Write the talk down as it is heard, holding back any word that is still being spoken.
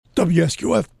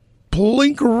WSQF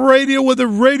Blink Radio with the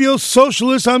Radio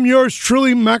Socialist. I'm yours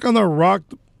truly, Mac on the Rock,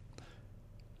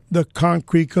 the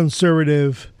concrete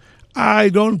conservative. I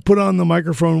don't put on the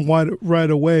microphone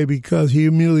right away because he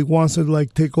immediately wants to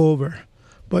take over.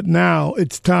 But now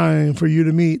it's time for you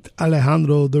to meet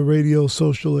Alejandro, the Radio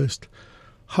Socialist.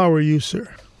 How are you,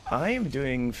 sir? I am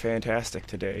doing fantastic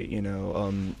today.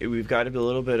 We've got a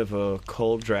little bit of a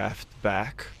cold draft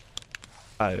back.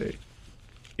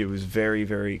 It was very,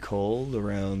 very cold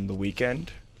around the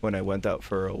weekend when I went out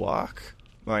for a walk.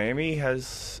 Miami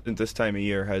has, at this time of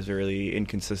year, has really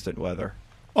inconsistent weather.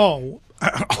 Oh,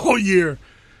 all year.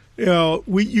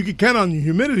 You can count on the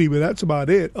humidity, but that's about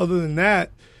it. Other than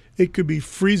that, it could be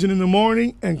freezing in the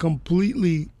morning and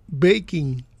completely baked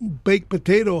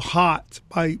potato hot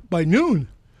by noon.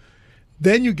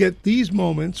 Then you get these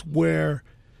moments where,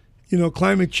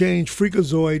 climate change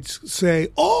freakazoids say,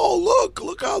 look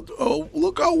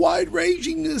how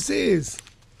wide-ranging this is.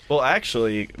 Well,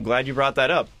 actually, glad you brought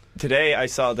that up. Today I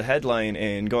saw the headline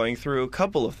and going through a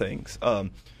couple of things.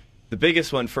 The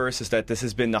biggest one first is that this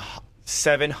has been the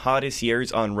 7 hottest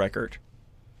years on record.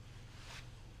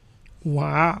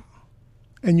 Wow.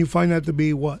 And you find that to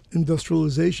be what?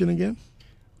 Industrialization again?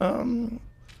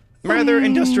 Rather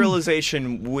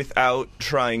industrialization without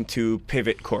trying to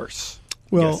pivot course.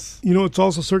 Well, yes. It's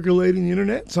also circulating the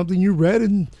internet, something you read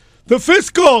in the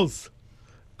Fiscals.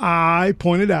 I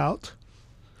pointed out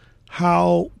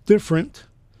how different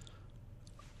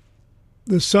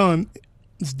the sun's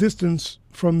distance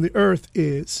from the Earth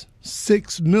is.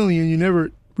 6 million. You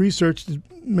never researched to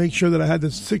make sure that I had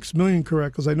the 6 million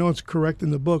correct, because I know it's correct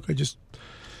in the book. I just,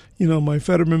 my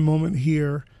Fetterman moment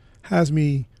here has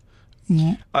me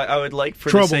I would like, for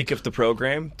troubled. the sake of the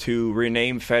program, to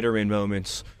rename Fetterman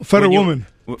moments. Fetterwoman.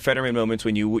 Fetterman moments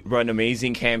when you run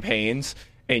amazing campaigns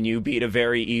and you beat a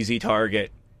very easy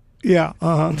target. Yeah,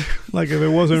 like if it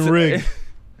wasn't rigged.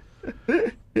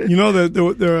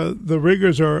 The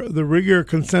riggers are the rigor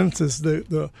consensus.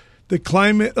 The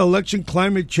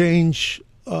climate change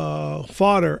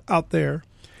fodder out there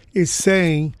is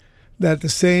saying that the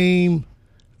same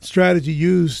strategy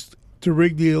used to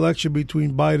rig the election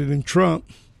between Biden and Trump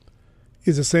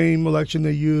is the same election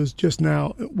they used just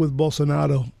now with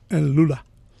Bolsonaro and Lula.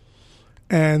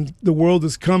 And the world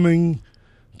is coming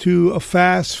to a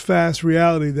fast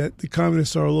reality that the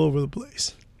communists are all over the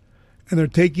place. And they're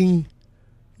taking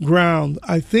ground.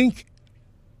 I think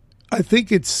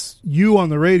it's you on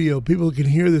the radio. People can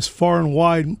hear this far and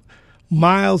wide,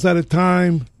 miles at a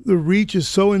time. The reach is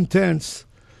so intense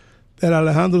that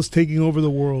Alejandro's taking over the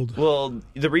world. Well,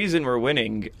 the reason we're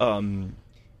winning,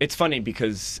 it's funny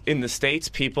because in the States,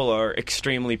 people are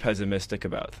extremely pessimistic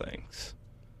about things.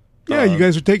 Yeah, you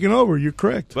guys are taking over. You're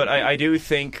correct. But I do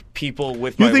think people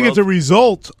with you think it's a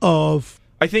result of...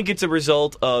 I think it's a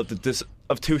result of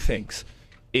two things.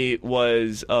 It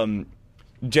was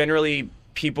generally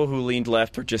people who leaned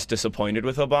left were just disappointed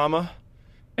with Obama,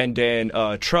 and then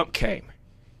Trump came.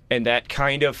 And that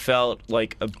kind of felt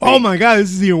like a big, oh my God,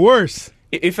 this is even worse.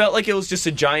 It felt like it was just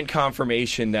a giant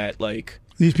confirmation that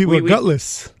these people are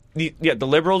gutless. The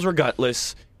liberals were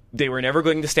gutless. They were never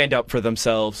going to stand up for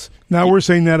themselves. Now we're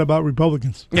saying that about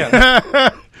Republicans. Yeah,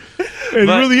 it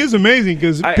really is amazing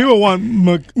because people want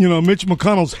Mitch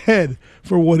McConnell's head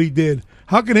for what he did.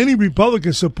 How can any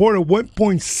Republican support a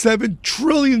 $1.7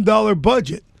 trillion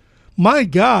budget? My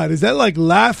God, is that like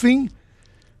laughing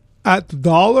at the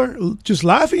dollar? Just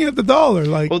laughing at the dollar?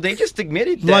 Well, they just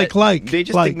admitted that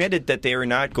admitted that they are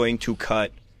not going to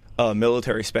cut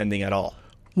military spending at all.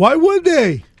 Why would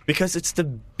they? Because it's the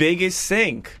biggest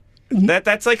thing.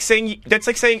 That's like saying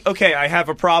okay, I have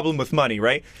a problem with money,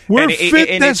 right?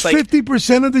 That's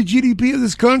 50% of the GDP of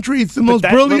this country. It's the most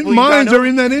brilliant minds are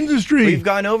in that industry. We've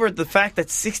gone over the fact that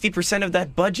 60% of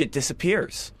that budget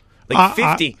disappears.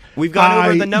 50. We've gone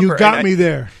over the number. You got me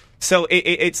there. So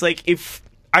it's like if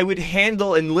I would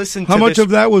handle and listen to how much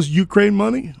of that was Ukraine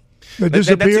money that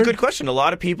disappeared? That's a good question. A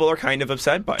lot of people are kind of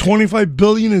upset by it. $25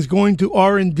 billion is going to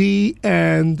R&D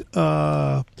and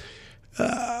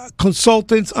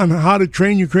consultants on how to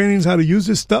train Ukrainians how to use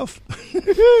this stuff.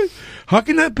 How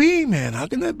can that be, man? How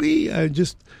can that be?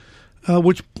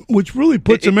 Which really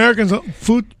puts Americans'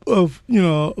 foots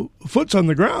on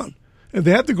the ground. If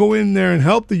they have to go in there and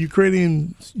help the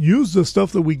Ukrainians use the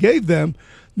stuff that we gave them,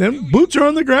 then boots are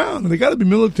on the ground. And they got to be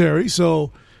military.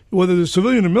 So whether they're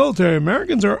civilian or military,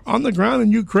 Americans are on the ground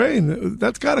in Ukraine.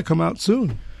 That's got to come out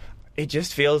soon. It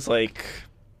just feels like,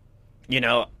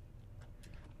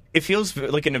 it feels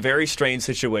like in a very strange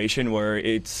situation where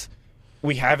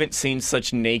we haven't seen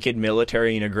such naked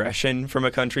military and aggression from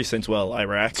a country since,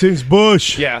 Iraq. Since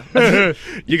Bush. Yeah.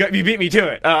 You beat me to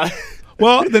it.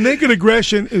 Well, the naked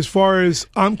aggression, as far as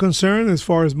I'm concerned, as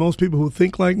far as most people who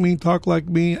think like me, talk like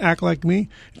me, act like me,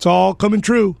 it's all coming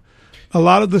true. A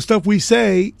lot of the stuff we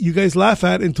say, you guys laugh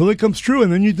at until it comes true,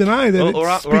 and then you deny that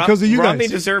it's because of you Romney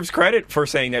guys. deserves credit for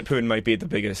saying that Putin might be the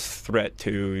biggest threat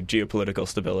to geopolitical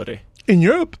stability. In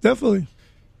Europe, definitely.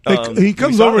 He We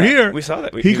comes saw over that. here. We saw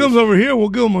that. He comes over here, we'll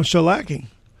give him a shellacking.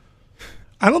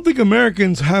 I don't think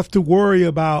Americans have to worry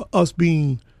about us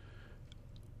being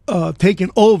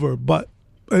taken over, but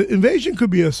invasion could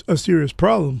be a serious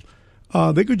problem.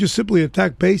 They could just simply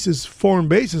attack bases, foreign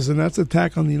bases, and that's an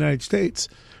attack on the United States.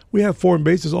 We have foreign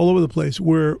bases all over the place.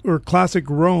 We're classic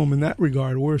Rome in that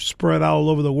regard. We're spread out all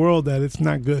over the world that it's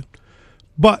not good.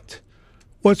 But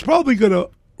what's probably going to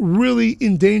really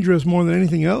endanger us more than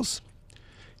anything else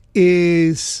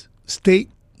is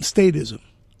statism.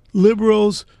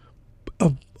 Liberals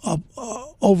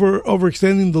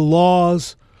overextending the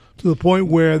laws to the point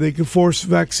where they can force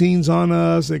vaccines on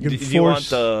us. They can force.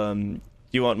 Do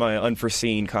you want my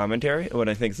unforeseen commentary? What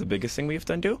I think is the biggest thing we have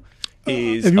to do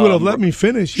is if you would have let me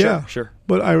finish, yeah, sure.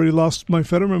 But I already lost my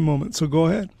Fetterman moment, so go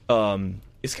ahead.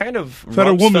 It's kind of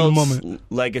Fetterwoman Rumsfeld's moment.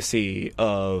 Legacy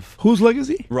of Whose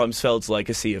legacy? Rumsfeld's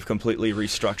legacy of completely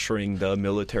restructuring the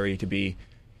military to be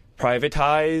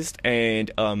privatized,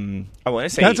 and I want to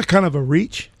say that's a kind of a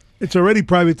reach. It's already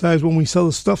privatized when we sell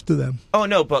the stuff to them. Oh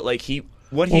no, but like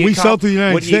what we sell to the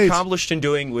United States, he accomplished in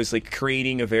doing was like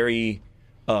creating a very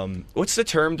what's the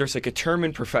term? There's like a term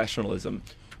in professionalism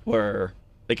where,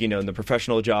 like, in the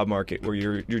professional job market, where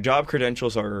your job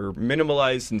credentials are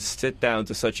minimalized and sit down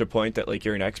to such a point that like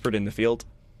you're an expert in the field.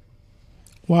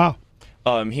 Wow.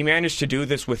 He managed to do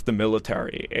this with the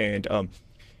military, and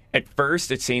at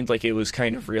first it seemed like it was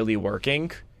kind of really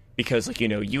working because, like,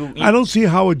 you I don't see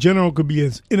how a general could be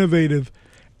as innovative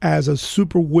as a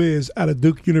super whiz at a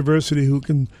Duke University who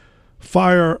can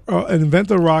fire and invent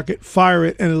a rocket, fire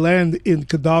it, and land in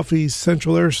Gaddafi's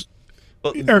central air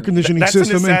conditioning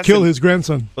system and kill his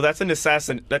grandson. Well, that's an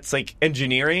assassin. That's like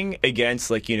engineering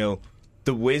against, like,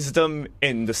 the wisdom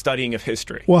and the studying of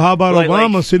history. Well, how about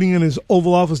Obama sitting in his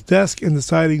Oval Office desk and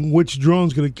deciding which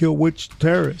drone's going to kill which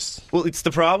terrorists? Well, it's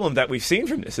the problem that we've seen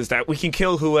from this is that we can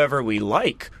kill whoever we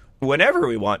like, whenever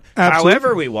we want, Absolutely.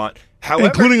 however we want,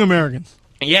 including Americans.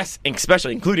 Yes,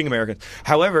 especially including Americans.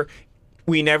 However,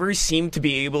 we never seem to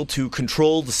be able to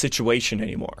control the situation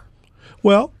anymore.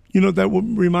 Well, that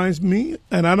reminds me,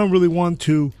 and I don't really want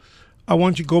to. I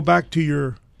want you to go back to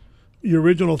your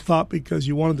original thought because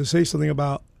you wanted to say something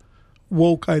about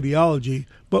woke ideology.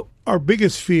 But our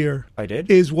biggest fear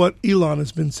is what Elon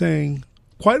has been saying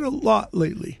quite a lot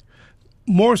lately.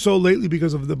 More so lately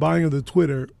because of the buying of the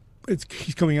Twitter.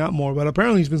 He's coming out more, but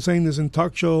apparently he's been saying this in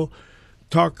Talk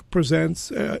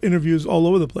Presents, interviews all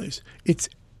over the place. It's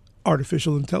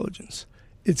artificial intelligence.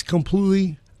 It's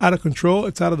completely out of control.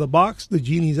 It's out of the box. The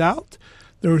genie's out.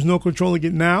 There is no controlling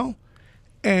it now.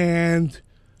 And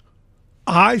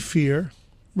I fear,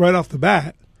 right off the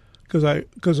bat,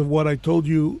 because of what I told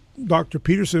you Dr.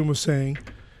 Peterson was saying,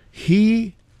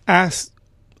 he asked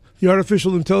the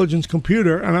artificial intelligence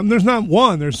computer, and there's not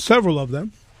one, there's several of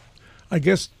them, I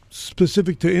guess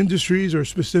specific to industries or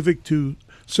specific to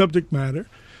subject matter,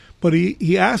 but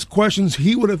he asked questions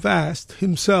he would have asked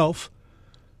himself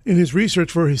in his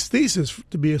research for his thesis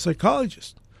to be a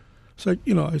psychologist. It's like,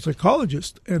 a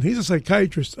psychologist, and he's a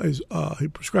psychiatrist. He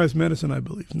prescribes medicine, I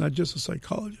believe, not just a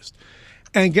psychologist.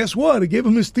 And guess what? It gave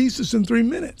him his thesis in 3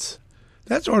 minutes.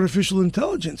 That's artificial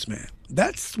intelligence, man.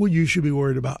 That's what you should be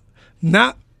worried about,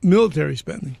 not military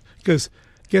spending. Because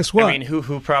guess what? I mean,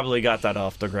 who probably got that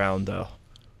off the ground, though?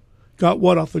 Got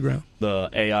what off the ground? The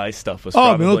AI stuff was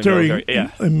probably military.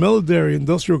 Yeah. A military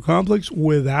industrial complex,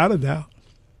 without a doubt.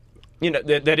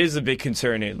 That is a big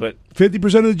concern, but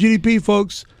 50% of the GDP,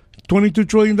 folks, $22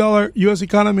 trillion U.S.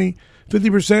 economy,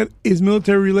 50% is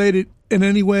military related in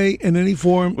any way, in any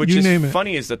form, which you name it. Which is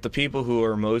funny is that the people who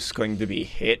are most going to be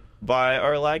hit by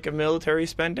our lack of military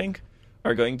spending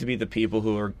are going to be the people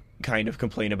who are kind of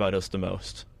complain about us the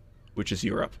most, which is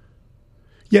Europe.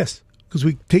 Yes, because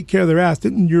we take care of their ass.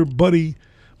 Didn't your buddy,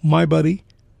 my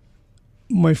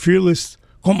fearless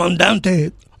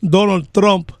Comandante, Donald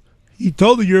Trump, he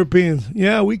told the Europeans,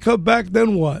 yeah, we cut back,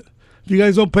 then what? If you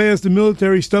guys don't pay us the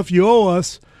military stuff you owe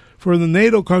us for the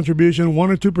NATO contribution,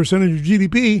 1 or 2% of your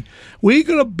GDP, we're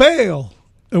going to bail,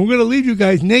 and we're going to leave you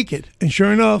guys naked. And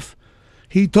sure enough,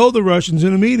 he told the Russians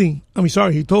in a meeting,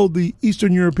 he told the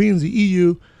Eastern Europeans, the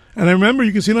EU, and I remember,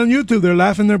 you can see it on YouTube, they're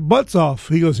laughing their butts off.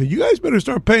 He goes, you guys better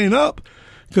start paying up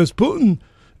because Putin,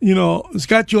 has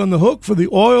got you on the hook for the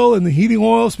oil and the heating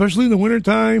oil, especially in the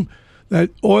wintertime,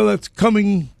 that oil that's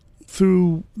coming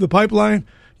through the pipeline.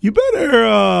 you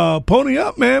better pony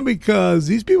up, man, because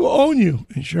these people own you.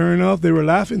 And sure enough, they were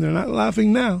laughing. They're not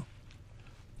laughing now.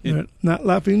 They're not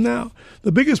laughing now.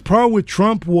 The biggest problem with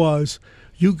Trump was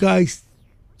you guys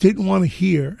didn't want to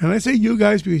hear. And I say you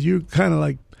guys because you're kind of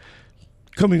like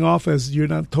coming off as you're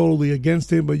not totally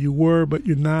against him, but you were, but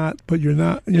you're not, but you're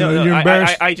not. You're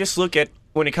embarrassed. I just look at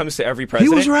when it comes to every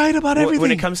president. He was right about everything.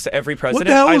 When it comes to every president,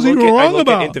 what the hell was he wrong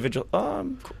about? At individual,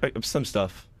 some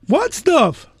stuff. What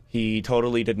stuff? He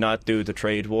totally did not do the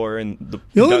trade war, and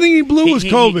the only thing he blew was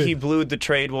COVID. He blew the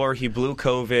trade war. He blew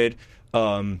COVID.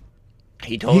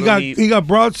 He got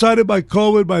broadsided by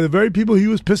COVID by the very people he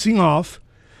was pissing off,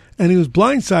 and he was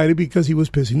blindsided because he was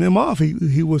pissing them off.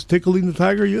 He was tickling the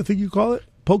tiger. You think you call it?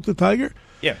 Poke the tiger.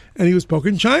 Yeah. And he was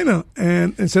poking China,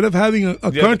 and instead of having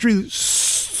a country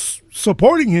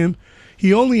supporting him,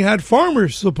 he only had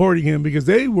farmers supporting him because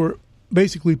they were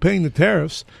basically paying the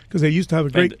tariffs because they used to have a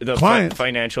great client. The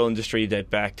financial industry that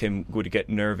backed him would get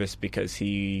nervous because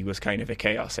he was kind of a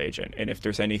chaos agent. And if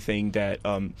there's anything that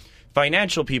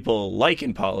financial people like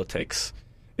in politics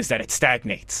is that it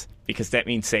stagnates because that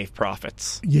means safe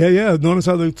profits. Yeah. Notice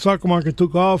how the stock market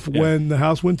took off when the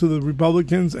House went to the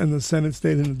Republicans and the Senate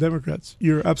stayed in the Democrats.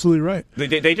 You're absolutely right.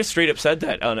 They just straight up said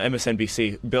that on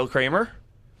MSNBC. Bill Kramer?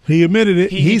 He admitted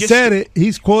it. He said it.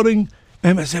 He's quoting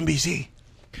MSNBC.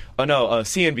 Oh, no,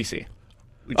 CNBC,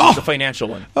 which is the financial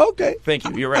one. Okay. Thank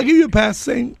you. You're right. I'll give you a pass.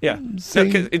 Same. Yeah.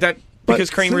 Because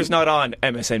Kramer's not on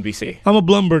MSNBC. I'm a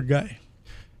Bloomberg guy.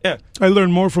 Yeah. I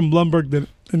learned more from Bloomberg than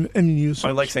any news.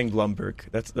 I like saying Bloomberg.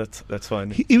 That's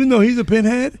fun. Even though he's a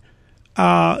pinhead,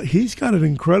 he's got an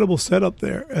incredible setup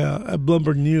there at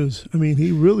Bloomberg News. I mean,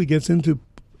 he really gets into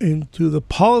the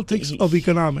politics of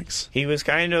economics. He was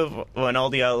kind of, when all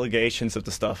the allegations of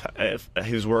the stuff,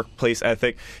 his workplace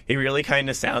ethic, he really kind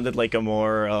of sounded like a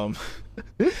more,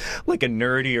 like a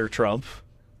nerdier Trump.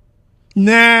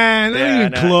 Nah, not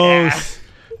even close.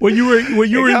 You're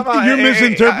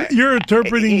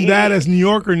interpreting that as New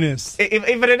Yorkerness.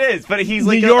 But it is. But he's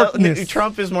like New Yorkness.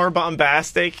 Trump is more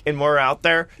bombastic and more out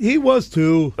there. He was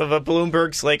too. But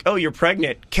Bloomberg's like, oh, you're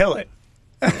pregnant, kill it.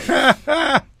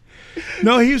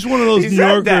 No, he's one of those New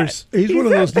Yorkers. He's one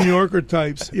of those New Yorker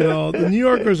types. You know, the New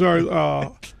Yorkers are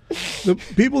the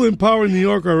people in power in New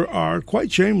York are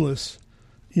quite shameless.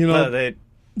 You know,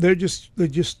 they're just.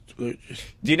 Do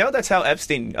you know that's how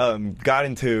Epstein got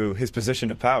into his position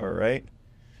of power? Right?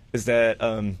 Is that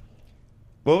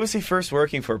what was he first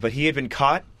working for? But he had been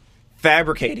caught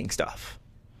fabricating stuff,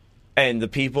 and the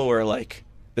people were like,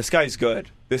 "This guy's good.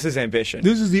 This is ambition.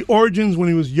 This is the origins when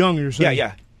he was young." You're saying,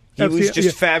 yeah. He was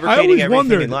just fabricating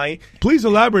everything in light. Please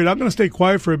elaborate. I'm going to stay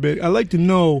quiet for a bit. I'd like to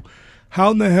know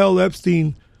how in the hell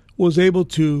Epstein was able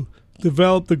to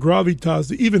develop the gravitas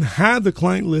to even have the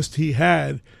client list he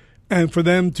had, and for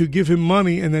them to give him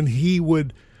money, and then he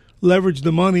would leverage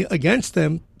the money against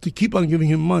them to keep on giving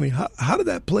him money. How did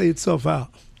that play itself out?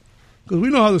 Because we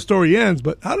know how the story ends,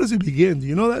 but how does it begin? Do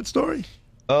you know that story?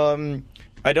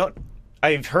 I don't.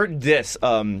 I've heard this.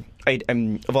 I'm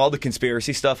of all the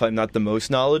conspiracy stuff, I'm not the most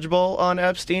knowledgeable on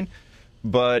Epstein.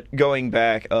 But going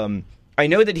back, I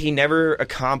know that he never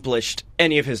accomplished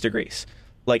any of his degrees.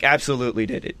 Like, absolutely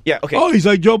did it. Yeah, okay. Oh, he's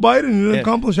like Joe Biden. He didn't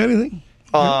accomplish anything?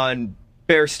 On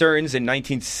Bear Stearns in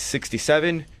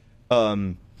 1967,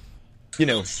 you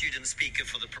know. Student speaker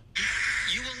for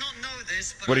you will not know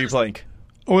this, but what are you playing?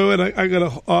 Oh, wait, I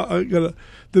gotta.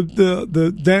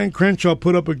 The Dan Crenshaw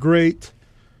put up a great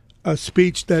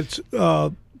speech that's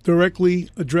directly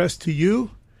addressed to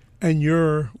you and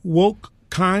your woke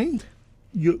kind,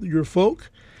 your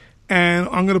folk. And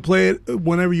I'm going to play it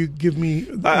whenever you give me...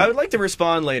 I would like to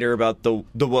respond later about the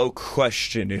woke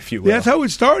question, if you will. That's how it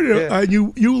started. Yeah.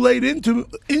 You laid into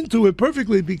it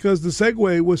perfectly because the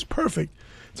segue was perfect.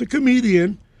 It's a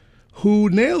comedian who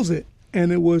nails it.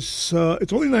 And it was...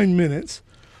 it's only 9 minutes.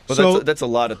 Well, so, that's a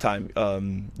lot of time.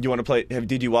 You want to play...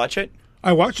 Did you watch it?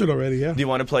 I watched it already, yeah. Do you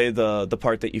want to play the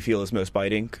part that you feel is most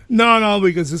biting? No,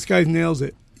 because this guy nails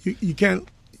it. You can't...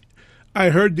 I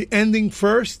heard the ending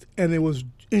first, and it was...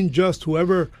 unjust.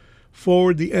 Whoever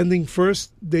forward the ending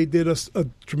first, they did us a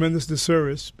tremendous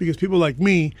disservice because people like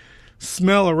me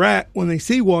smell a rat when they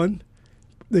see one.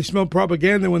 They smell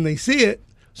propaganda when they see it,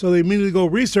 so they immediately go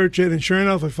research it, and sure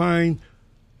enough, I find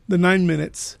the 9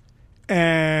 minutes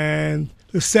and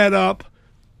the setup,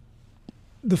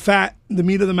 the fat, the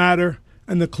meat of the matter,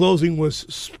 and the closing was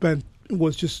spent.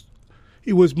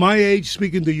 It was my age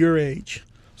speaking to your age.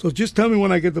 So just tell me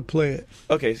when I get to play it.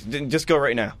 Okay, just go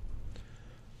right now.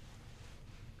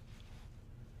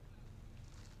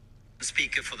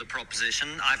 Speaker for the proposition.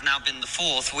 I've now been the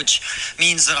fourth, which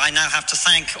means that I now have to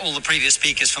thank all the previous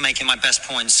speakers for making my best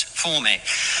points for me.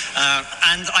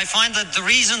 And I find that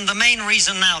the main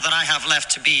reason now that I have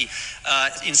left to be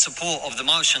in support of the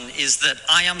motion is that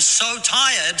I am so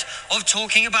tired of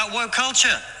talking about woke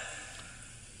culture.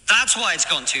 That's why it's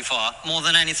gone too far, more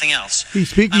than anything else. He's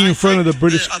speaking in front of the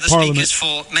British other Parliament. speakers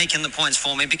for making the points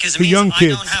for me, because it The means young I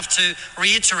kids. don't have to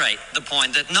reiterate the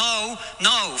point that no,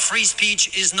 free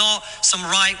speech is not some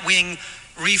right-wing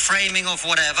reframing of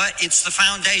whatever. It's the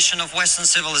foundation of Western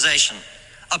civilization.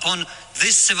 Upon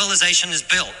this civilization is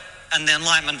built, and the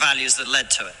Enlightenment values that led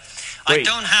to it. Wait, I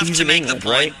don't have he's to in make England, the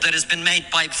point right? that has been made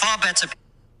by far better people.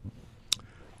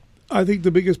 I think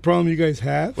the biggest problem you guys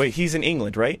have, Wait, he's in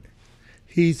England, right?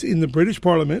 he's in the British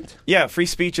Parliament. Yeah, free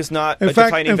speech is not In a fact,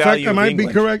 defining value I of might be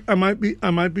England. correct.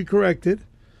 I might be corrected.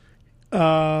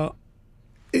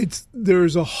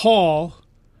 There's a hall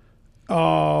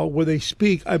where they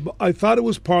speak. I thought it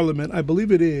was Parliament. I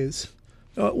believe it is.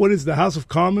 What is the House of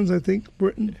Commons? I think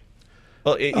Britain.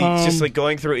 Well, it's just like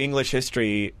going through English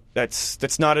history.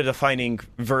 That's not a defining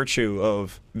virtue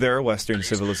of their Western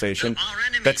civilization.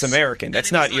 That's American.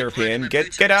 That's not European.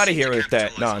 Get out of here with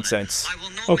that nonsense.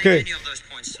 Okay.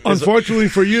 Unfortunately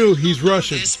for you, he's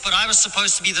Russian. But I was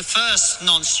supposed to be the first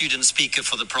non-student speaker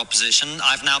for the proposition.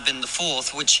 I've now been the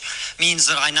fourth, which means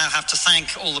that I now have to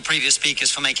thank all the previous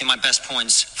speakers for making my best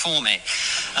points for me.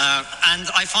 And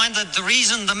I find that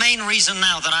the main reason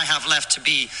now that I have left to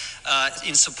be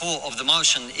in support of the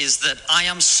motion is that I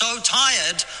am so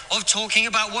tired of talking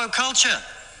about woke culture.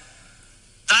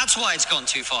 That's why it's gone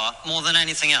too far, more than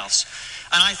anything else.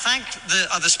 And I thank the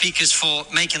other speakers for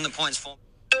making the points for me.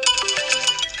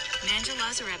 Manja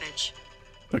Lazarevich.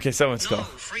 Okay, someone's No, call.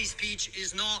 free speech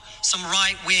is not some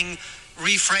right-wing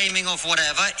reframing of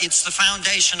whatever. It's the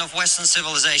foundation of Western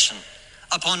civilization.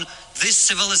 Upon this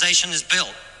civilization is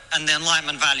built, and the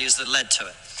Enlightenment values that led to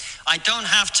it. I don't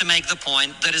have to make the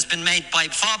point that has been made by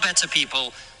far better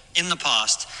people in the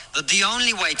past, that the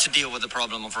only way to deal with the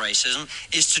problem of racism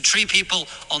is to treat people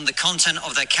on the content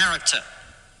of their character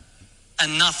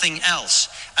and nothing else.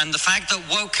 And the fact that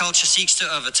woke culture seeks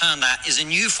to overturn that is a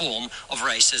new form of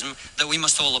racism that we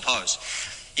must all oppose.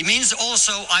 It means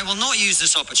also I will not use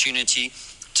this opportunity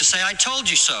to say I told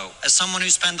you so, as someone who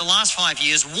spent the last 5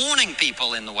 years warning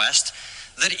people in the West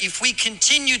that if we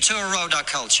continue to erode our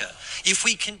culture, if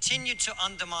we continue to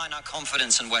undermine our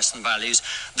confidence in Western values,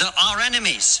 that our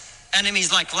enemies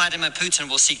like Vladimir Putin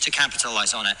will seek to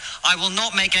capitalize on it. I will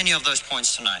not make any of those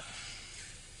points tonight,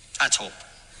 at all.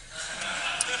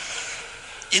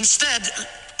 Instead,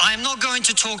 I am not going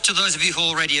to talk to those of you who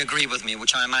already agree with me,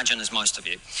 which I imagine is most of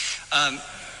you.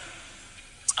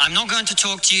 I'm not going to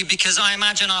talk to you because I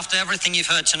imagine after everything you've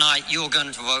heard tonight, you're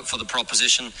going to vote for the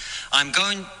proposition. I'm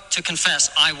going to confess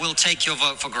I will take your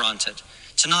vote for granted.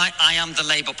 Tonight, I am the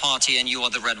Labour Party and you are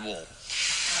the Red Wall.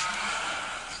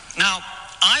 Now,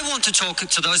 I want to talk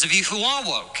to those of you who are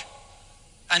woke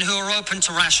and who are open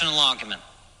to rational argument.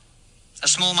 A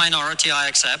small minority, I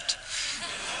accept.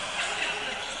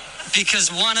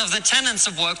 Because one of the tenets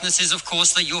of wokeness is, of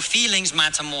course, that your feelings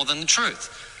matter more than the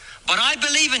truth. But I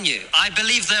believe in you. I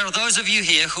believe there are those of you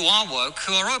here who are woke,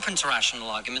 who are open to rational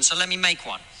argument, so let me make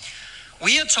one.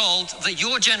 We are told that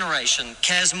your generation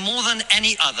cares more than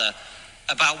any other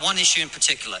about one issue in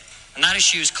particular, and that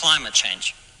issue is climate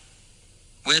change.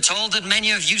 We're told that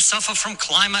many of you suffer from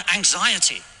climate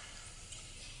anxiety.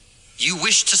 You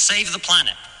wish to save the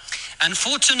planet. And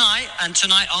for tonight, and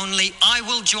tonight only, I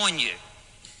will join you.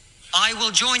 I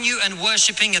will join you in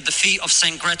worshipping at the feet of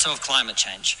St. Greta of climate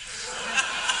change.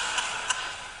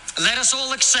 Let us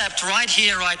all accept right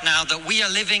here, right now, that we are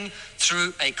living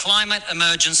through a climate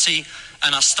emergency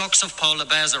and our stocks of polar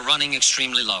bears are running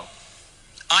extremely low.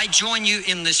 I join you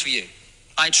in this view.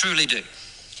 I truly do.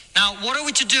 Now, what are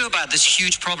we to do about this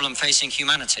huge problem facing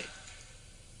humanity?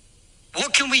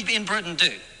 What can we in Britain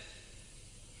do?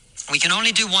 We can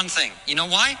only do one thing. You know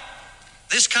why?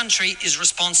 This country is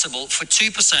responsible for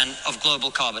 2% of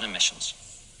global carbon emissions,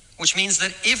 which means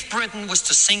that if Britain was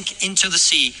to sink into the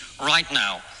sea right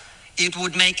now, it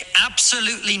would make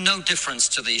absolutely no difference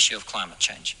to the issue of climate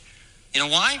change. You know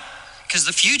why? Because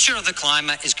the future of the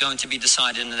climate is going to be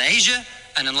decided in Asia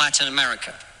and in Latin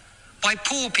America by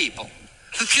poor people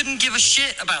who couldn't give a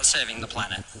shit about saving the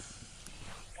planet.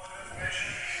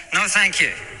 No, thank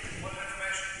you.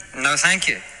 No, thank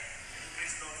you.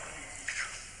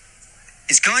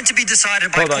 It's going to be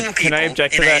decided by poor people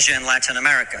in Asia and Latin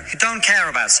America who don't care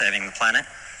about saving the planet.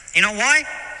 You know why?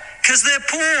 Because they're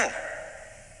poor.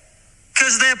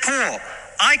 Because they're poor.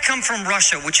 I come from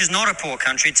Russia, which is not a poor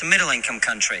country, it's a middle-income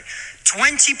country.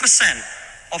 20%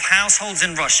 of households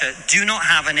in Russia do not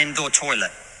have an indoor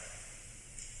toilet.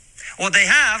 What they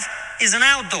have is an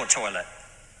outdoor toilet.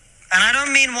 And I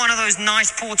don't mean one of those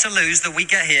nice portaloos that we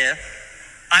get here.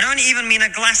 I don't even mean a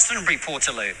Glastonbury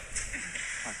portaloo.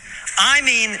 I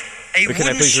mean a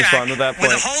wooden shack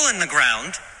with a hole in the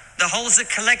ground that holds a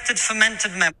collected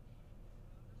fermented member.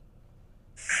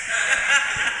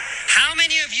 How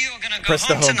many of you are going to go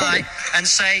home tonight and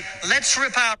say, let's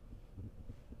rip out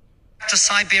the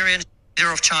Siberian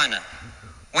of China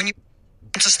when you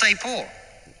want to stay poor?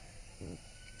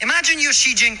 Imagine you're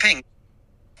Xi Jinping.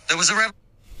 There was a revolution.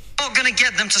 You're not going to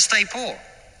get them to stay poor.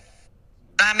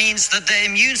 That means that their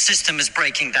immune system is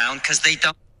breaking down because they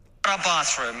don't go to a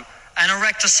bathroom and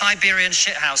erect a Siberian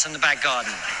shithouse in the back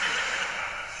garden.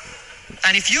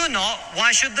 And if you're not,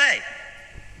 why should they?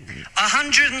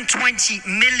 120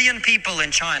 million people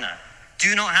in China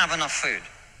do not have enough food.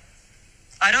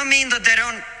 I don't mean that they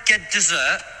don't get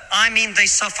dessert. I mean they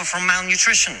suffer from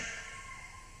malnutrition.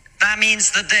 That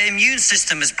means that their immune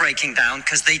system is breaking down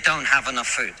because they don't have enough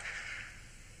food.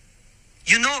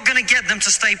 You're not going to get them to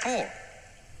stay poor.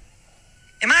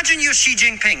 Imagine you're Xi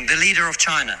Jinping, the leader of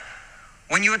China.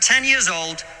 When you were 10 years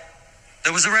old,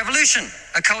 there was a revolution,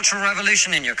 a cultural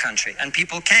revolution in your country. And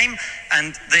people came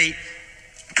and they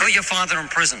put your father in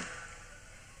prison.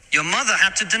 Your mother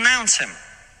had to denounce him.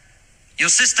 Your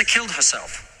sister killed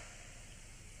herself.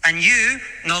 And you,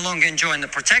 no longer enjoying the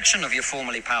protection of your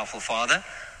formerly powerful father,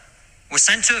 were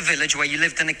sent to a village where you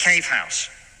lived in a cave house.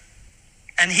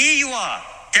 And here you are,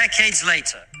 decades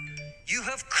later. You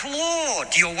have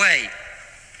clawed your way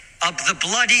up the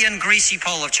bloody and greasy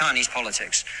pole of Chinese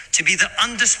politics to be the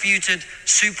undisputed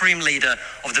supreme leader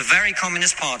of the very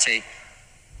Communist Party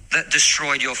that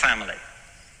destroyed your family.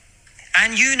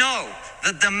 And you know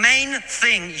that the main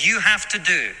thing you have to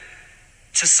do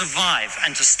to survive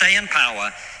and to stay in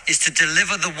power is to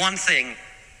deliver the one thing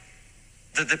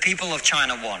that the people of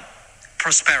China want: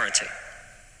 prosperity,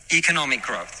 economic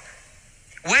growth.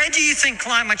 Where do you think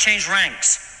climate change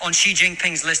ranks on Xi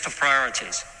Jinping's list of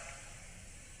priorities?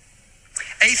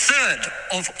 A third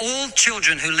of all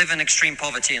children who live in extreme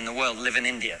poverty in the world live in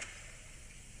India.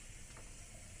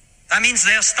 That means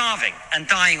they are starving and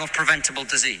dying of preventable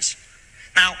disease.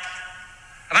 Now,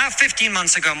 about 15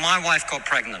 months ago, my wife got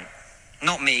pregnant.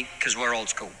 Not me, because we're old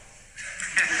school.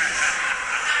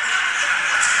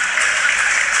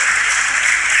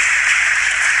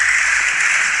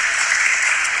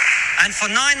 And for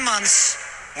 9 months,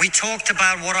 we talked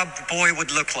about what our boy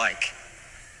would look like,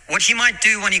 what he might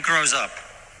do when he grows up.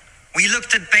 We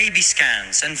looked at baby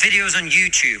scans and videos on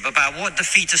YouTube about what the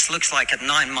fetus looks like at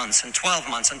 9 months and 12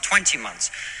 months and 20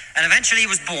 months. And eventually he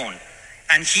was born.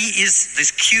 And he is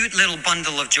this cute little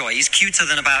bundle of joy. He's cuter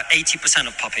than about 80%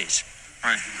 of puppies.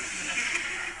 Right.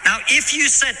 Now, if you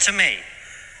said to me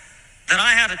that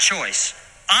I had a choice,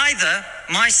 either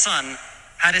my son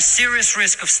had a serious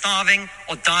risk of starving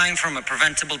or dying from a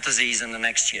preventable disease in the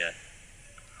next year,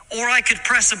 or I could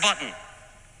press a button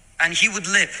and he would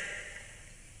live.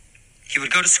 He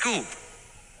would go to school.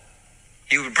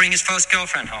 He would bring his first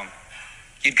girlfriend home.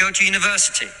 He'd go to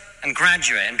university and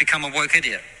graduate and become a woke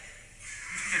idiot.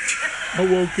 A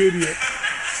woke idiot.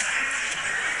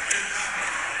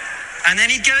 And then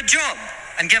he'd get a job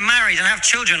and get married and have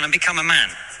children and become a man.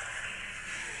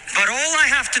 But all I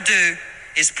have to do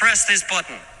is press this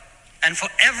button. And for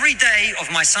every day of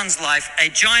my son's life, a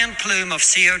giant plume of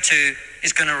CO2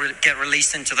 is going to get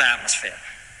released into the atmosphere.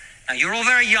 Now, you're all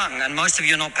very young, and most of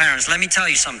you are not parents. Let me tell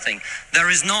you something. There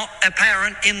is not a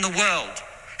parent in the world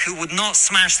who would not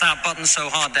smash that button so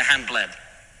hard their hand bled.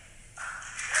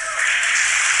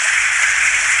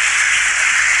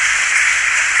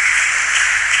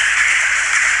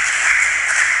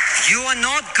 You are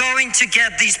not going to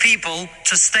get these people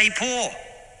to stay poor.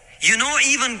 You're not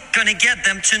even going to get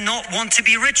them to not want to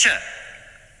be richer.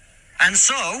 And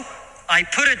so, I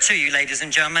put it to you, ladies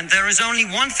and gentlemen, there is only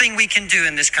one thing we can do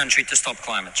in this country to stop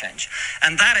climate change.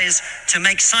 And that is to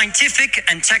make scientific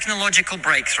and technological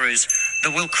breakthroughs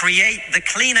that will create the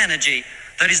clean energy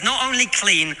that is not only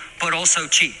clean, but also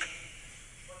cheap.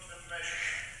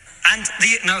 And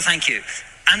no, thank you.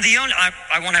 And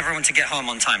I want everyone to get home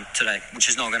on time today, which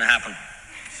is not going to happen.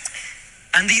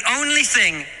 And the only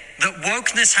thing that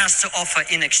wokeness has to offer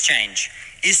in exchange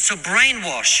is to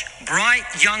brainwash bright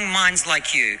young minds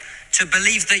like you to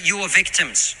believe that you are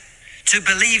victims, to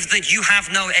believe that you have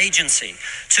no agency,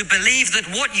 to believe that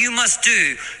what you must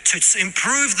do to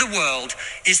improve the world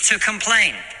is to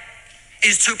complain,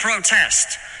 is to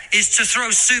protest, is to throw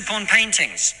soup on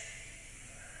paintings.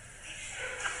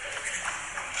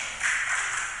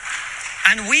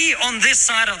 And we on this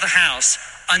side of the house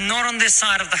are not on this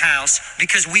side of the House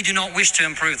because we do not wish to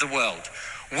improve the world.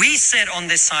 We sit on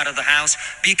this side of the House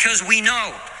because we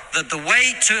know that the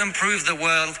way to improve the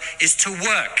world is to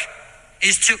work,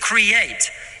 is to create,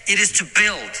 it is to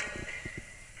build.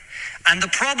 And the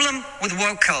problem with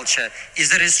woke culture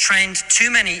is that it's trained too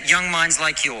many young minds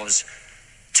like yours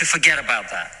to forget about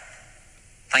that.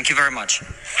 Thank you very much.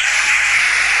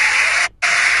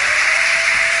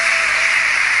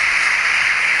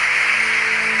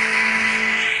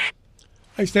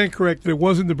 I stand corrected. It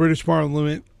wasn't the British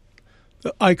Parliament.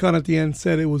 The icon at the end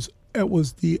said it was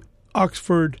the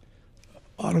Oxford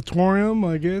Auditorium,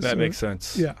 I guess. That makes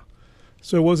sense. Yeah.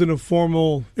 So it wasn't a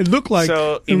formal. It looked like.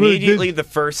 So it really immediately, did. the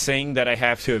first thing that I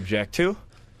have to object to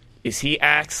is he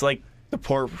acts like the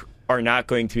poor are not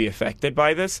going to be affected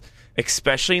by this,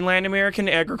 especially in Latin American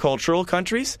agricultural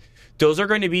countries. Those are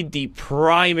going to be the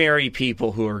primary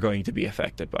people who are going to be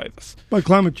affected by this. By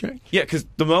climate change. Yeah, because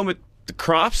the moment the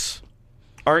crops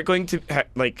aren't going to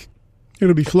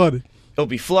It'll be flooded. it'll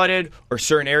be flooded or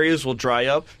certain areas will dry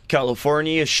up.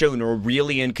 California has shown a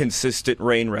really inconsistent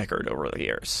rain record over the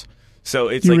years. So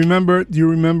it's Do you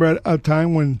remember at a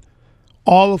time when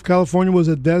all of California was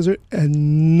a desert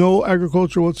and no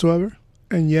agriculture whatsoever,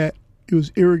 and yet it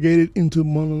was irrigated into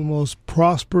one of the most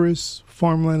prosperous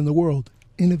farmland in the world?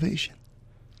 Innovation.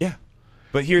 Yeah.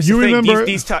 But here's You the thing. remember-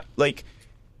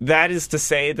 That is to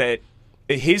say that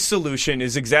his solution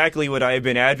is exactly what I have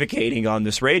been advocating on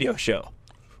this radio show,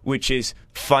 which is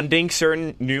funding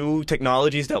certain new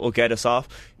technologies that will get us off,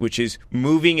 which is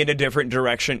moving in a different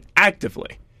direction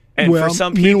actively. And Well, for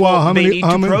some people, meanwhile, they need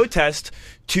to protest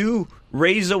to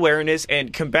raise awareness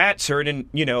and combat certain,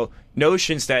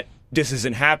 notions that this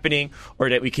isn't happening or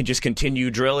that we can just continue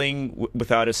drilling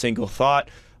without a single thought.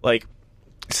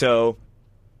 So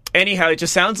anyhow, it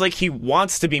just sounds like he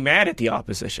wants to be mad at the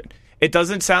opposition. It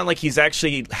doesn't sound like he's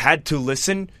actually had to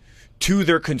listen to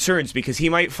their concerns because he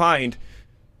might find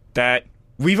that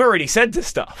we've already said this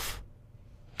stuff.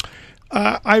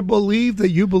 I believe that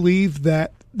you believe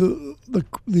that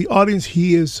the audience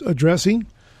he is addressing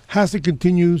has to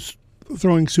continue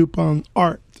throwing soup on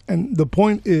art. And the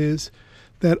point is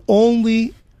that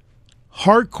only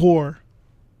hardcore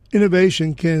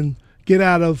innovation can get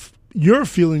out of your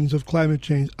feelings of climate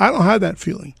change. I don't have that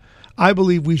feeling. I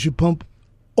believe we should pump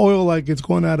oil like it's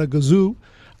going out of Gazoo.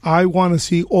 I want to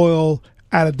see oil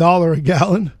at $1 a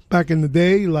gallon back in the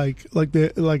day, like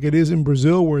it is in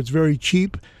Brazil, where it's very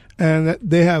cheap, and that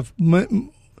they have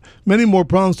many more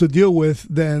problems to deal with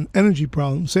than energy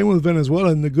problems. Same with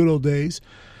Venezuela in the good old days.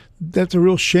 That's a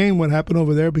real shame what happened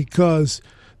over there, because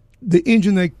the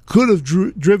engine that could have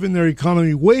driven their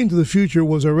economy way into the future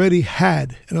was already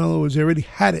had. In other words, they already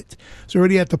had it. It's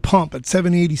already at the pump at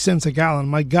 70, 80 cents a gallon.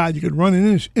 My God, you could run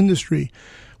an industry.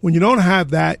 When you don't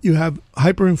have that, you have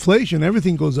hyperinflation.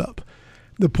 Everything goes up.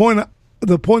 The point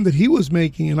that he was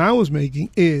making and I was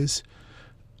making is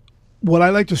what I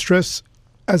like to stress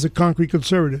as a concrete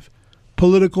conservative: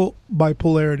 political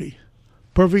bipolarity.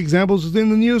 Perfect examples is in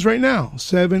the news right now.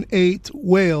 7, 8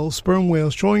 whales, sperm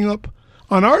whales, showing up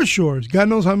on our shores. God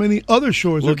knows how many other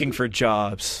shores. Looking for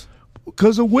jobs.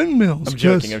 Because of windmills. I'm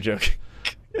joking.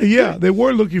 Yeah, they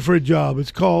were looking for a job.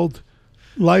 It's called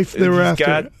life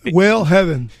thereafter. Whale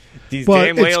heaven. These But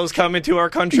damn it's- whales come into our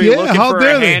country Yeah, looking how for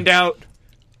dare a they? handout.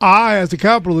 I, as a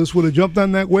capitalist, would have jumped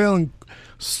on that whale and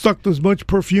sucked as much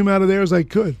perfume out of there as I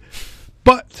could.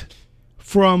 But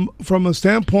from a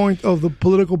standpoint of the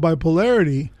political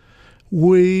bipolarity,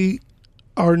 we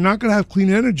are not going to have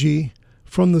clean energy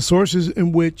from the sources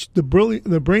in which the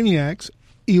brainiacs,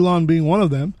 Elon being one of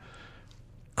them,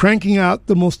 cranking out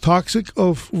the most toxic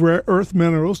of rare earth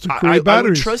minerals to create I would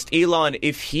batteries. trust Elon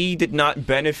if he did not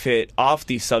benefit off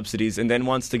these subsidies and then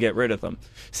wants to get rid of them.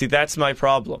 See, that's my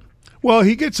problem. Well,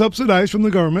 he gets subsidized from the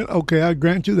government. Okay, I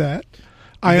grant you that.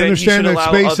 I Then understand you should that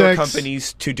allow other SpaceX.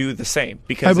 companies to do the same.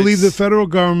 Because I believe the it's- federal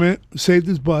government saved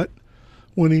his butt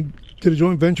when he did a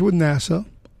joint venture with NASA.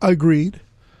 Agreed.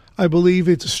 I believe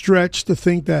it's a stretch to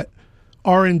think that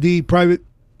R&D, private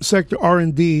sector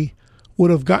R&D,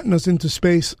 would have gotten us into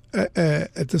space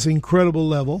at this incredible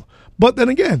level. But then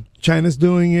again, China's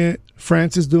doing it.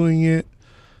 France is doing it.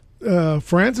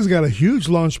 France has got a huge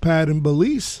launch pad in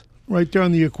Belize right there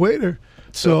on the equator.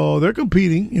 So they're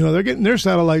competing. They're getting their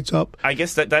satellites up. I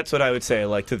guess that's what I would say,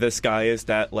 to this guy is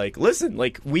that, listen,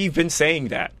 we've been saying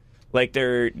that.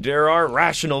 There are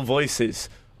rational voices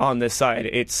on this side.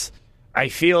 I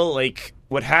feel like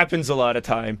what happens a lot of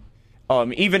time,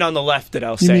 even on the left that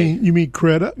I'll say. You mean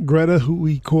Greta? Greta, who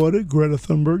we quoted, Greta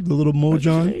Thunberg, the little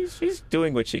Mojon? She's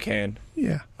doing what she can.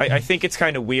 Yeah. I think it's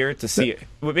kind of weird to see it.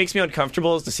 What makes me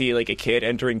uncomfortable is to see, a kid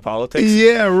entering politics.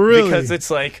 Yeah, really. Because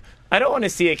it's I don't want to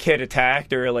see a kid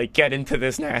attacked or like get into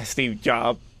this nasty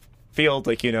job field.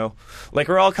 Like, you know, like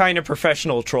we're all kind of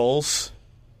professional trolls.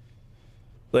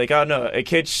 Like, I don't know,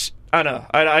 I don't know.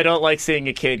 I don't like seeing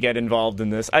a kid get involved in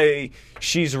this.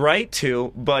 She's right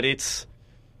to, but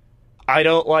I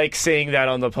don't like seeing that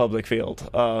on the public field.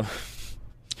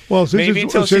 Well, maybe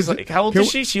until she's like, how old is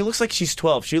she? She looks like she's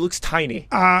 12. She looks tiny.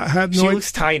 I have no. She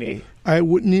looks tiny. I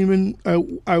couldn't even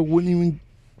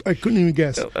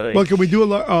guess. Well, can we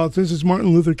do since it's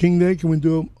Martin Luther King Day, can we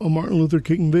do a Martin Luther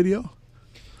King video?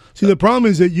 See, the problem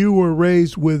is that you were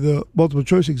raised with a multiple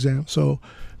choice exam, so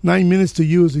 9 minutes to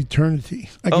you is eternity.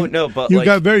 But you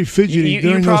got very fidgety.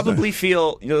 You probably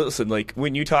feel, listen, like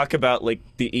when you talk about like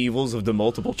the evils of the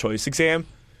multiple choice exam,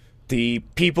 the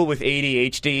people with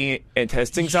ADHD and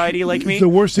test anxiety like me, the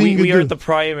worst thing we you are do. at the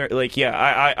primary. Like, yeah,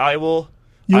 I will.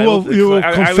 You will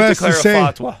confess declare to say. a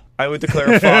fatwa. I would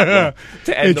declare a fatwa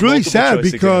to end It's the really multiple sad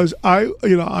choice because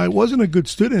exam. I wasn't a good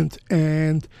student,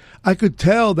 and I could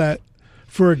tell that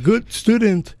for a good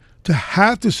student to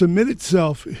have to submit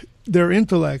itself, their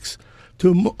intellects,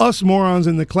 to us morons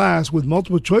in the class with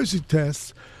multiple choice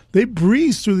tests, they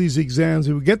breeze through these exams.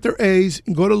 They would get their A's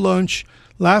and go to lunch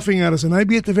laughing at us, and I'd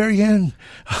be at the very end.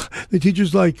 The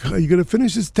teacher's like, are you going to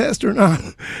finish this test or not?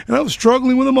 And I was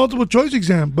struggling with a multiple choice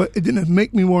exam, but it didn't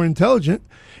make me more intelligent.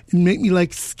 It made me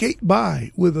like skate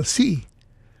by with a C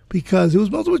because it was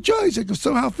multiple choice. I could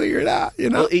somehow figure it out,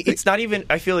 Well, it's not even,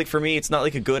 I feel like for me, it's not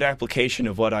like a good application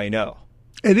of what I know.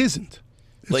 It isn't.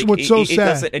 It's Like, what's so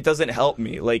sad. It doesn't help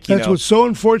me. Like, That's what's so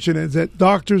unfortunate is that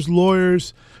doctors,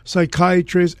 lawyers,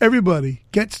 psychiatrists, everybody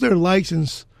gets their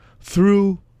license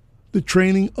through the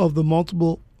training of the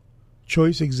multiple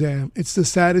choice exam. It's the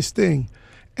saddest thing.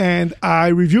 And I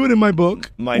review it in my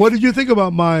book. What did you think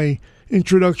about my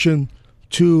introduction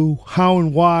to how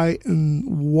and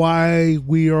why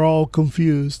we are all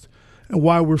confused and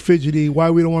why we're fidgety, why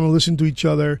we don't want to listen to each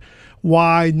other,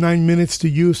 why 9 minutes to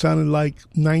you sounded like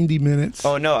 90 minutes?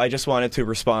 Oh, no, I just wanted to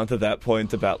respond to that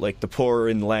point about, like, the poor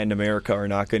in Latin America are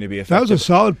not going to be affected. That was a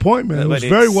solid point, man. It was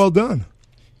very well done.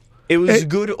 It was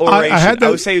good oration. I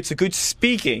would say it's a good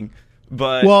speaking,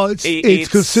 but... Well, it's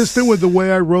consistent with the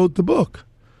way I wrote the book.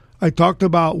 I talked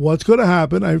about what's going to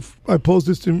happen. I posed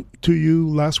this to you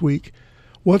last week.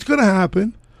 What's going to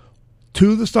happen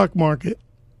to the stock market,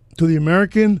 to the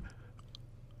American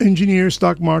engineer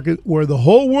stock market, where the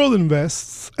whole world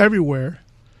invests everywhere?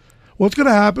 What's going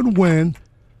to happen when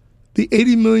the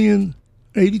 82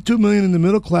 million in the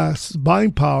middle class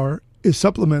buying power is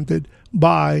supplemented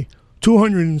by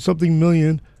 200 and something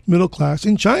million middle class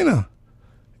in China?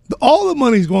 All the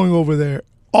money's going over there.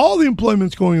 All the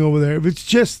employment's going over there. If it's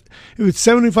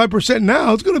 75%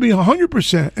 now, it's going to be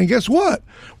 100%. And guess what?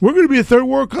 We're going to be a third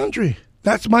world country.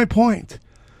 That's my point.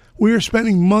 We are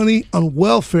spending money on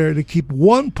welfare to keep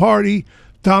one party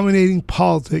dominating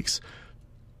politics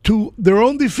to their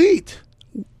own defeat.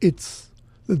 It's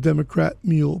the Democrat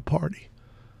Mule Party.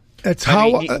 That's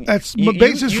that's the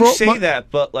basis for. You say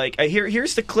that, but like,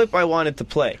 here's the clip I wanted to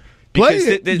play. Play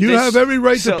it. You have every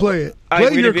right to play it. I'm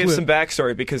going to give some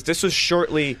backstory because this was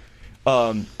shortly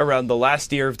around the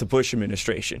last year of the Bush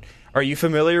administration. Are you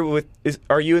familiar with?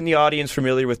 Are you in the audience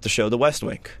familiar with the show The West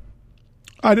Wing?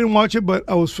 I didn't watch it, but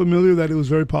I was familiar that it was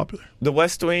very popular. The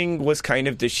West Wing was kind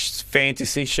of this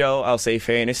fantasy show. I'll say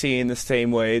fantasy in the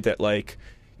same way that, like,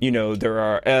 there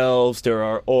are elves, there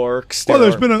are orcs.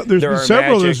 There's been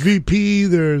several. Magic. There's VP.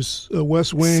 There's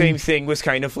West Wing. Same thing was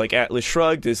kind of like Atlas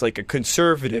Shrugged is like a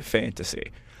conservative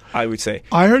fantasy, I would say.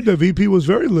 I heard that VP was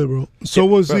very liberal. So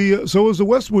was the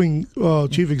West Wing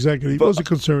chief executive. He was a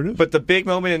conservative. But the big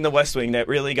moment in the West Wing that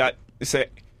really got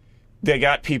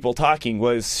people talking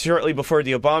was shortly before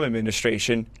the Obama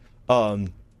administration.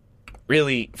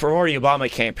 Really, before the Obama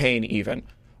campaign, even.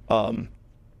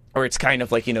 Or it's kind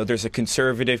of like, there's a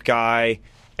conservative guy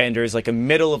and there's like a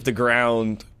middle of the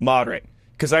ground moderate.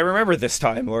 Because I remember this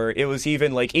time where it was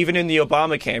even in the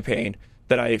Obama campaign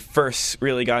that I first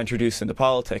really got introduced into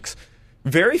politics,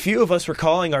 very few of us were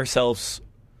calling ourselves,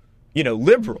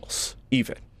 liberals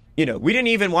even. We didn't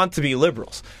even want to be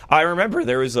liberals. I remember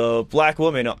there was a black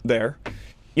woman up there,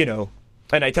 and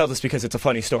I tell this because it's a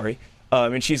funny story.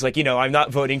 And she's like, I'm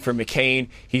not voting for McCain.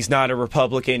 He's not a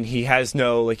Republican. He has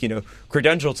no,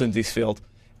 credentials in this field.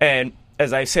 And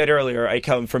as I said earlier, I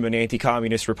come from an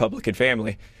anti-communist Republican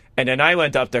family. And then I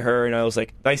went up to her and I was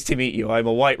like, nice to meet you. I'm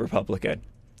a white Republican.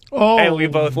 Oh. And we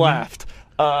both laughed.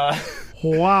 Wow.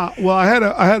 Well, I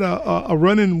had a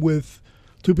run-in with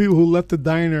two people who left the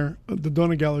diner, the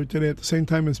donut gallery today at the same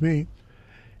time as me.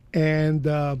 And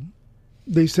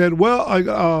they said,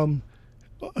 well,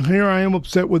 here I am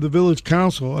upset with the village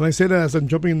council. And I say that as I'm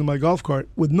jumping into my golf cart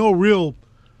with no real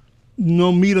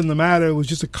no meat on the matter. It was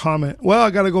just a comment. Well,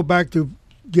 I got to go back to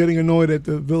getting annoyed at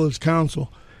the village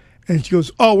council. And she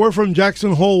goes, oh, we're from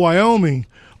Jackson Hole, Wyoming.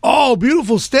 Oh,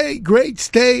 beautiful state, great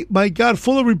state. My God,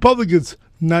 full of Republicans.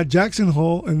 Not Jackson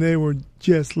Hole. And they were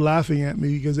just laughing at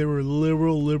me because they were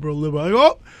liberal. I go,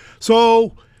 oh,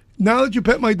 so now that you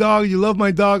pet my dog, you love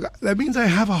my dog, that means I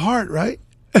have a heart, right?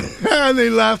 And they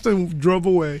laughed and drove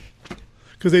away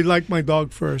because they liked my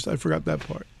dog first. I forgot that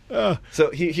part.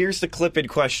 So here's the clipped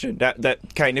question that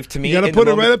kind of, to me, You got to put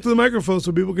it right up to the microphone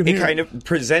so people can hear it. Kind of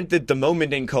presented the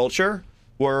moment in culture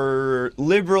where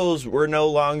liberals were no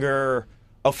longer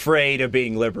afraid of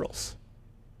being liberals.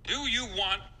 Do you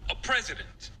want a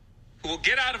president who will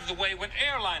get out of the way when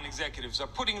airline executives are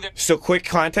putting their... So quick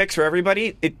context for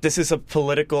everybody. This is a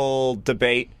political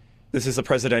debate. This is a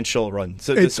presidential run.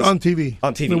 So it's on TV.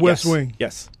 On TV, The West yes. Wing.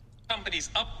 Yes. Companies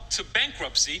up to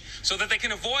bankruptcy so that they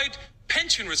can avoid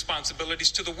pension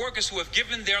responsibilities to the workers who have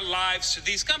given their lives to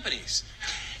these companies.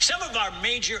 Some of our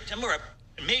major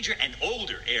and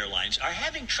older airlines are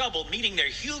having trouble meeting their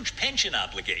huge pension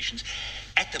obligations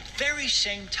at the very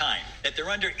same time that they're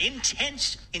under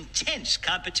intense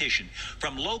competition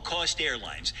from low-cost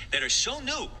airlines that are so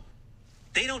new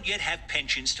they don't yet have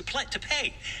pensions to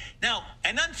pay. Now,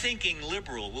 an unthinking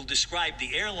liberal will describe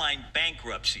the airline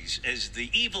bankruptcies as the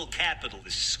evil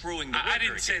capitalist screwing the worker. I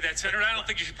didn't say that, Senator. I don't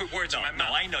think you should put words in my mouth.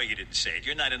 No, I know you didn't say it.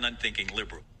 You're not an unthinking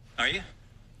liberal, are you?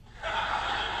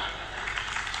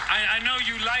 I know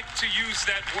you like to use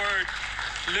that word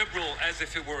liberal as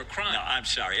if it were a crime. No, I'm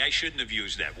sorry. I shouldn't have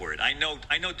used that word. I know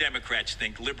Democrats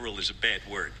think liberal is a bad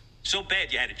word. So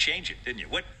bad you had to change it, didn't you?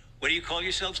 What do you call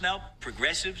yourselves now?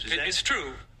 Progressives? It's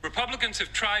true. Republicans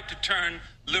have tried to turn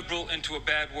liberal into a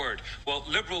bad word. Well,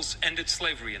 liberals ended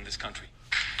slavery in this country.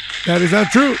 That is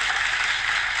not true.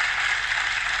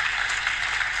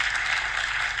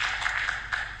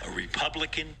 A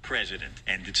Republican president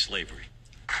ended slavery.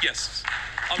 Yes.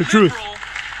 A The truth. liberal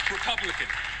Republican.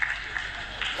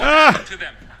 What happened to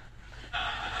them?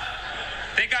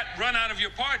 They got run out of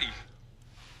your party.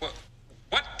 Well,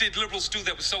 what did liberals do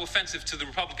that was so offensive to the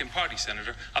Republican Party,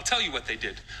 Senator? I'll tell you what they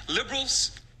did.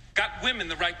 Liberals got women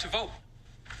the right to vote.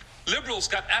 Liberals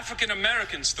got African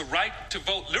Americans the right to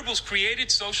vote. Liberals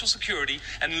created Social Security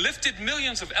and lifted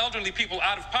millions of elderly people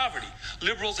out of poverty.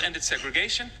 Liberals ended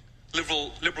segregation.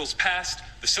 Liberals passed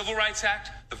the Civil Rights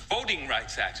Act, the Voting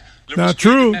Rights Act. Liberals Not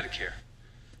true. Medicare.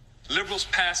 Liberals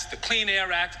passed the Clean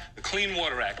Air Act, the Clean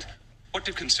Water Act. What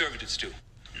did conservatives do?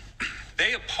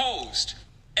 They opposed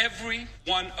every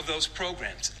one of those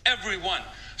programs. Every one.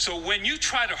 So when you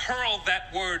try to hurl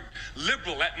that word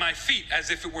liberal at my feet as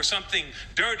if it were something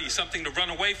dirty, something to run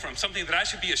away from, something that I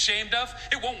should be ashamed of,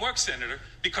 it won't work, Senator,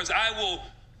 because I will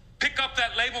pick up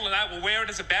that label and I will wear it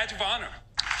as a badge of honor.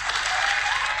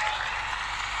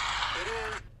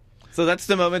 So that's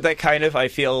the moment that kind of I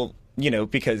feel,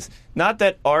 because not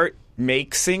that art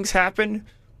makes things happen,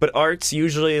 but art's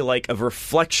usually like a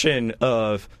reflection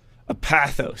of a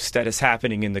pathos that is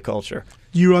happening in the culture.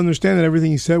 You understand that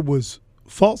everything he said was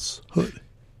falsehood.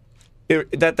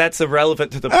 That's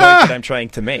irrelevant to the point that I'm trying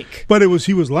to make. But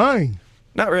he was lying.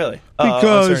 Not really. On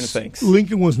certain Because things.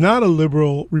 Lincoln was not a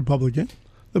liberal Republican.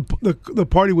 The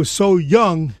party was so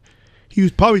young, he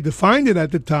was probably defined it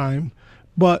at the time.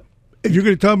 But if you're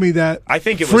going to tell me that I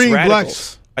think it was freeing radicals.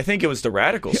 blacks, I think it was the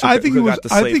radicals. I think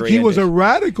he was a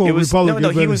radical Republican. No,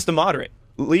 he was the moderate.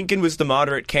 Lincoln was the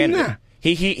moderate candidate. Nah.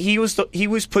 He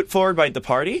was put forward by the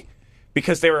party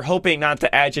because they were hoping not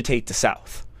to agitate the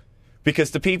South.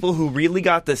 Because the people who really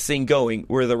got this thing going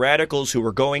were the radicals who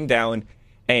were going down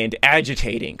and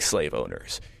agitating slave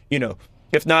owners.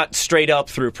 If not straight up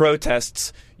through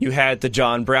protests, you had the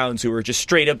John Browns who were just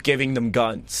straight up giving them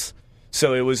guns.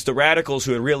 So it was the radicals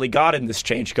who had really gotten this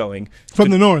change going. From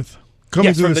the North,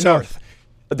 coming to from the the South. North.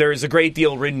 There is a great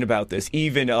deal written about this.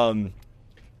 Even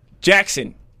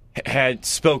Jackson had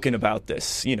spoken about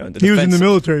this. He was in the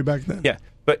military back then. Yeah,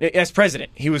 but as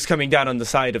president, he was coming down on the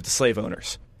side of the slave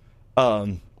owners.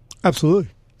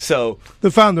 Absolutely. So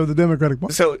the founder of the Democratic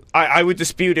Party. So I would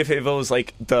dispute if it was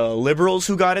like the liberals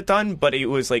who got it done, but it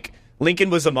was like Lincoln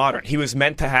was a moderate. He was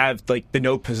meant to have like the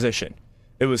no position.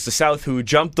 It was the South who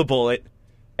jumped the bullet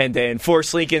and then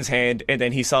forced Lincoln's hand, and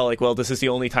then he saw like, well, this is the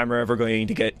only time we're ever going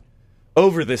to get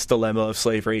over this dilemma of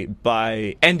slavery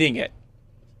by ending it.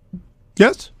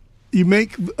 Yes, you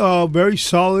make very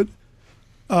solid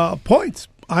points.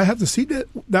 I have to see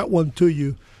that one to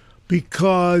you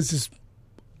because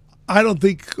I don't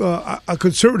think a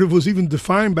conservative was even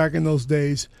defined back in those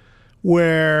days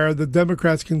where the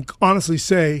Democrats can honestly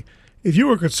say, if you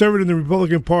were a conservative in the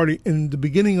Republican Party in the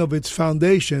beginning of its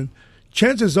foundation,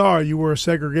 chances are you were a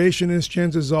segregationist.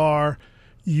 Chances are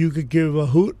you could give a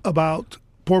hoot about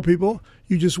poor people.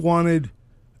 You just wanted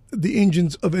the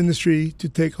engines of industry to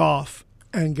take off.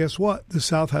 And guess what? The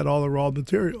South had all the raw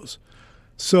materials.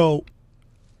 So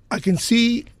I can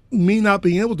see me not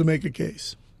being able to make a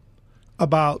case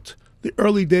about the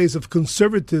early days of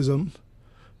conservatism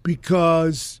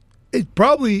because it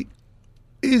probably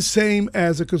is same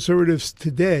as the conservatives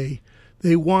today.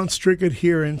 They want strict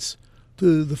adherence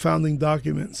to the founding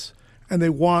documents, and they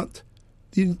want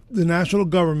the national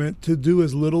government to do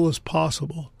as little as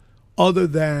possible other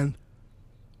than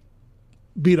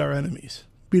beat our enemies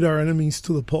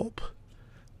to the pulp.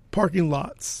 Parking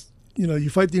lots. You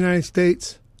fight the United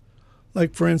States.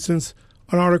 Like, for instance,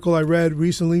 an article I read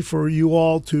recently for you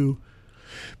all to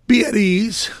be at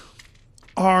ease.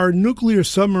 Our nuclear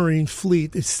submarine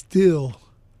fleet is still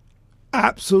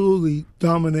absolutely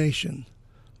domination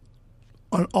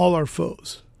on all our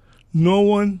foes. No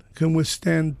one can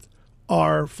withstand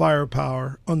our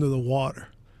firepower under the water.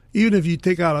 Even if you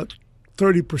take out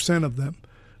 30% of them,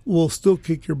 we'll still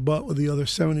kick your butt with the other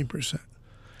 70%.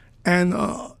 And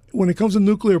when it comes to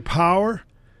nuclear power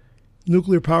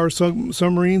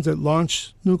submarines that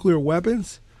launch nuclear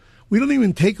weapons, we don't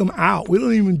even take them out. We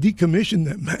don't even decommission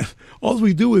them. All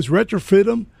we do is retrofit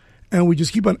them, and we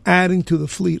just keep on adding to the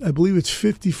fleet. I believe it's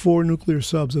 54 nuclear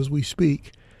subs as we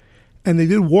speak. And they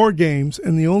did war games,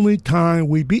 and the only time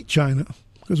we beat China,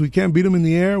 because we can't beat them in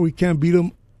the air, we can't beat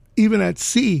them even at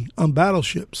sea on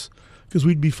battleships, because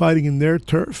we'd be fighting in their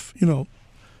turf,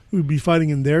 we'd be fighting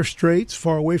in their straits,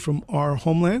 far away from our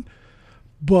homeland.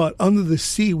 But under the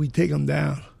sea, we take them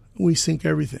down. We sink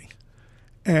everything.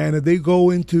 And if they go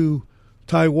into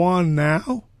Taiwan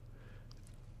now,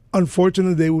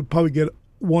 unfortunately, they would probably get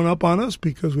one up on us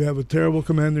because we have a terrible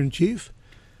commander-in-chief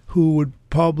who would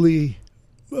probably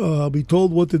be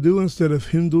told what to do instead of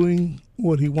him doing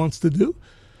what he wants to do.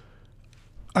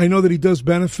 I know that he does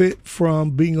benefit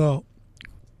from being a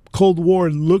Cold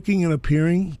War looking and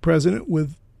appearing president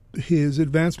with his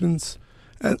advancements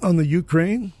on the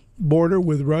Ukraine border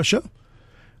with Russia.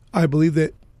 I believe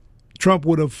that Trump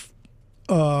would have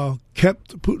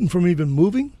kept Putin from even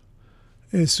moving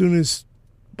as soon as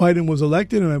Biden was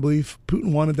elected, and I believe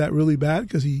Putin wanted that really bad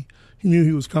because he knew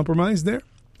he was compromised there.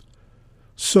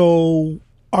 So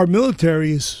our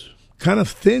military is kind of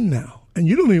thin now, and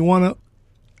you don't even want to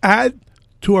add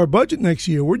to our budget next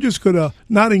year. We're just going to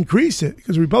not increase it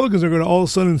because Republicans are going to all of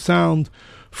a sudden sound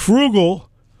frugal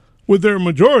with their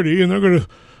majority, and they're going to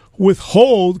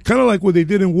withhold, kind of like what they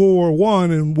did in World War I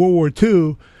and World War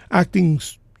II, acting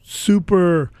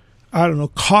super,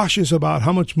 cautious about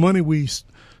how much money we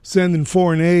send in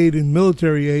foreign aid and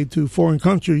military aid to foreign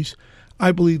countries.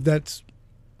 I believe that's,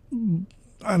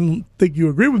 I don't think you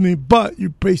agree with me, but you're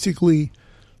basically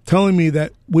telling me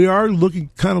that we are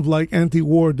looking kind of like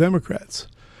anti-war Democrats.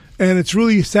 And it's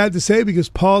really sad to say because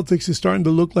politics is starting to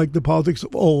look like the politics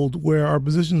of old where our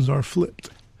positions are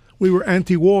flipped. We were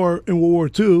anti-war in World War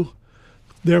II,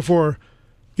 therefore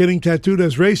getting tattooed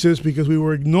as racist because we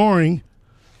were ignoring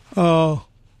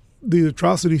the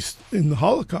atrocities in the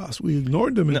Holocaust. We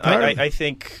ignored them entirely. I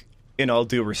think, in all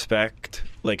due respect,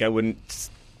 I wouldn't...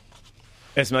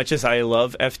 As much as I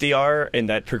love FDR and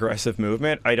that progressive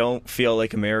movement, I don't feel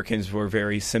like Americans were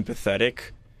very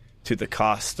sympathetic to the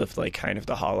cost of kind of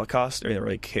the Holocaust or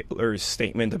Hitler's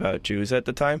statement about Jews at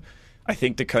the time. I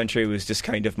think the country was just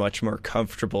kind of much more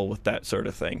comfortable with that sort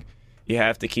of thing. You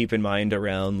have to keep in mind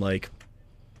around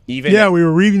even... Yeah, we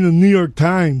were reading the New York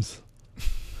Times.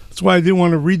 That's why I didn't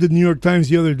want to read the New York Times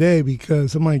the other day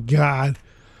because, oh my God,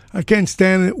 I can't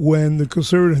stand it when the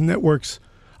conservative networks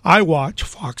I watch,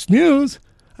 Fox News,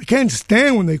 I can't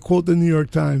stand when they quote the New York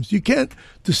Times. You can't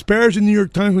disparage the New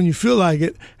York Times when you feel like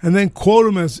it and then quote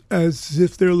them as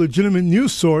if they're a legitimate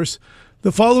news source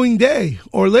the following day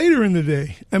or later in the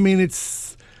day. I mean,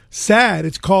 it's sad.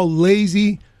 It's called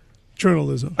lazy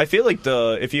journalism. I feel like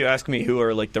if you ask me who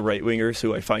are the right-wingers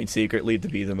who I find secretly to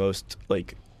be the most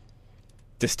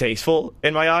distasteful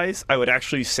in my eyes, I would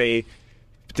actually say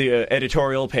the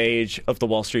editorial page of the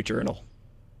Wall Street Journal.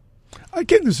 I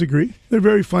can't disagree. They're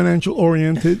very financial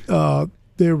oriented.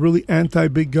 They're really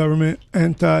anti-big government,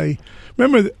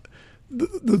 Remember,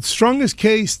 the strongest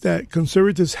case that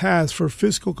conservatives has for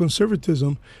fiscal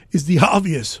conservatism is the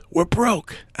obvious. We're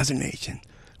broke as a nation.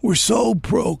 We're so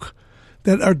broke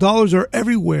that our dollars are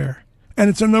everywhere, and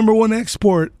it's our number one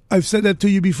export. I've said that to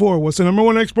you before. What's the number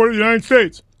one export of the United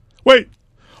States? Wait,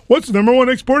 what's the number one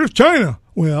export of China?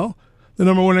 Well, the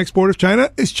number one export of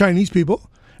China is Chinese people.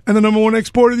 And the number one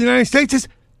export of the United States is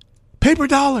paper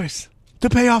dollars to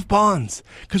pay off bonds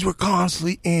because we're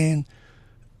constantly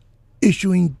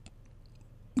issuing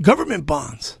government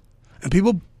bonds. And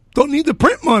people don't need to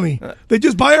print money. They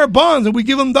just buy our bonds and we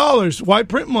give them dollars. Why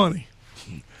print money?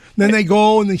 Then they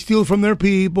go and they steal from their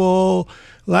people.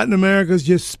 Latin America's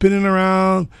just spinning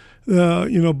around,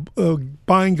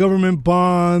 buying government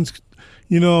bonds.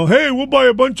 Hey, we'll buy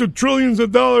a bunch of trillions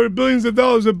of dollars, billions of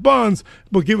dollars of bonds,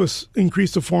 but give us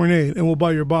increase the foreign aid and we'll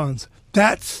buy your bonds.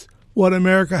 That's what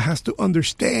America has to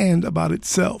understand about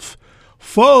itself.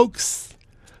 Folks,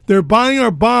 they're buying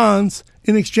our bonds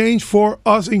in exchange for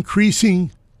us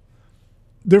increasing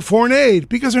their foreign aid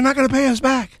because they're not going to pay us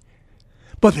back.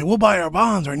 But they will buy our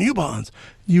bonds, our new bonds.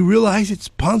 You realize it's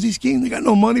a Ponzi scheme? They got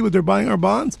no money, but they're buying our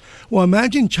bonds? Well,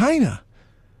 imagine China.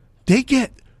 They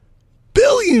get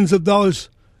billions of dollars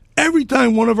every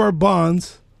time one of our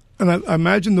bonds, and I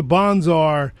imagine the bonds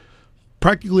are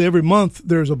practically every month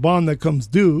there's a bond that comes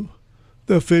due,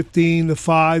 the 15, the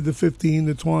 5, the 15,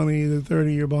 the 20, the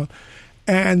 30-year bond.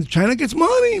 And China gets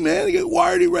money, man. They get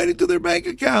wired right into their bank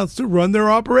accounts to run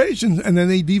their operations, and then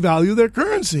they devalue their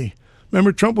currency.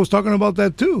 Remember, Trump was talking about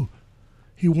that too.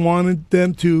 He wanted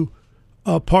them to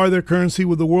par their currency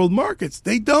with the world markets.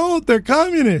 They don't. They're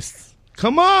communists.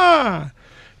 Come on.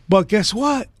 But guess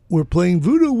what? We're playing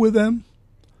voodoo with them.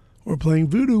 We're playing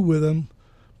voodoo with them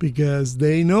because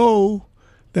they know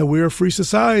that we're a free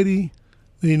society.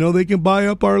 They know they can buy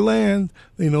up our land.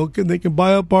 They know they can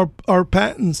buy up our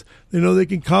patents. They know they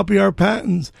can copy our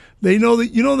patents. They know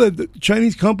that, that the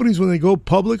Chinese companies, when they go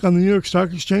public on the New York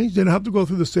Stock Exchange, they don't have to go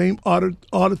through the same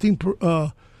auditing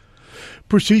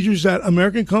procedures that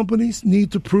American companies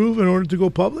need to prove in order to go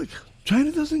public.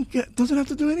 China doesn't have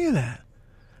to do any of that.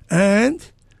 And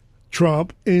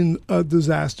Trump, in a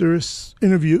disastrous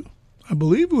interview, I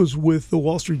believe it was with the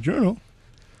Wall Street Journal,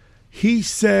 he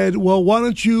said, well, why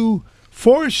don't you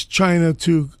force China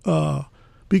to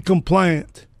be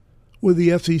compliant with the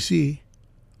FCC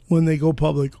when they go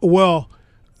public? Well,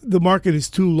 the market is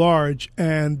too large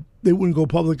and they wouldn't go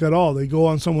public at all. They go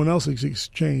on someone else's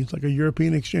exchange, like a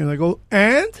European exchange. I go,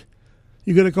 and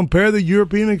you're going to compare the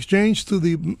European exchange to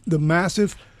the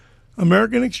massive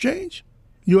American exchange,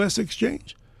 U.S.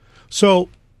 exchange? So,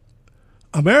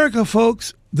 America,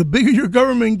 folks, the bigger your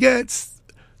government gets,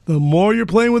 the more you're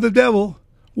playing with the devil.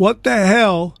 What the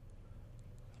hell?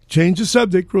 Change the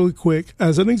subject really quick.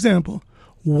 As an example,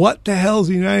 what the hell is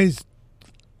the United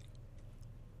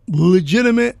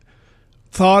legitimate,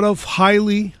 thought of,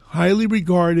 highly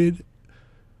regarded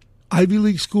Ivy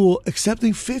League school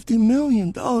accepting $50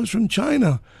 million from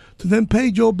China to then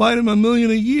pay Joe Biden $1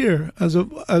 million a year as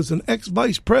an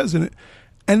ex-vice president,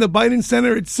 and the Biden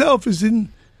Center itself is in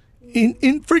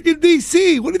freaking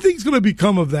D.C. What do you think is going to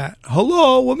become of that?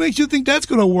 Hello, what makes you think that's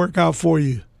going to work out for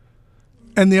you?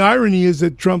 And the irony is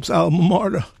that Trump's alma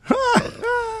mater,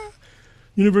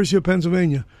 University of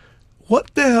Pennsylvania.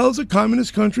 What the hell is a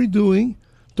communist country doing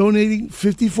donating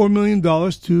 $54 million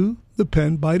to the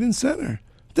Penn Biden Center?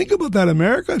 Think about that,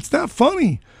 America. It's not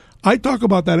funny. I talk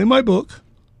about that in my book,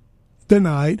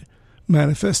 Denied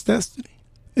Manifest Destiny.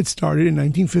 It started in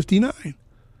 1959.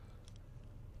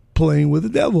 Playing with the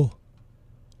devil.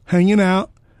 Hanging out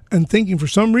and thinking for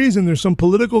some reason there's some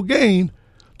political gain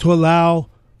to allow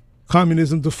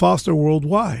communism to foster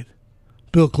worldwide.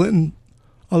 Bill Clinton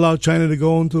allowed China to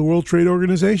go into the World Trade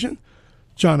Organization.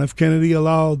 John F. Kennedy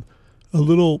allowed a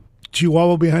little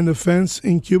chihuahua behind the fence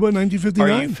in Cuba in 1959.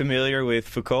 Are you familiar with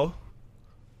Foucault?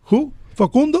 Who?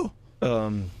 Facundo?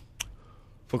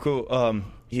 Foucault,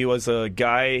 he was a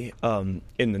guy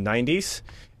in the 90s,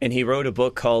 and he wrote a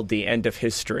book called The End of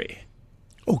History.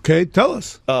 Okay, tell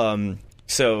us.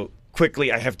 So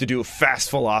quickly, I have to do a fast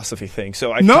philosophy thing.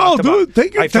 So take your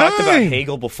time. I've talked about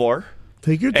Hegel before.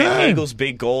 Take your time. And Hegel's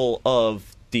big goal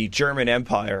of the German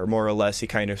Empire, more or less, he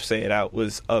kind of say it out,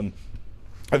 was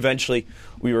eventually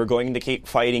we were going to keep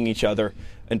fighting each other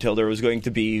until there was going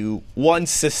to be one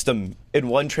system and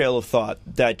one trail of thought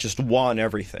that just won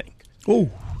everything. Oh,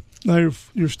 now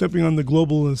you're stepping on the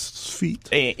globalists' feet.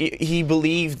 He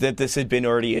believed that this had been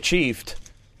already achieved,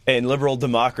 and liberal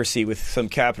democracy with some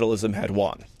capitalism had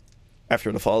won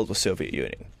after the fall of the Soviet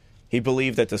Union. He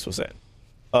believed that this was it.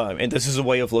 And this is a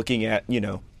way of looking at,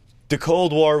 the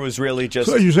Cold War was really just...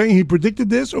 So you're saying he predicted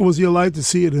this, or was he alive to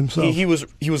see it himself? He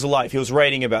was alive. He was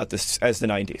writing about this as the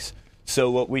 90s. So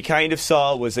what we kind of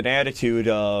saw was an attitude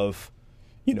of,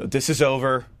 this is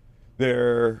over.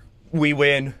 We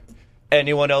win.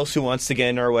 Anyone else who wants to get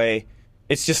in our way,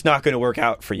 it's just not going to work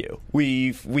out for you.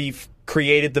 We've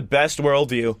created the best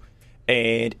worldview,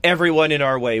 and everyone in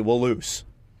our way will lose.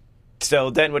 So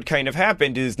then what kind of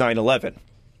happened is 9/11.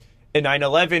 And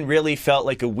 9/11 really felt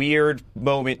like a weird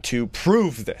moment to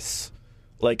prove this.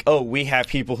 Like, oh, we have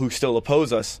people who still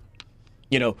oppose us.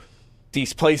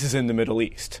 These places in the Middle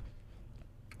East.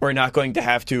 We're not going to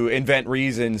have to invent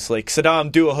reasons like,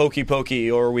 Saddam, do a hokey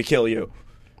pokey or we kill you.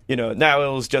 Now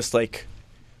it was just like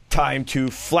time to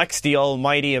flex the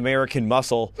almighty American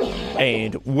muscle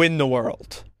and win the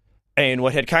world. And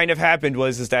what had kind of happened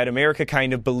is that America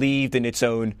kind of believed in its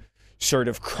own sort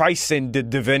of christened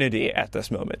divinity at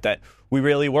this moment, that we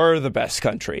really were the best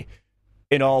country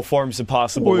in all forms of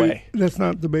possible way. That's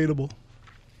not debatable.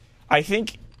 I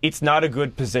think it's not a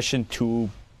good position to,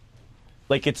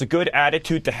 like, it's a good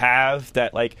attitude to have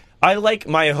that, like, I like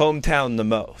my hometown the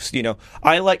most,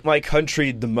 I like my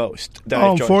country the most.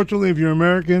 Unfortunately, if you're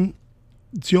American,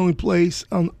 it's the only place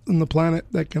on the planet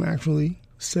that can actually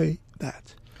say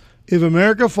that. If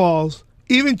America falls,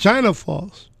 even China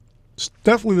falls, it's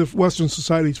definitely the Western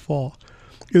societies fall.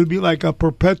 It would be like a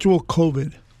perpetual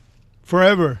COVID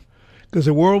forever, because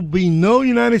there will be no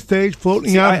United States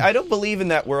floating out. I don't believe in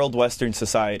that world Western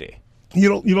society.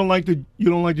 You don't like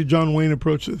the John Wayne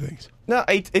approach to things. No,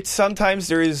 it's sometimes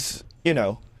there is,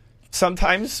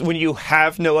 sometimes when you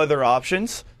have no other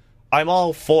options, I'm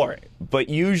all for it. But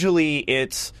usually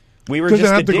it's, we were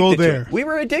just addicted to it. We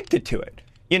were addicted to it.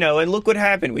 And look what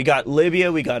happened. We got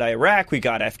Libya, we got Iraq, we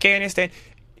got Afghanistan.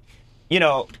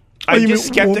 I'm just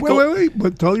skeptical. Wait.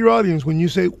 But tell your audience, when you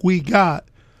say we got,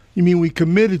 you mean we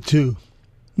committed to.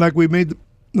 Like we made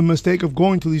the mistake of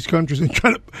going to these countries and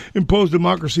trying to impose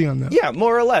democracy on them. Yeah,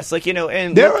 more or less. Like, and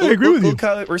I agree with you. Look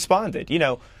how it responded.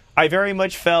 I very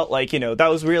much felt like, that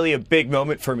was really a big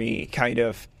moment for me, kind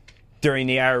of, during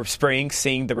the Arab Spring,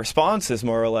 seeing the responses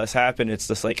more or less happen. It's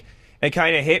just like, it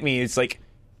kind of hit me. It's like,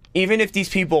 even if these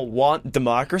people want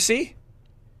democracy,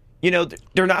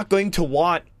 they're not going to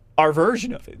want our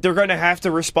version of it. They're going to have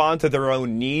to respond to their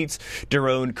own needs, their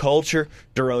own culture,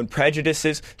 their own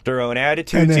prejudices, their own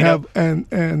attitudes. And they have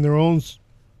and their own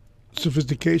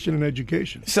sophistication and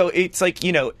education. So it's like,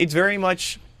 it's very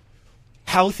much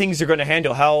how things are going to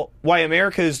handle, why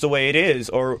America is the way it is,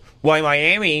 or why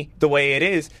Miami the way it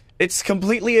is. It's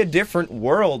completely a different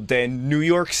world than New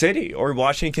York City or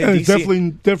Washington, D.C. It's definitely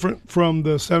different from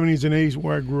the 70s and 80s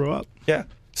where I grew up. Yeah.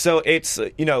 So it's,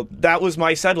 that was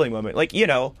my settling moment. Like,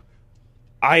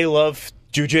 I love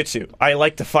jiu-jitsu. I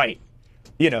like to fight.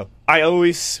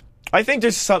 I think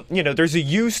there's there's a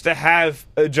use to have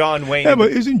a John Wayne. Yeah,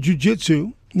 but isn't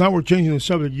jiu-jitsu, now we're changing the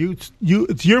subject,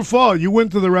 it's your fault. You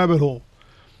went to the rabbit hole.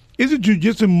 Isn't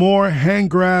jiu-jitsu more hand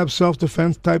grab,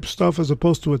 self-defense type stuff as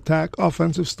opposed to attack,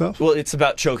 offensive stuff? Well, it's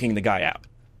about choking the guy out.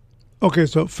 Okay,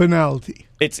 so finality.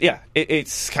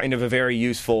 It's kind of a very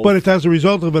useful. But it's as a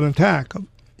result of an attack,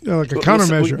 like a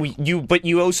countermeasure. But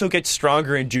you also get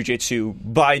stronger in jiu-jitsu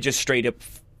by just straight up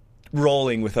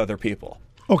rolling with other people.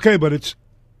 Okay, but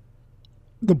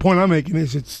the point I'm making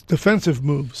is it's defensive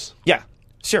moves. Yeah.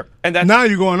 Sure, and that's, now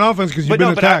you go on offense because you've been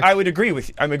attacked. But I would agree with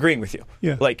you. I'm agreeing with you.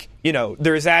 Yeah, like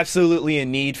there's absolutely a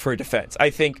need for defense. I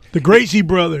think the Gracie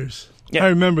brothers. Yeah. I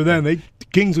remember them. The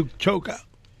kings of choke out.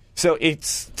 So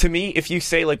it's, to me, if you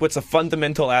say like what's a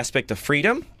fundamental aspect of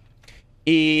freedom,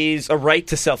 is a right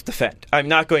to self-defend. I'm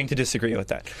not going to disagree with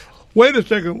that. Wait a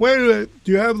second. Do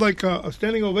you have like a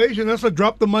standing ovation? That's a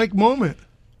drop the mic moment.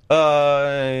 We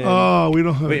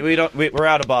don't have. We're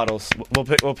out of bottles.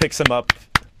 We'll pick some up.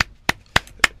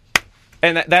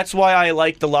 And that's why I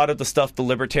liked a lot of the stuff the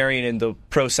libertarian and the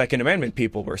pro-Second Amendment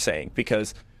people were saying,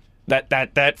 because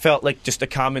that felt like just a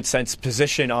common sense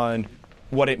position on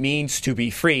what it means to be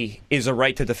free is a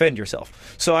right to defend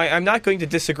yourself. So I'm not going to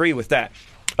disagree with that.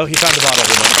 Oh, he found the bottle.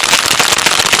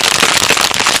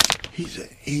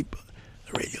 The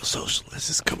radio socialist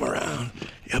has come around.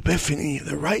 Epiphany,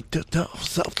 the right to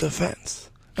self-defense.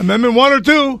 Amendment 1 or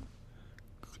 2?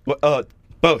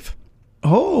 Both.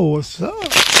 Oh, what's up?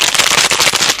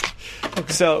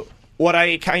 Okay. So what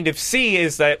I kind of see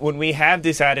is that when we have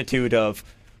this attitude of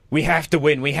we have to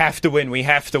win, we have to win, we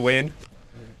have to win,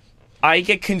 I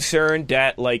get concerned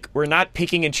that like we're not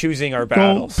picking and choosing our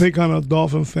battles. Don't pick on a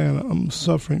Dolphin fan. I'm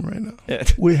suffering right now. Yeah.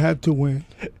 We had to win.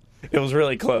 It was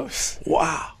really close.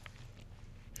 Wow.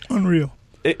 Unreal.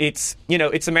 It's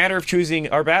a matter of choosing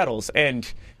our battles,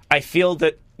 and I feel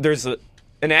that there's an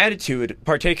attitude,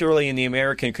 particularly in the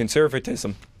American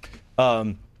conservatism,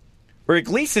 or at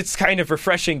least it's kind of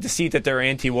refreshing to see that they're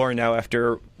anti-war now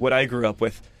after what I grew up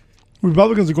with.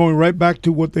 Republicans are going right back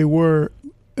to what they were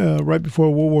right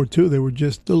before World War II. They were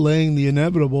just delaying the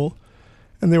inevitable,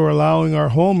 and they were allowing our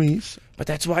homies. But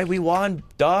that's why we won,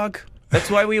 dog. That's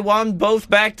why we won both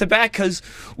back-to-back, because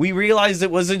we realized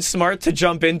it wasn't smart to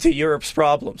jump into Europe's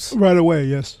problems. Right away,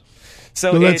 yes.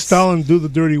 So let Stalin do the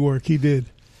dirty work. He did.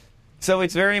 So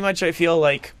it's very much, I feel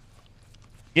like,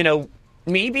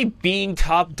 maybe being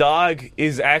top dog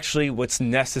is actually what's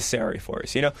necessary for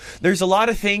us. There's a lot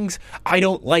of things I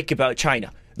don't like about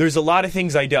China. There's a lot of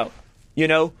things I don't. You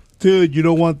know, Dude, you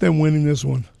don't want them winning this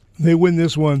one. They win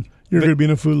this one, you're going to be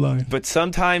in a food line. but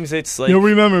sometimes it's like You'll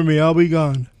remember me. I'll be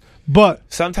gone. But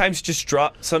sometimes just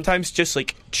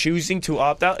like choosing to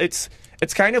opt out. It's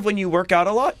kind of when you work out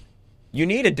a lot, you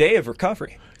need a day of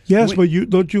recovery. yes, but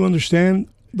don't you understand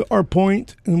our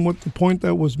point, and what the point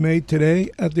that was made today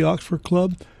at the Oxford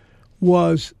Club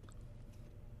was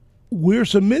we're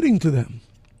submitting to them.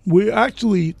 We're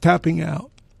actually tapping out.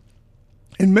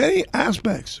 In many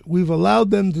aspects, we've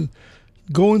allowed them to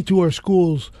go into our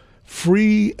schools,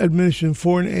 free admission,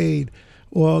 foreign aid.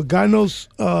 Well, God knows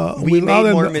We allow made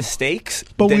them more to- mistakes,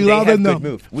 but than we they allow have them good to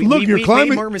move. look. Your we climate.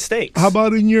 made more mistakes. How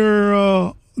about in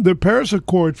your the Paris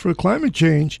Accord for climate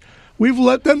change? We've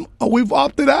let them. We've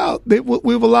opted out.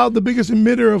 We've allowed the biggest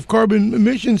emitter of carbon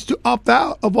emissions to opt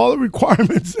out of all the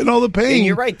requirements and all the pain. And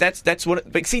you're right. That's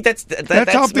what. But see, that's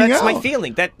opting my out.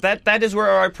 feeling. That is where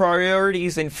our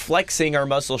priorities and flexing our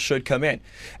muscles should come in.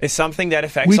 It's something that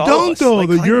affects We all don't, of us. though. like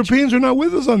The climate Europeans are not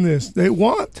with us on this. They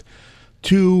want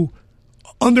to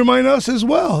undermine us as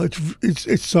well.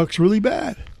 It sucks really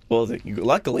bad. Well,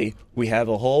 luckily, we have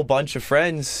a whole bunch of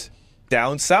friends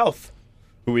down south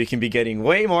who we can be getting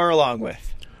way more along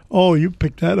with. Oh, you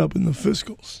picked that up in the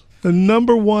fiscals. The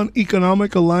number one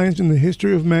economic alliance in the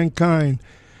history of mankind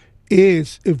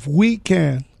is if we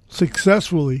can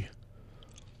successfully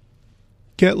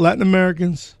get Latin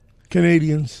Americans,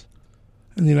 Canadians,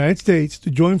 and the United States to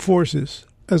join forces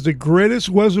as the greatest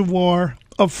reservoir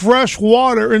of fresh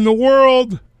water in the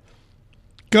world.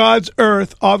 God's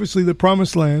earth, obviously the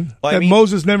promised land Well, I that mean,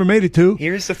 Moses never made it to.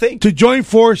 Here's the thing. To join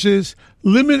forces,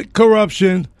 limit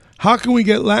corruption. How can we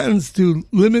get Latins to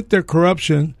limit their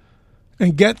corruption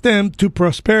and get them to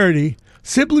prosperity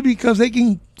simply because they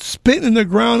can spit in the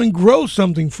ground and grow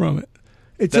something from it?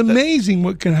 It's amazing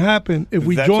what can happen if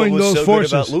we That's join what was those so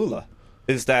forces. good about Lula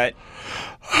is that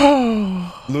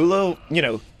Lula,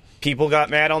 people got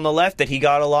mad on the left that he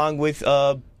got along with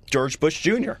George Bush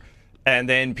Jr. And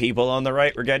then people on the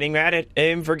right were getting mad at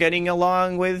him for getting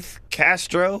along with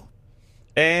Castro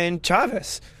and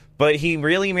Chavez. But he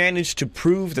really managed to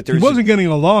prove that He there's wasn't getting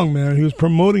along, man. He was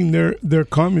promoting their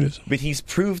communism. but he's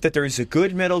proved that there's a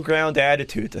good middle ground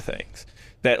attitude to things.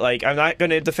 That, like, I'm not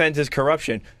going to defend his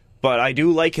corruption, but I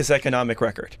do like his economic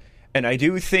record. And I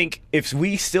do think if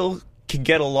we still can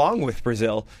get along with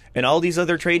Brazil and all these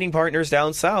other trading partners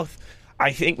down south,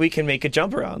 I think we can make a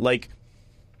jump around. Like,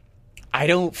 I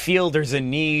don't feel there's a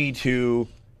need to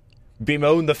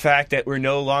bemoan the fact that we're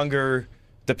no longer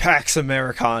the Pax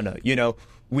Americana.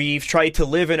 We've tried to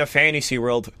live in a fantasy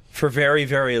world for very,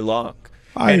 very long.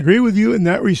 I agree with you in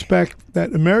that respect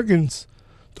that Americans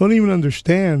don't even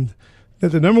understand that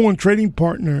the number one trading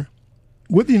partner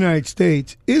with the United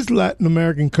States is Latin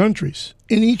American countries.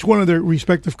 In each one of their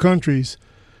respective countries,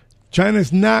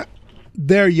 China's not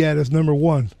there yet as number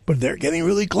one, but they're getting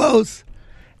really close.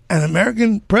 And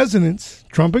American presidents,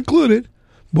 Trump included,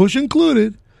 Bush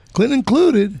included, Clinton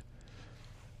included,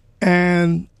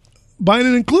 and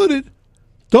Biden included,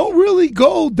 don't really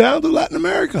go down to Latin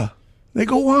America. They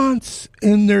go once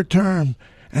in their term,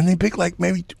 and they pick like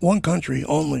maybe one country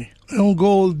only. They don't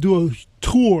go do a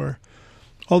tour,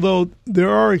 although there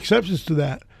are exceptions to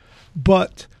that.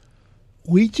 But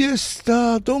we just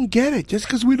don't get it. Just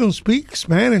because we don't speak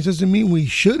Spanish doesn't mean we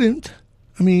shouldn't.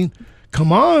 I mean,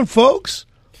 come on, folks.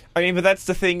 But that's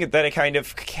the thing that I kind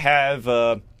of have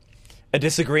a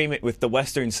disagreement with the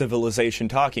Western civilization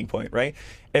talking point, right?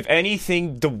 If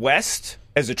anything, the West,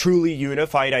 as a truly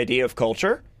unified idea of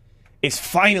culture, is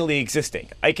finally existing.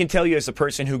 I can tell you as a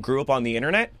person who grew up on the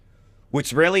internet,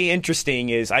 what's really interesting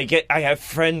is I have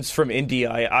friends from India,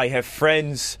 I have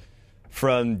friends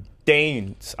from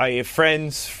Danes, I have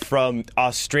friends from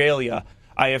Australia,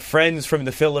 I have friends from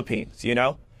the Philippines,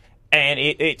 And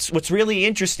it's what's really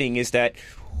interesting is that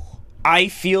I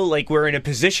feel like we're in a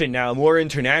position now, more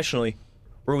internationally,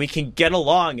 where we can get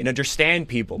along and understand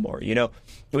people more.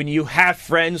 When you have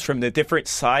friends from the different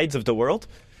sides of the world,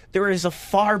 there is a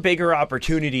far bigger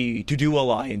opportunity to do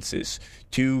alliances,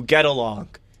 to get along,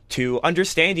 to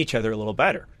understand each other a little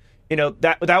better.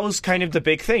 That was kind of the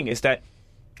big thing, is that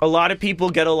a lot of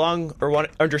people get along or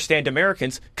want to understand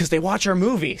Americans because they watch our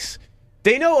movies.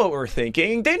 They know what we're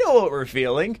thinking. They know what we're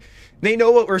feeling. They know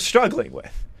what we're struggling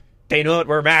with. They know what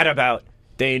we're mad about.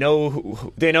 They know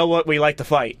what we like to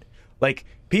fight. Like,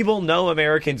 people know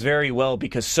Americans very well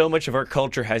because so much of our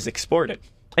culture has exported,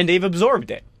 and they've absorbed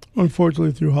it.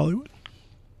 Unfortunately, through Hollywood.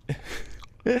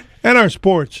 And our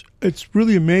sports. It's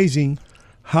really amazing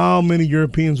how many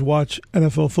Europeans watch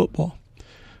NFL football.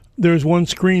 There's one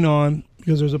screen on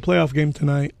because there's a playoff game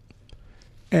tonight,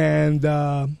 and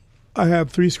I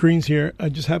have 3 screens here. I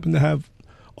just happen to have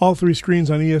all 3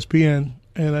 screens on ESPN,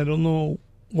 and I don't know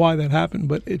why that happened,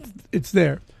 but it's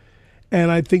there. And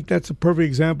I think that's a perfect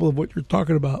example of what you're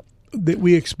talking about, that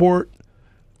we export.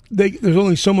 There's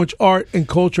only so much art and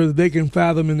culture that they can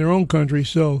fathom in their own country.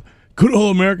 So good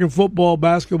old American football,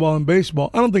 basketball, and baseball.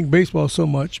 I don't think baseball so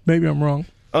much. Maybe I'm wrong.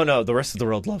 Oh, no, the rest of the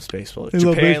world loves baseball. They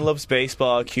love Japan baseball. loves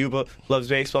baseball. Cuba loves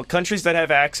baseball. Countries that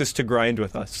have access to grind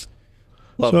with us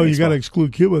love So you baseball. got to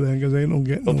exclude Cuba then, because they don't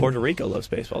get. Well, no- Puerto Rico loves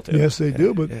baseball, too. Yes, they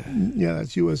do. But yeah,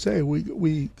 that's USA.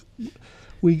 We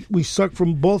suck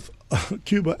from both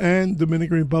Cuba and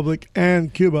Dominican Republic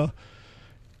and Cuba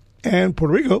and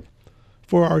Puerto Rico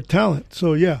for our talent.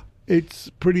 So yeah, it's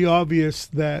pretty obvious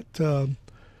that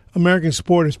American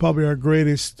sport is probably our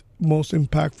greatest, most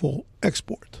impactful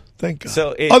export. Thank God.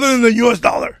 So it's- other than the U.S.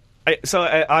 dollar.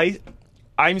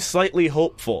 I'm slightly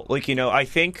hopeful. Like, I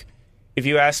think if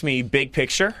you ask me big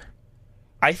picture,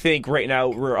 I think right now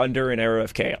we're under an era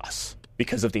of chaos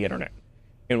because of the internet.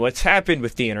 And what's happened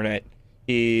with the internet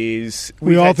is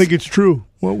We all think it's true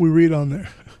what we read on there.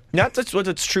 not just what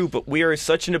it's true, but we are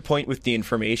such in a point with the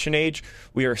information age.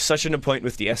 We are such in a point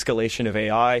with the escalation of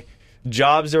AI.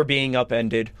 Jobs are being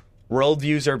upended.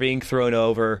 Worldviews are being thrown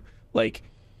over. Like,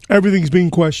 Everything's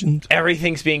being questioned.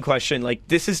 everything's being questioned. Like,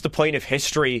 this is the point of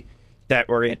history that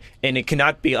we're in, and it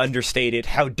cannot be understated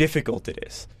how difficult it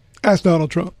is. Ask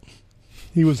Donald Trump.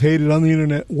 He was hated on the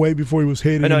internet way before he was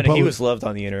hated in No, public. he was loved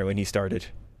on the internet when he started.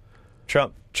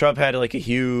 Trump had like a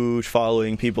huge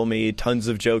following. People made tons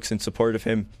of jokes in support of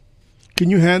him. Can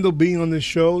you handle being on this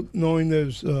show knowing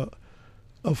there's a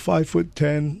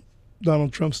 5'10"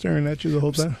 Donald Trump staring at you the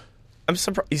whole time? I'm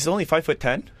surprised he's only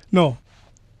 5'10". No,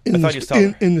 I thought he was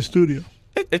taller. in the studio.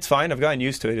 It's fine. I've gotten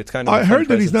used to it. It's kind of. I a fun heard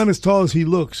that he's presence. not as tall as he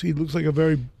looks. He looks like a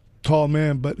very tall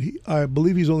man, but I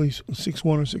believe he's only 6'1"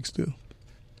 or 6'2".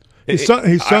 His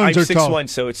sons I'm are 6'1", tall.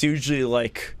 so it's usually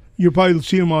like. You'll probably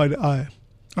see him eye to eye.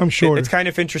 I'm shorter. It's kind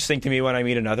of interesting to me when I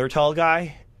meet another tall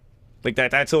guy. Like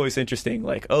that's always interesting.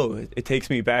 Like, it takes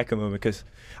me back a moment because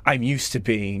I'm used to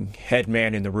being head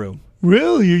man in the room.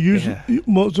 Really? You usually Yeah.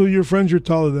 most of your friends are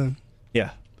taller than.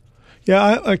 Yeah.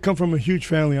 Yeah, I come from a huge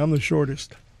family. I'm the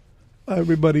shortest.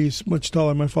 Everybody's much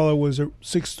taller. My father was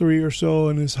 6'3" or so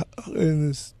in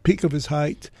his peak of his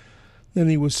height. Then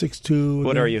he was 6'2".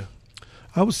 What Then are you?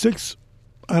 I was 6.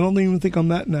 I don't even think I'm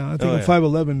that now. I think Oh, I'm yeah.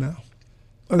 5'11" now.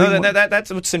 I No, think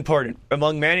that's what's important.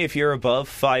 Among men, if you're above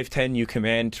 5'10", you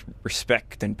command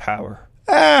respect and power.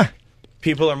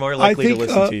 People are more likely to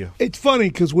listen to you. It's funny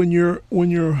because when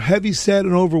you're heavy set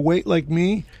and overweight like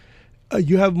me,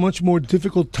 you have much more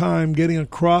difficult time getting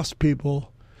across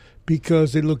people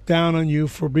because they look down on you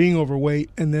for being overweight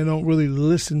and they don't really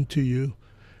listen to you.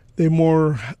 They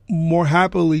more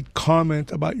happily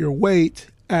comment about your weight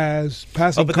as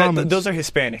passing But comments. those are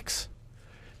Hispanics.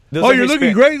 You're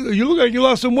looking great. You look like you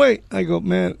lost some weight. I go,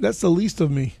 man, that's the least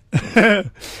of me.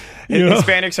 You know?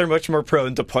 Hispanics are much more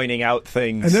prone to pointing out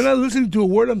things. And they're not listening to a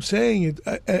word I'm saying.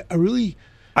 I really,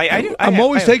 I'm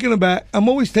always taken aback. I'm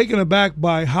always taken aback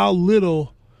by how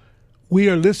little we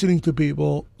are listening to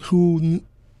people who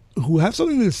have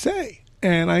something to say,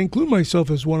 and I include myself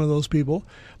as one of those people.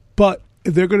 But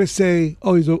if they're going to say,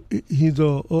 "Oh, he's a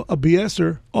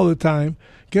BSer all the time,"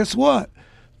 guess what?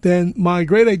 Then my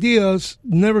great ideas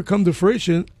never come to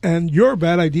fruition, and your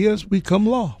bad ideas become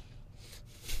law.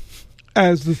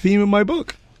 As the theme of my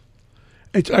book,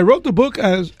 I wrote the book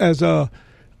as that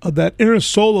inner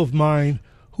soul of mine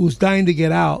who's dying to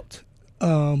get out,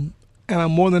 and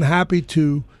I'm more than happy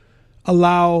to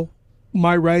allow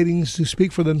my writings to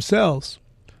speak for themselves,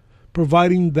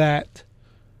 providing that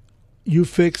you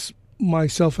fix my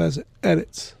self as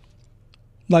edits.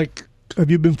 Like,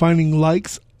 have you been finding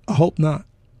likes? I hope not.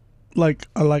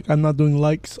 I'm not doing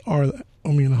likes, I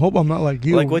hope I'm not like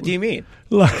you. Like, what do you mean?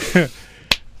 Like,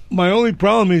 my only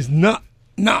problem is I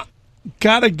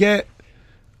gotta get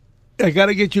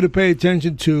you to pay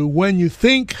attention to when you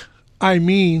think I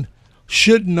mean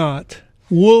should not,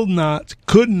 will not,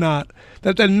 could not,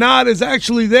 that the not is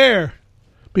actually there,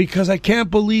 because I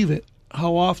can't believe it.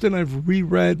 How often I've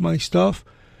reread my stuff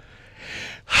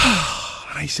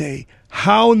and I say,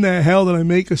 how in the hell did I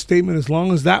make a statement as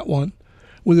long as that one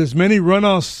with as many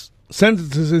run-off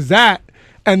sentences as that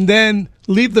and then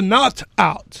leave the not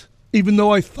out? Even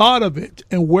though I thought of it.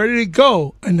 And where did it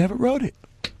go? I never wrote it.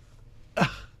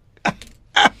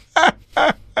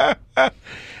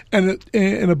 And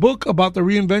in a book about the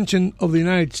reinvention of the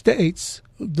United States,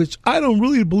 which I don't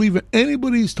really believe that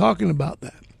anybody's talking about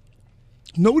that.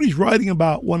 Nobody's writing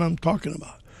about what I'm talking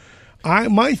about.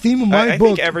 My theme of my I book...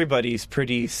 think everybody's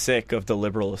pretty sick of the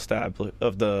neoliberal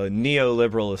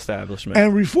establishment.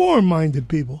 and reform-minded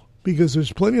people, because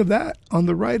there's plenty of that on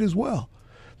the right as well.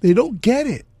 They don't get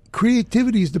it.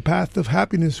 Creativity is the path of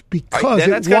happiness because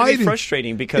that's it gotta be widens.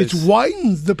 frustrating because it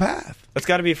widens the path. that's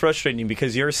got to be frustrating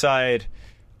because your side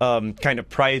kind of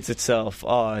prides itself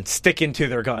on sticking to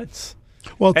their guns.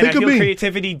 Well, And think I of feel me.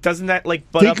 creativity doesn't that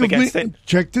like butt Think up of against me. it?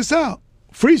 Check this out.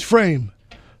 Freeze frame.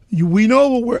 We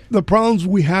know the problems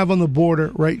we have on the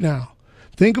border right now.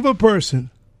 Think of a person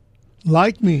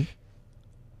like me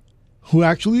who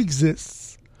actually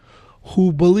exists,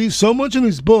 who believes so much in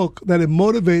his book that it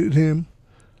motivated him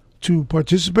to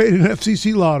participate in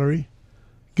FCC lottery,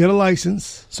 get a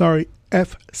license. Sorry,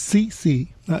 FCC,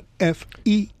 not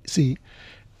FEC.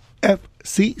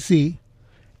 FCC,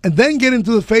 and then get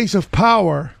into the face of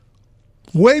power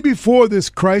way before this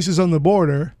crisis on the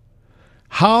border.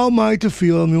 How am I to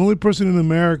feel? I'm the only person in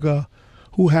America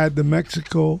who had the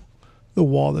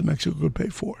wall that Mexico could pay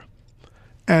for.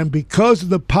 And because of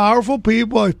the powerful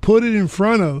people I put it in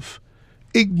front of,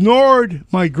 ignored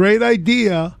my great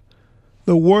idea,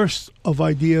 the worst of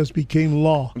ideas became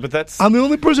law. But I'm the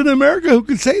only person in America who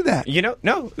can say that.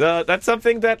 That's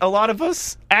something that a lot of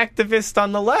us activists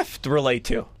on the left relate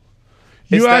to.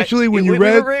 You actually, when you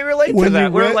read The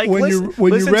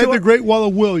The Great Wall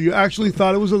of Will, you actually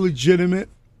thought it was a legitimate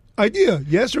idea.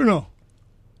 Yes or no?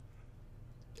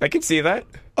 I can see that.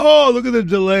 Oh, look at the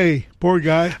delay. Poor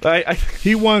guy.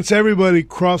 He wants everybody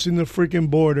crossing the freaking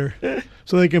border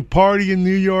so they can party in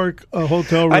New York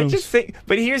hotel rooms. I just think,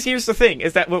 but here's the thing: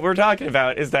 is that what we're talking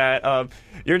about? Is that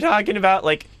you're talking about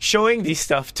like showing these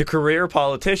stuff to career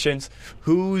politicians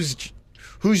whose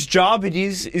job it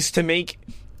is to make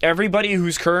everybody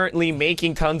who's currently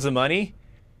making tons of money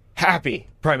happy,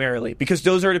 primarily, because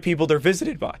those are the people they're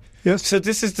visited by. Yes. So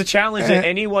this is the challenge that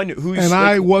anyone who's and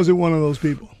I wasn't one of those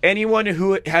people. Anyone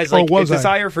who has like a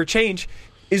desire for change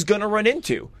is going to run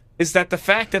into is that the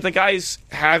fact that the guys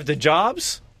have the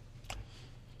jobs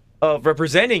of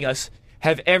representing us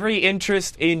have every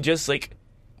interest in just like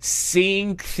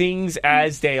seeing things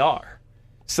as they are.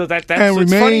 So that's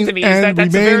what's funny to me is that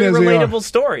that's a very relatable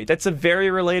story. That's a very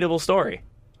relatable story.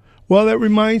 Well, that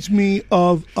reminds me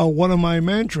of one of my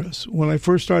mantras. When I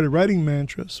first started writing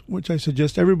mantras, which I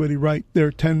suggest everybody write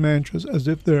their 10 mantras as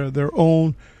if they're their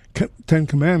own 10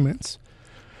 commandments,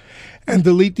 and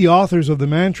delete the authors of the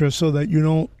mantras so that you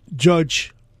don't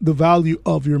judge the value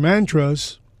of your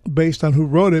mantras based on who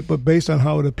wrote it, but based on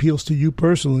how it appeals to you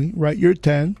personally. Write your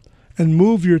 10 and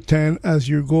move your 10 as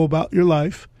you go about your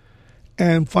life.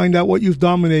 And find out what you've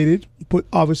dominated. Put,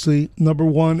 obviously, number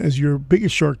 1 as your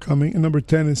biggest shortcoming, and number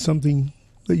 10 is something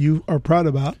that you are proud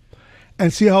about.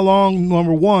 And see how long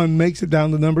number 1 makes it down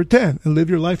to number 10, and live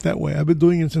your life that way. I've been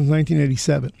doing it since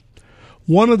 1987.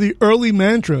 One of the early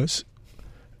mantras,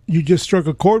 you just struck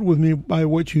a chord with me by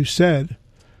what you said,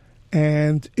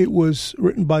 and it was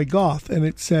written by Goethe, and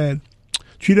it said,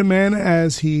 treat a man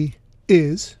as he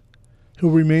is, he'll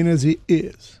remain as he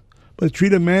is. But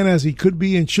treat a man as he could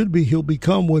be and should be, he'll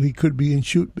become what he could be and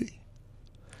should be.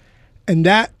 And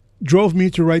that drove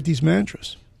me to write these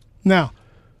mantras. Now,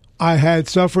 I had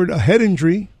suffered a head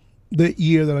injury the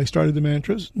year that I started the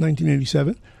mantras,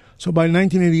 1987. So by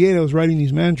 1988, I was writing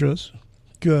these mantras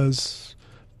because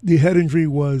the head injury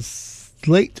was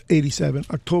late 87,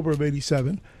 October of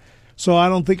 87. So I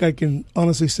don't think I can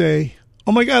honestly say,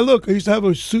 oh my God, look, I used to have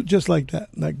a suit just like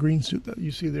that green suit that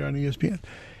you see there on ESPN.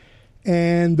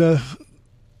 And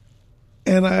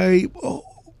I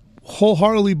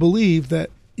wholeheartedly believe that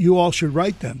you all should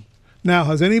write them. Now,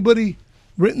 has anybody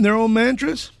written their own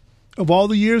mantras of all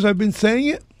the years I've been saying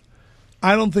it?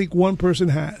 I don't think one person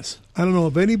has. I don't know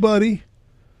of anybody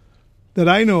that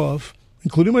I know of,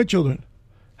 including my children,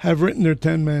 have written their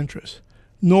 10 mantras.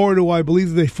 Nor do I believe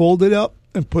that they fold it up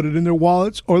and put it in their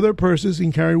wallets or their purses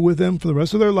and carry with them for the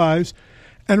rest of their lives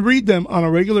and read them on a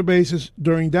regular basis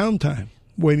during downtime.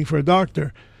 Waiting for a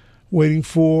doctor, waiting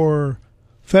for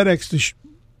FedEx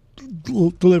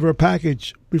to deliver a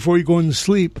package before you go into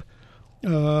sleep,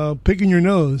 picking your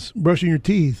nose, brushing your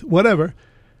teeth, whatever.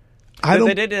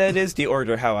 That is the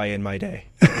order how I end my day.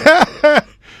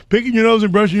 Picking your nose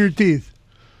and brushing your teeth.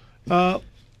 And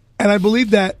I believe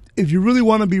that if you really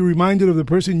want to be reminded of the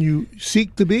person you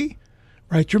seek to be,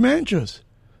 write your mantras.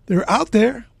 They're out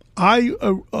there. I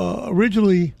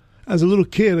originally, as a little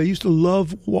kid, I used to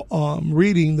love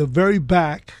reading the very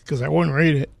back, because I wouldn't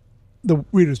read it, the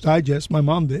Reader's Digest. My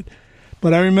mom did.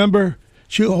 But I remember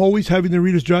she always having the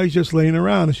Reader's Digest laying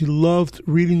around, and she loved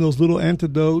reading those little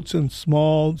anecdotes and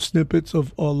small snippets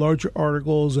of larger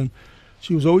articles, and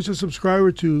she was always a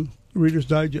subscriber to Reader's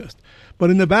Digest. But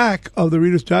in the back of the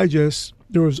Reader's Digest,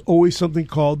 there was always something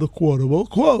called the quotable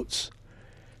quotes.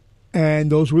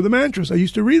 And those were the mantras. I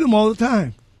used to read them all the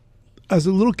time. as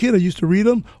a little kid, I used to read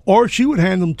them, or she would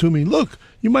hand them to me. Look,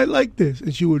 you might like this.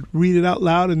 And she would read it out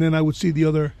loud, and then I would see the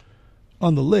other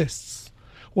on the lists.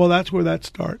 Well, that's where that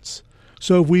starts.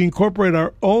 So if we incorporate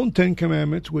our own 10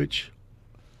 Commandments, which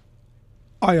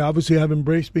I obviously have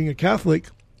embraced being a Catholic,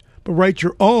 but write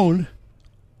your own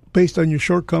based on your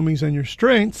shortcomings and your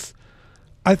strengths,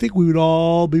 I think we would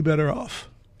all be better off.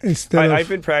 I've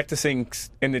been practicing,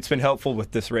 and it's been helpful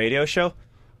with this radio show.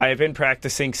 I have been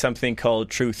practicing something called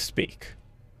Truth Speak,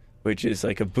 which is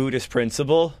like a Buddhist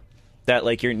principle that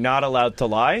like you're not allowed to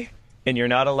lie, and you're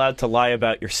not allowed to lie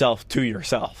about yourself to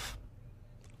yourself.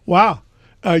 Wow.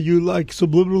 Are you like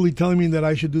subliminally telling me that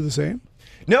I should do the same?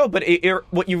 No, but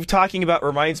what you're talking about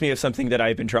reminds me of something that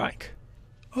I've been trying.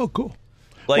 Oh, cool.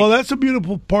 Like, well, that's the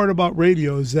beautiful part about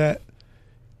radio is that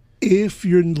if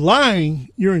you're lying,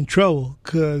 you're in trouble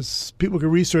because people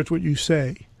can research what you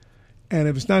say. And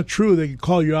if it's not true, they can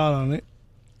call you out on it.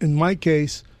 In my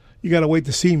case, you got to wait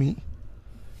to see me.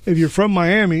 If you're from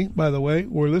Miami, by the way,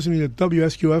 we're listening to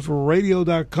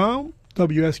WSQFradio.com,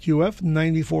 WSQF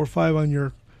 94.5 on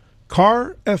your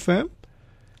car FM.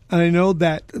 And I know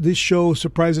that this show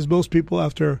surprises most people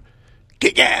after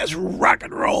kick-ass rock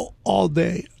and roll all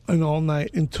day and all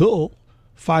night until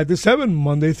 5 to 7,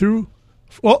 Monday through,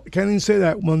 well, I can't even say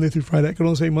that Monday through Friday. I can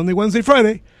only say Monday, Wednesday,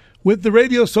 Friday, with the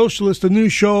Radio Socialist, a new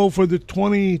show for the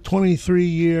 2023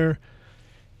 year.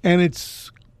 And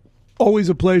it's always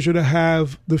a pleasure to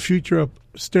have the future up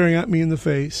staring at me in the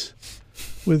face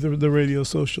with the Radio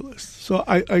Socialist. So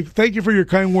I thank you for your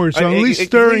kind words. So at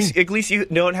least you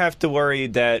don't have to worry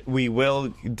that we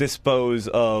will dispose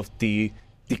of the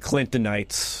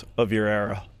Clintonites of your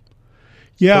era.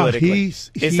 Yeah,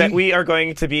 is that we are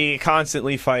going to be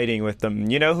constantly fighting with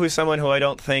them. You know who's someone who I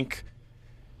don't think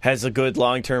has a good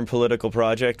long-term political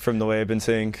project from the way I've been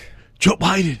seeing? Joe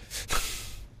Biden.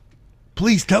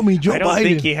 Please tell me Joe Biden. I don't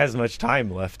think he has much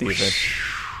time left even.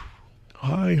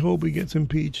 I hope he gets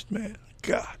impeached, man.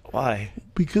 God. Why?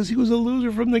 Because he was a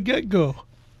loser from the get-go.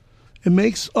 It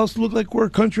makes us look like we're a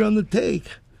country on the take.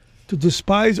 To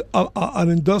despise an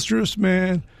industrious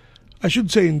man, I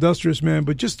shouldn't say industrious man,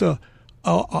 but just a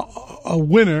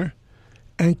winner,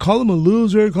 and call him a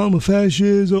loser, call him a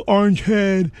fascist, an orange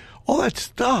head, all that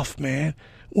stuff, man.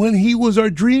 When he was our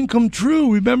dream come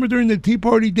true. Remember during the Tea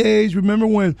Party days? Remember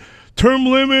when term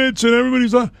limits and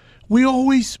everybody's on? We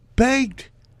always begged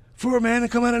for a man to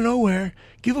come out of nowhere,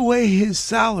 give away his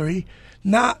salary,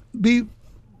 not be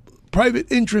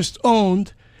private interest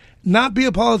owned, not be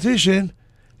a politician,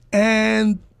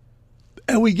 and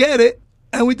we get it,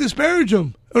 and we disparage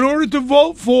him in order to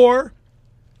vote for,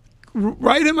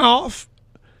 write him off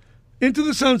into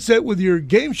the sunset with your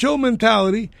game show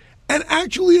mentality and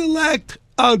actually elect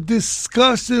a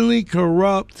disgustingly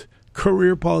corrupt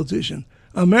career politician.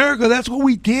 America, that's what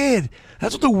we did.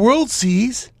 That's what the world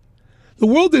sees. The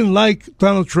world didn't like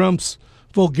Donald Trump's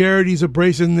vulgarities,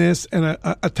 abrasiveness, and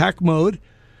attack mode.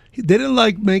 They didn't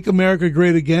like Make America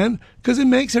Great Again because it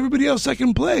makes everybody else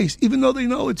second place, even though they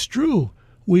know it's true.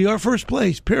 We are first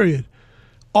place, period.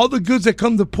 All the goods that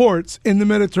come to ports in the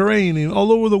Mediterranean,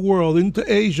 all over the world, into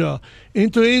Asia,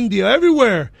 into India,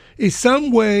 everywhere, is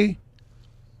some way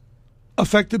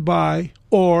affected by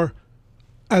or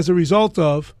as a result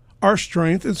of our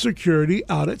strength and security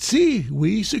out at sea.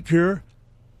 We secure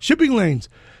shipping lanes.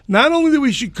 Not only do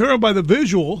we secure them by the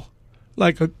visual,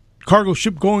 like a cargo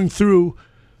ship going through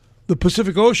the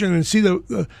Pacific Ocean and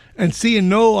see and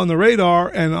know on the radar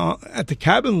and at the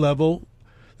cabin level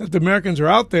that the Americans are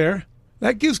out there.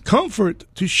 That gives comfort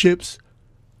to ships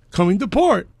coming to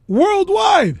port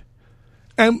worldwide.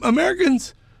 And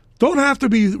Americans don't have to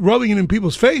be rubbing it in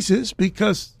people's faces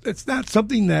because it's not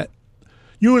something that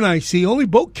you and I see. Only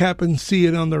boat captains see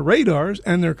it on their radars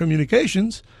and their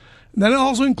communications. And then it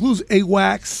also includes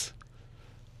AWACS,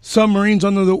 submarines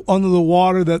under the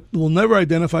water that will never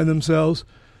identify themselves.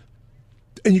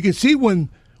 And you can see when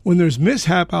there's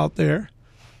mishap out there,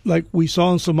 like we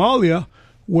saw in Somalia,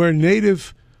 where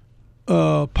native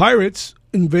pirates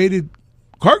invaded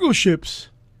cargo ships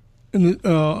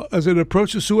as it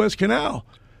approached the Suez Canal.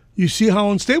 You see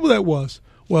how unstable that was.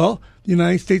 Well, the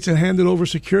United States had handed over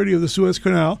security of the Suez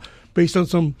Canal based on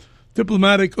some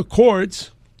diplomatic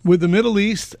accords with the Middle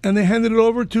East, and they handed it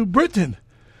over to Britain.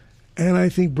 And I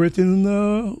think Britain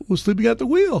was sleeping at the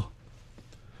wheel.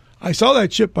 I saw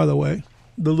that ship, by the way,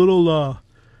 the little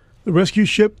the rescue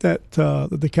ship that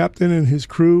the captain and his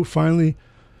crew finally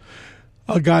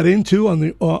got into on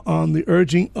the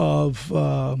urging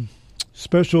of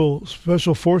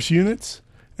special force units,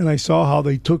 and I saw how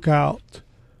they took out,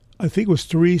 I think it was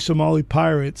 3 Somali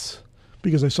pirates,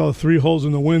 because I saw 3 holes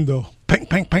in the window, pink,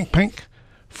 pink, pink, pink,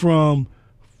 from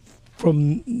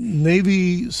from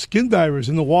Navy skin divers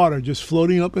in the water, just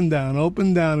floating up and down,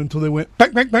 until they went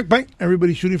bang, bang, bang, bang.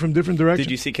 Everybody shooting from different directions.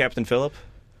 Did you see Captain Phillip?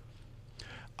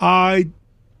 I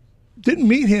didn't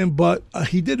meet him, but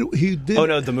he did. He did. Oh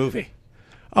no, the movie.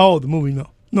 Oh, the movie.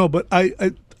 No. But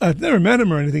I've never met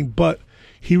him or anything. But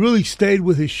he really stayed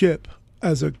with his ship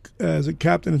as a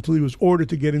captain until he was ordered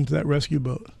to get into that rescue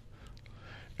boat.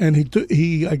 And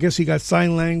I guess he got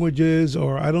sign languages,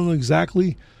 or I don't know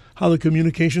exactly how the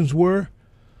communications were.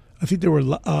 I think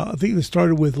they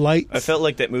started with lights. I felt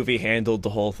like that movie handled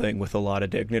the whole thing with a lot of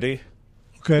dignity.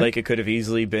 Okay. Like it could have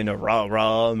easily been a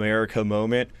rah America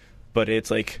moment, but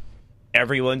it's like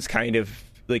everyone's kind of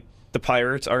like the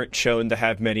pirates aren't shown to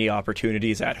have many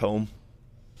opportunities at home.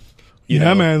 You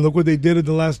know? Man, look what they did at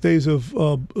the last days of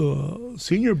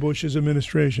Senior Bush's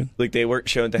administration. Like they weren't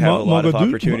shown to have a lot of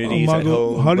opportunities at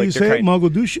home. How do you say it?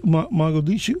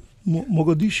 Mogadishu.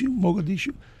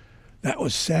 That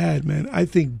was sad, man. I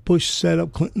think Bush set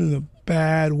up Clinton in a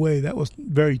bad way. That was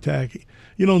very tacky.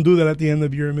 You don't do that at the end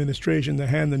of your administration to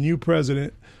hand the new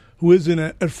president, who isn't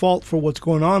at fault for what's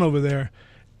going on over there,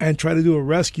 and try to do a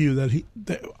rescue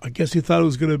that I guess he thought it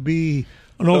was going to be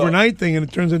an overnight thing, and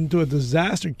it turns into a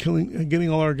disaster, getting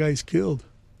all our guys killed.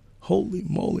 Holy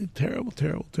moly. Terrible,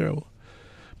 terrible, terrible.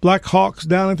 Black Hawks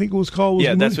Down, I think it was called.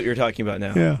 Yeah, that's what you're talking about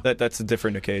now. Yeah. That's a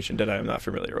different occasion that I'm not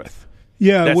familiar with.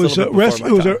 Yeah, That's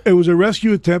it was a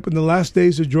rescue attempt in the last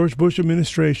days of George Bush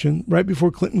administration, right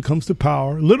before Clinton comes to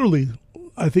power. Literally,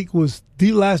 I think it was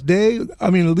the last day.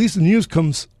 I mean, at least the news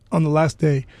comes on the last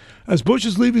day. As Bush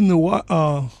is leaving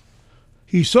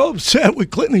he's so upset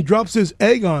with Clinton, he drops this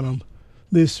egg on him.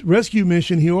 This rescue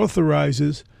mission he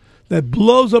authorizes that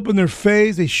blows up in their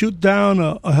face. They shoot down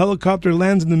a helicopter,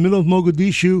 lands in the middle of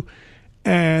Mogadishu,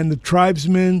 and the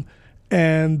tribesmen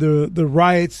and the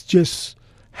riots just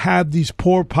have these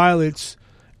poor pilots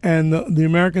and the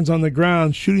Americans on the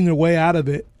ground shooting their way out of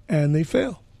it, and they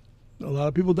fail. A lot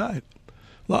of people died.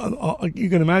 You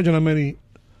can imagine how many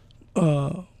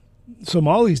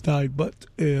Somalis died, but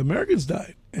Americans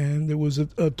died, and it was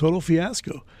a total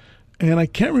fiasco. And I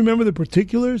can't remember the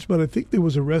particulars, but I think there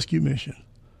was a rescue mission.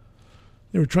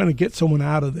 They were trying to get someone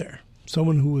out of there,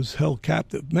 someone who was held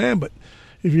captive. Man, but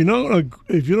if you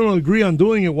don't agree on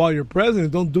doing it while you're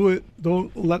president, don't do it.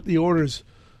 Don't let the orders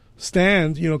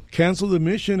stand. Cancel the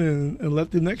mission and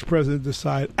let the next president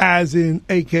decide, as in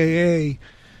AKA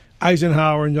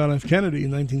Eisenhower and John F. Kennedy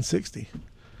in 1960.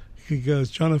 Because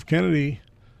John F. Kennedy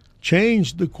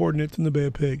changed the coordinates in the Bay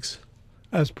of Pigs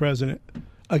as president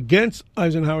against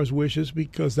Eisenhower's wishes,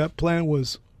 because that plan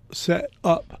was set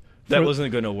up. That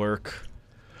wasn't going to work.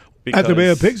 At the Bay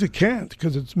of Pigs, it can't,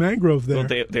 because it's mangrove there.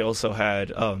 Well, they also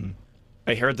had,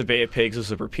 I heard the Bay of Pigs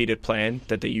was a repeated plan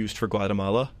that they used for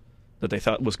Guatemala that they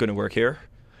thought was going to work here.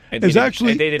 And they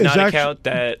did not account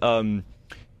that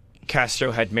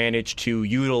Castro had managed to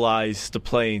utilize the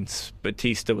planes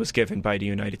Batista was given by the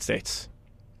United States.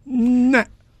 Nah,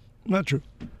 not true.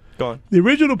 Go on. The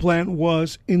original plan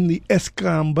was in the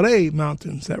Escambray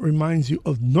Mountains. That reminds you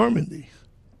of Normandy.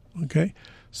 Okay?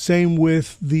 Same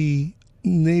with the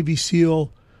Navy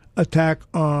SEAL attack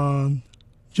on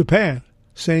Japan.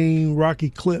 Same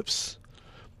rocky cliffs.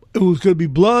 It was going to be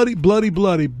bloody, bloody,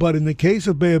 bloody. But in the case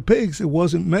of Bay of Pigs, it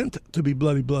wasn't meant to be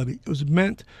bloody, bloody. It was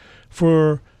meant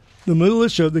for the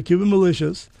militia, the Cuban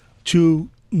militias, to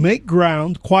make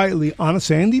ground quietly on a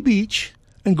sandy beach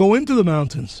and go into the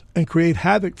mountains and create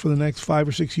havoc for the next 5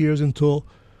 or 6 years until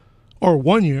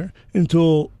 1 year,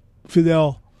 until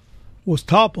Fidel was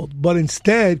toppled. But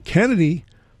instead, Kennedy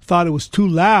thought it was too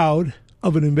loud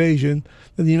of an invasion,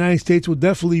 that the United States would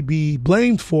definitely be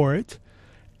blamed for it.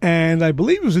 And I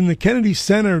believe it was in the Kennedy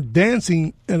Center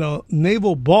dancing in a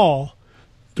naval ball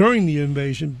during the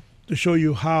invasion to show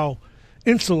you how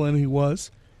insolent he was.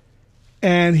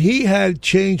 And he had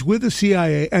changed with the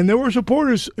CIA, and there were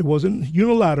supporters. It wasn't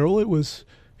unilateral. It was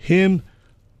him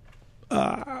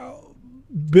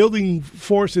building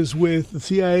forces with the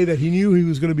CIA that he knew he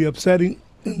was going to be upsetting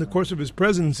in the course of his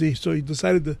presidency. So he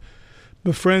decided to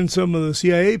befriend some of the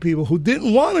CIA people who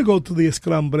didn't want to go to the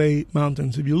Escambray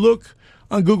Mountains. If you look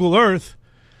on Google Earth,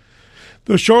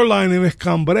 the shoreline of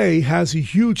Escambray has these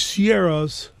huge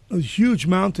sierras, huge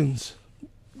mountains,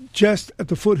 just at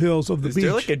the foothills of the beach. Is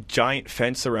there like a giant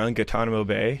fence around Guantanamo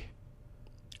Bay?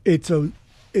 It's a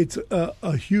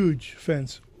huge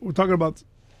fence. We're talking about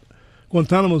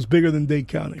Guantanamo's bigger than Dade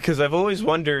County. Because I've always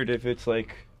wondered if it's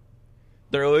like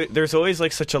there's always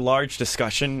like such a large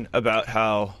discussion about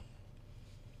how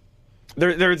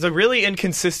there's a really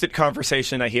inconsistent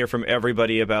conversation I hear from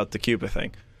everybody about the Cuba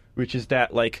thing, which is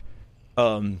that like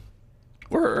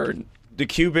where the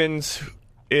Cubans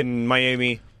in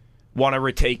Miami want to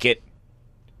retake it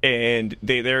and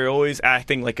they're always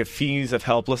acting like a fiends of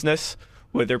helplessness,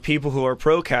 whether people who are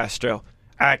pro-Castro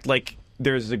act like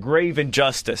there's a grave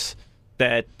injustice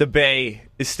that the Bay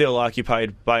is still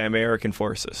occupied by American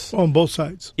forces. On both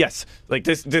sides. Yes, like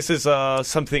this is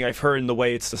something I've heard in the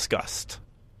way it's discussed.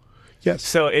 Yes.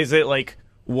 So is it like,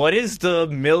 what is the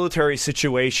military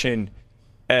situation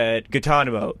at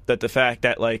Guantanamo, that the fact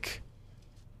that like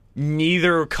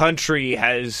neither country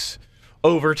has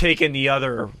overtaken the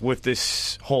other with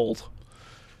this hold?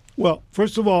 Well,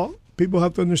 first of all, people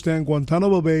have to understand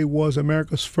Guantanamo Bay was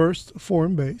America's first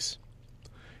foreign base.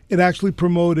 It actually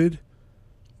promoted,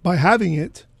 by having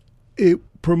it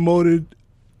promoted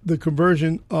the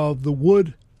conversion of the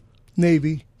wood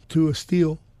Navy to a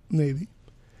steel Navy.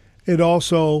 It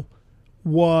also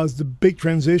was the big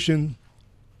transition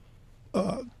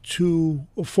to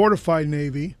a fortified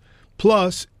Navy.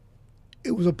 Plus,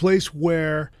 it was a place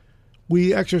where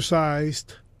we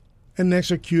exercised and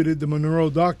executed the Monroe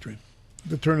Doctrine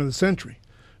at the turn of the century.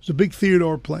 It was a big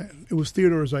Theodore plan. It was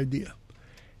Theodore's idea.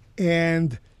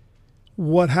 And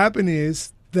what happened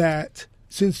is that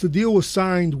since the deal was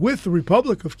signed with the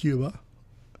Republic of Cuba,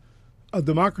 a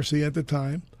democracy at the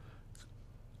time,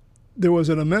 there was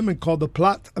an amendment called the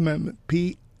Platt Amendment,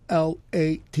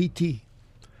 P-L-A-T-T.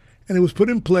 And it was put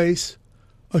in place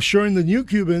assuring the new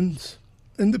Cubans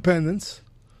independence,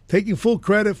 taking full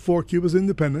credit for Cuba's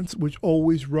independence, which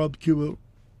always rubbed Cuba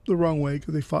the wrong way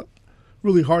because they fought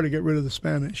really hard to get rid of the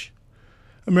Spanish.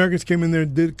 Americans came in there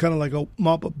and did kind of like a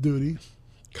mop-up duty,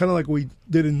 kind of like we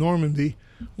did in Normandy,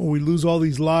 when we lose all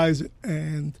these lives,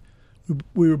 and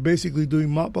we were basically doing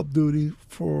mop-up duty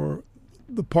for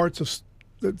the parts of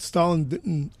that Stalin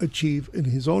didn't achieve in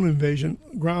his own invasion,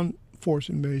 ground force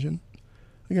invasion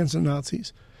against the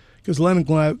Nazis. Because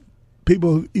Leningrad,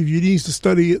 people, if you need to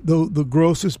study the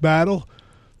grossest battle,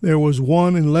 there was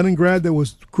one in Leningrad that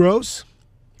was gross,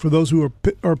 for those who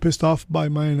are pissed off by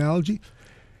my analogy,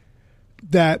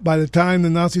 that by the time the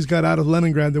Nazis got out of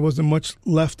Leningrad, there wasn't much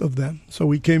left of them. So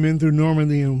we came in through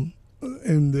Normandy and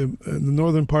in the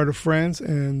northern part of France,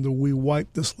 and we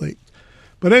wiped the slate.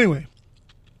 But anyway,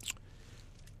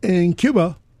 in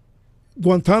Cuba,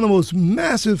 Guantanamo's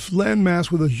massive landmass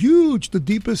with the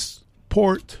deepest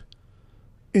port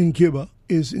in Cuba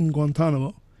is in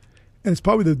Guantanamo. And it's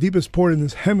probably the deepest port in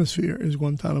this hemisphere is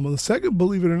Guantanamo. The second,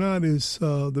 believe it or not, is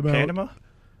the Panama?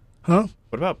 Huh?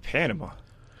 What about Panama?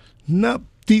 Not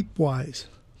deep-wise.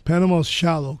 Panama's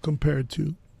shallow compared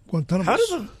to Guantanamo. How do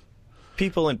the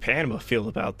people in Panama feel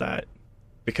about that?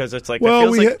 Because it's like,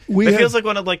 Well, it feels like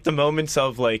one of like the moments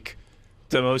of like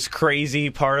the most crazy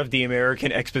part of the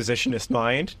American expositionist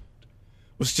mind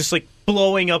was just like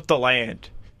blowing up the land.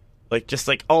 Like just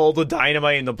like all the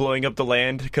dynamite and the blowing up the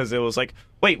land, because it was like,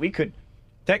 wait, we could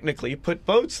technically put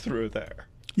boats through there.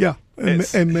 Yeah,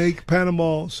 and make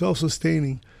Panama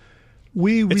self-sustaining.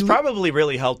 It's probably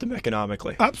really helped them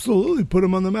economically. Absolutely, put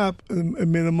them on the map and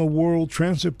made them a world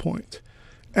transit point.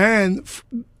 And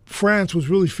France was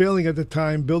really failing at the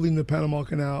time, building the Panama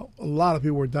Canal. A lot of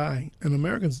people were dying, and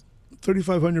Americans,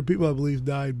 3,500 people, I believe,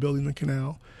 died building the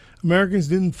canal. Americans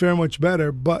didn't fare much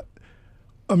better, but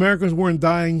Americans weren't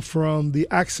dying from the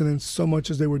accidents so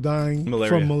much as they were dying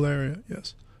from malaria.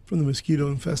 Yes, from the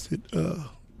mosquito-infested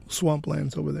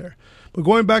swamplands over there. But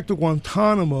going back to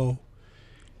Guantanamo,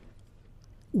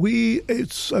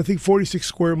 it's I think 46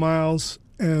 square miles,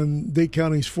 and Dade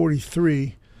County is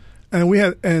 43,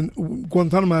 and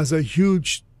Guantanamo has a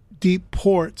huge, deep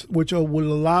port which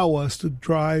will allow us to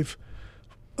drive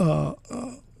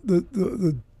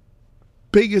the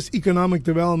biggest economic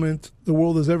development the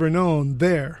world has ever known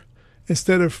there.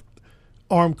 Instead of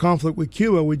armed conflict with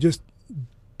Cuba, we just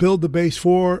build the base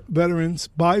for veterans,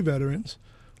 by veterans,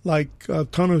 like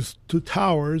Tunnels to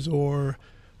Towers or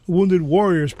Wounded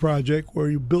Warriors Project, where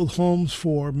you build homes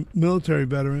for military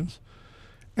veterans,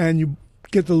 and you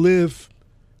get to live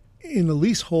in a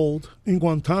leasehold in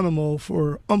Guantanamo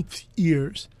for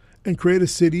years and create a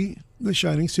city, the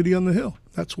shining city on the hill.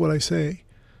 That's what I say.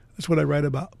 That's what I write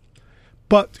about.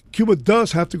 But Cuba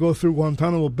does have to go through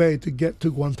Guantanamo Bay to get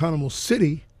to Guantanamo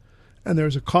City, and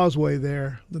there's a causeway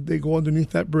there that they go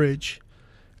underneath that bridge.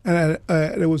 And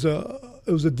it was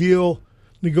a deal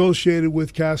negotiated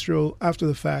with Castro after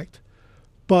the fact.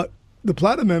 But the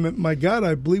Platt Amendment, my God,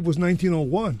 I believe was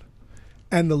 1901.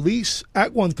 And the lease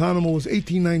at Guantanamo was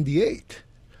 1898.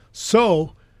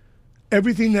 So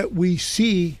everything that we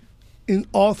see in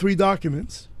all three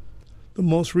documents, the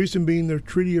most recent being the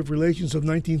Treaty of Relations of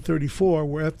 1934,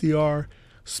 where FDR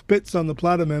spits on the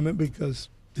Platt Amendment because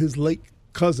his late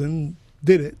cousin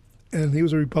did it, and he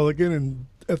was a Republican and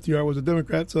FDR was a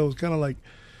Democrat, so it was kind of like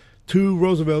two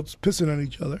Roosevelts pissing on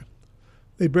each other.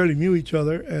 They barely knew each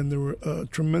other, and there were a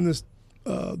tremendous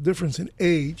difference in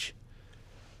age.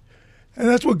 And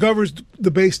that's what governs the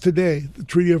base today, the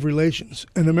Treaty of Relations.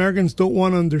 And Americans don't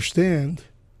want to understand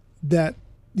that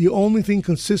the only thing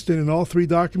consistent in all three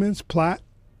documents, plat,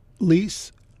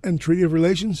 lease, and Treaty of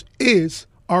Relations, is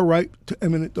our right to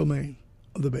eminent domain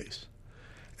of the base.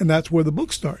 And that's where the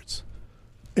book starts.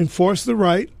 Enforce the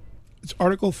right. It's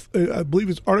I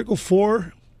believe it's Article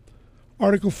 4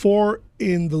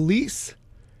 in the lease,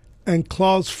 and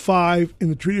Clause 5 in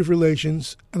the Treaty of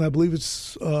Relations, and I believe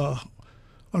it's an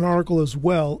article as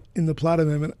well in the Platt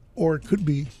Amendment, or it could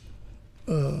be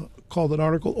called an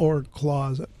article or a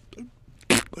clause.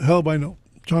 Hell if I know.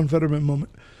 John Fetterman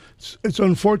moment. It's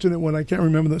unfortunate when I can't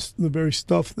remember the very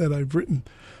stuff that I've written.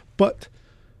 But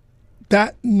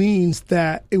that means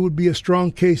that it would be a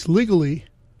strong case legally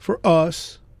for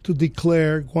us to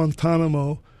declare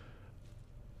Guantanamo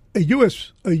a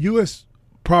U.S.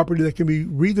 property that can be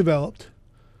redeveloped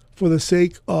for the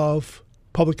sake of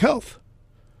public health.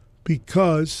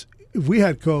 Because if we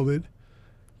had COVID,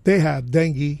 they have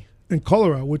dengue and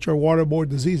cholera, which are waterborne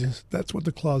diseases. That's what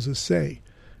the clauses say.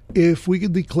 If we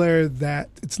could declare that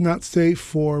it's not safe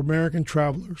for American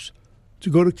travelers to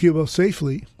go to Cuba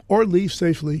safely or leave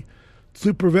safely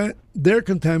to prevent their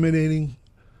contaminating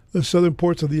the southern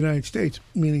ports of the United States,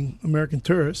 meaning American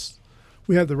tourists,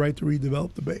 we have the right to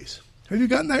redevelop the base. Have you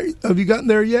gotten there? Have you gotten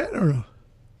there yet or no?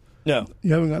 No.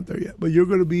 You haven't got there yet. But you're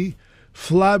going to be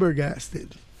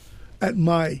flabbergasted at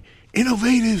my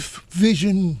innovative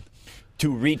vision.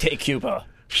 To retake Cuba.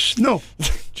 No,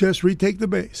 just retake the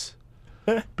base.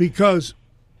 Because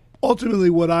ultimately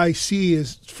what I see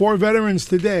is for veterans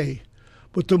today,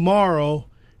 but tomorrow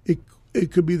it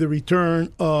could be the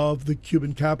return of the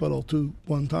Cuban capital to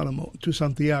Guantanamo, to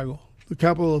Santiago. The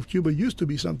capital of Cuba used to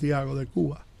be Santiago de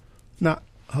Cuba, not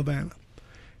Havana.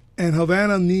 And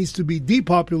Havana needs to be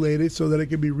depopulated so that it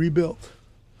can be rebuilt,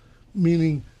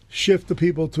 meaning shift the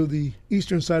people to the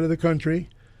eastern side of the country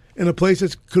in a place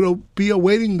that could be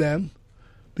awaiting them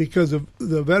because of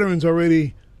the veterans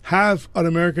already have an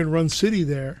American-run city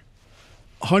there,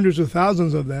 hundreds of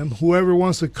thousands of them. Whoever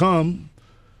wants to come,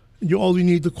 all you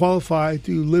need to qualify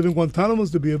to live in Guantanamo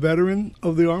is to be a veteran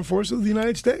of the Armed Forces of the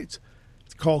United States.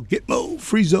 It's called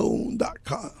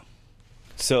GitmoFreeZone.com.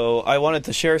 So I wanted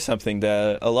to share something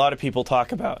that a lot of people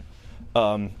talk about.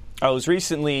 I was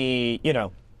recently,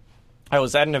 I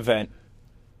was at an event,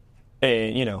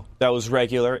 and, that was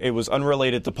regular. It was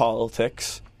unrelated to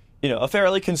politics. A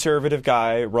fairly conservative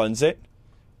guy runs it.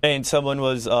 And someone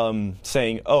was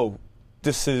saying, oh,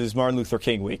 this is Martin Luther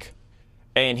King week.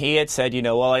 And he had said,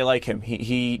 well, I like him.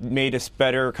 He made us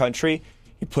better country.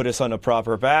 He put us on a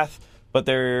proper path. But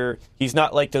he's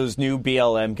not like those new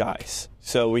BLM guys.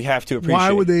 So we have to appreciate.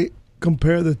 Why would they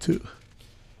compare the two?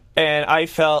 And I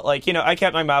felt like, I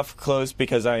kept my mouth closed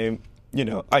because I'm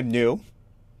new.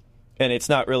 And it's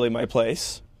not really my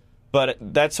place. But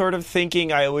that sort of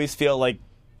thinking, I always feel like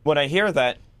when I hear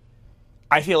that,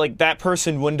 I feel like that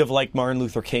person wouldn't have liked Martin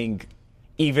Luther King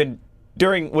even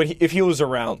if he was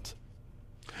around.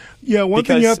 Yeah, one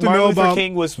thing you have to know about... Because Martin Luther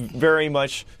King was very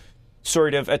much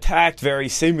sort of attacked very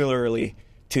similarly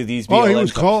to these BLM.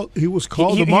 He was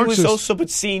called a Marxist. He was also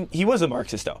seen... He was a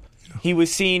Marxist, though. Yeah. He was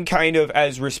seen kind of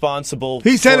as responsible...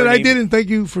 He said it, I didn't. Thank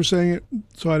you for saying it,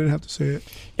 so I didn't have to say it.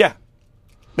 Yeah.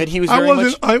 But he was very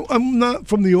much... I'm not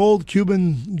from the old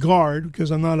Cuban guard,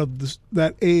 because I'm not of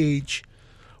that age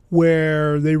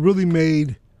where they really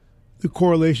made the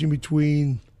correlation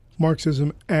between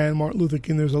Marxism and Martin Luther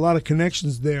King. There's a lot of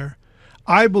connections there.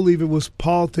 I believe it was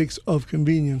politics of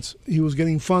convenience. He was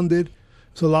getting funded.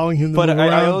 It's allowing him to move around.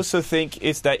 But I also think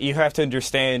it's that you have to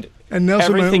understand and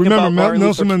Nelson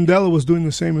Mandela was doing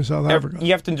the same in South Africa.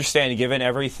 You have to understand, given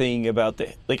everything about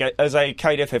as I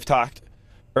kind of have talked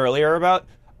earlier about,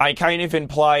 I kind of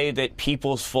imply that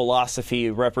people's philosophy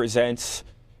represents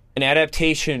an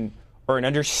adaptation or an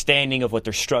understanding of what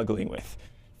they're struggling with.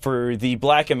 For the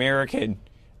Black American,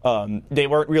 they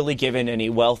weren't really given any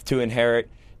wealth to inherit.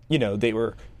 They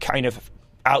were kind of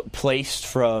outplaced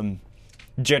from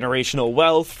generational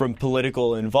wealth, from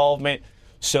political involvement.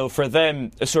 So for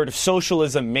them, a sort of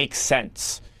socialism makes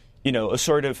sense. A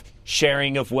sort of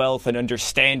sharing of wealth and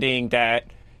understanding that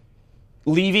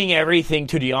leaving everything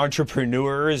to the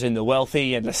entrepreneurs and the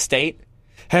wealthy and the state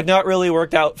had not really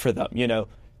worked out for them.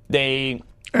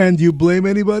 And do you blame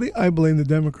anybody? I blame the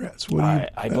Democrats.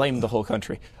 I blame the whole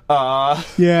country.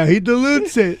 Yeah, he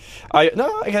dilutes it.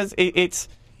 Because it's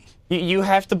you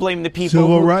have to blame the people.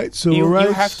 Civil rights. You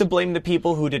have to blame the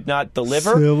people who did not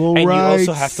deliver, and you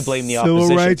also have to blame the opposition.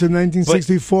 Civil rights in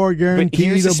 1964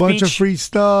 guaranteed a bunch of free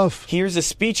stuff. Here's a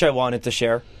speech I wanted to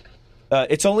share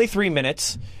It's only 3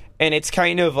 minutes, and it's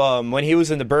kind of when he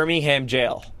was in the Birmingham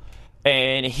jail.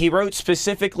 And he wrote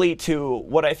specifically to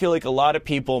what I feel like a lot of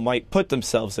people might put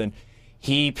themselves in.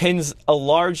 He pins a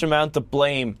large amount of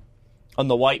blame on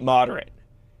the white moderate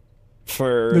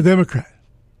for... The Democrat.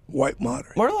 White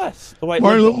moderate. More or less. The white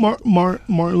Martin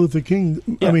liberal. Luther King,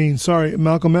 Yeah.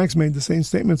 Malcolm X made the same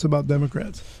statements about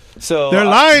Democrats. So They're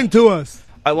lying to us.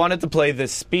 I wanted to play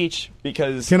this speech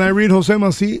because... Can I read Jose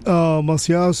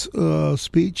Macia's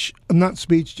speech? Not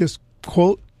speech, just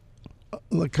quote.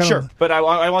 Sure, but I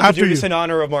want to After do this you. in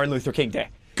honor of Martin Luther King Day.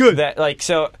 Good.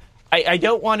 I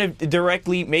don't want to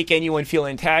directly make anyone feel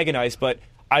antagonized, but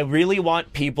I really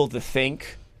want people to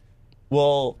think,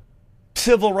 well,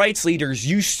 civil rights leaders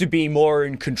used to be more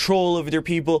in control of their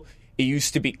people. It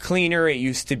used to be cleaner. It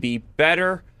used to be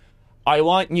better. I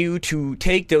want you to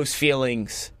take those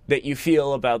feelings that you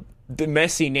feel about the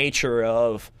messy nature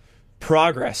of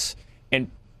progress and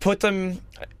put them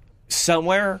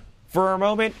somewhere for a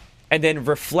moment and then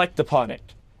reflect upon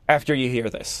it after you hear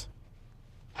this.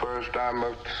 First, I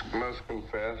must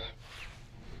confess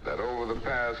that over the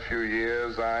past few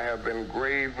years I have been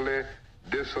gravely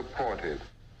disappointed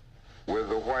with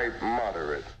the white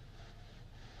moderate.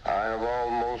 I have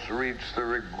almost reached the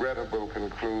regrettable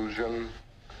conclusion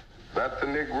that the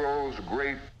Negro's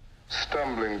great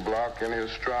stumbling block in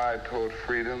his stride toward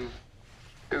freedom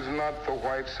is not the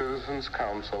white citizens'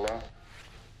 counselor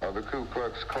or the Ku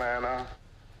Klux Klaner,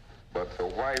 but the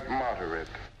white moderate,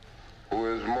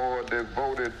 who is more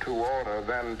devoted to order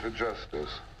than to justice,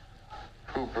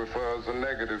 who prefers a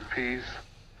negative peace,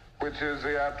 which is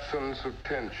the absence of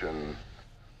tension,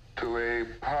 to a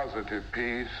positive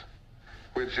peace,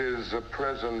 which is the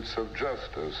presence of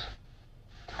justice,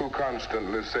 who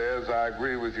constantly says, I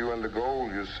agree with you in the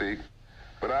goal you seek,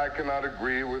 but I cannot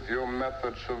agree with your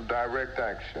methods of direct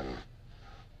action,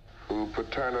 who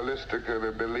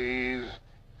paternalistically believes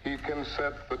he can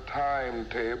set the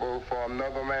timetable for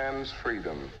another man's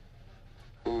freedom,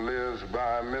 who lives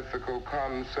by a mythical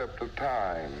concept of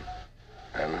time,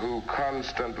 and who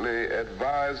constantly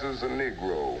advises the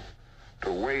Negro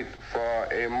to wait for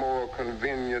a more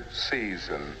convenient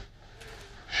season.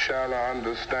 Shallow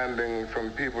understanding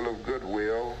from people of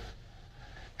goodwill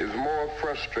is more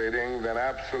frustrating than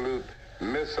absolute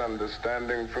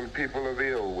misunderstanding from people of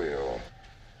ill will.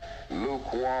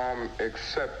 Lukewarm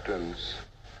acceptance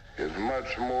is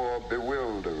much more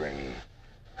bewildering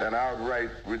than outright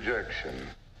rejection.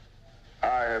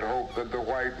 I had hoped that the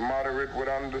white moderate would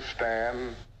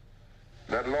understand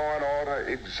that law and order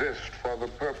exist for the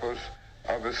purpose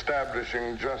of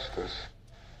establishing justice,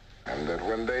 and that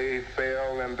when they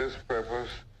fail in this purpose,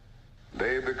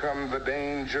 they become the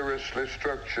dangerously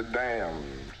structured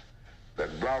dams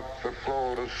that block the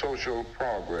flow to social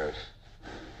progress.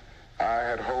 I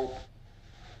had hoped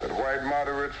that white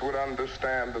moderates would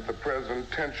understand that the present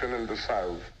tension in the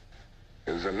South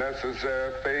is a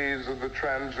necessary phase of the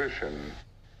transition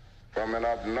from an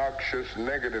obnoxious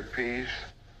negative peace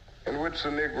in which the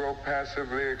Negro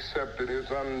passively accepted his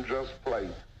unjust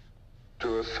plight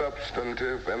to a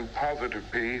substantive and positive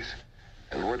peace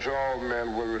in which all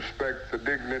men will respect the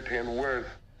dignity and worth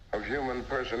of human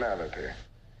personality.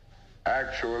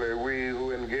 Actually, we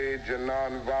who engage in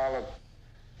nonviolent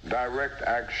direct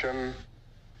action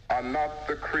are not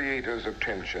the creators of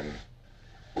tension.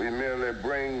 We merely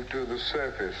bring to the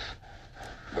surface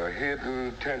the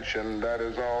hidden tension that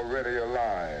is already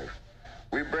alive.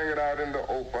 We bring it out in the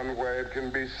open where it can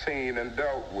be seen and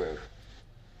dealt with,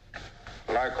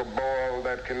 like a boil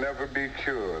that can never be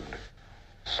cured,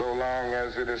 so long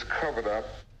as it is covered up,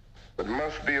 but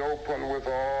must be open with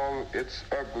all its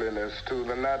ugliness to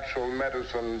the natural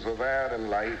medicines of air and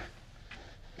light.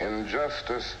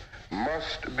 Injustice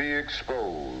must be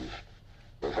exposed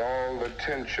with all the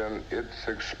tension its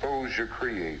exposure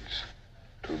creates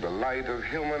to the light of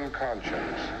human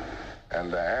conscience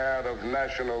and the air of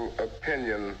national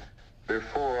opinion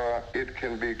before it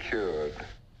can be cured.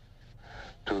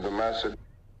 To the message.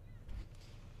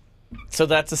 So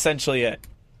that's essentially it.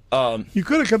 You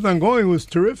could have kept on going. It was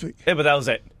terrific. Yeah, but that was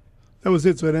it. That was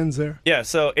it, so it ends there. Yeah,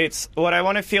 so it's what I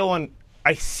want to feel when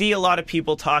I see a lot of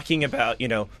people talking about,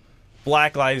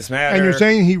 Black Lives Matter. And you're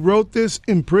saying he wrote this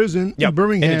in prison in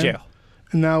Birmingham. in a jail.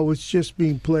 And now it's just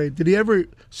being played. Did he ever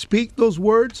speak those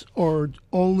words, or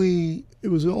it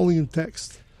was only in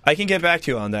text? I can get back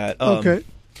to you on that. Okay.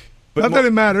 But Not that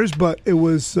it matters, but it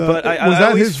was. But I was that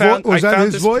always his found- was I that found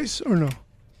his this- voice or no?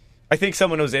 I think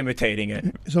someone was imitating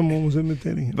it. Someone was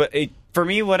imitating him. But for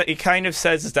me, what it kind of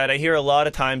says is that I hear a lot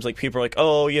of times, people are like,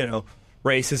 oh,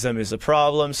 racism is a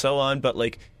problem, so on. But,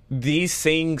 these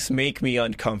things make me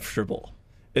uncomfortable.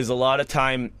 is a lot of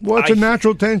time. Well, it's a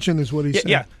natural tension, is what he's saying.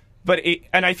 Yeah, but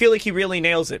and I feel like he really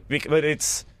nails it. But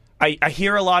it's I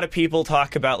hear a lot of people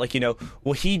talk about like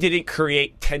well, he didn't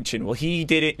create tension. Well, he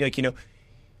didn't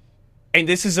and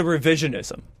this is a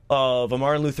revisionism of a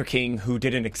Martin Luther King who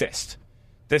didn't exist.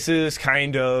 This is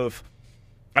kind of,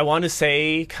 I want to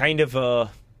say, kind of a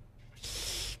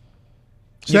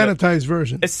sanitized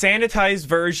version. A sanitized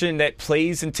version that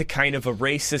plays into kind of a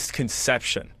racist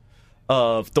conception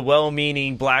of the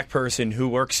well-meaning black person who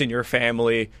works in your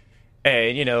family,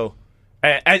 and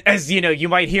as you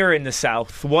might hear in the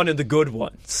South, one of the good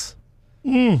ones.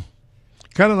 Kind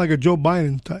of like a Joe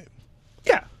Biden type.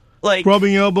 Yeah, like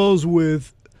rubbing elbows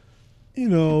with,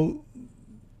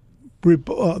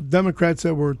 Democrats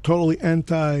that were totally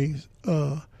anti.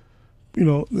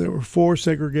 They were for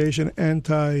segregation,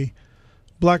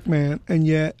 anti-black man, and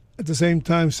yet at the same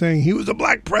time saying he was a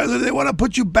black president. They want to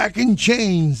put you back in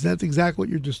chains. That's exactly what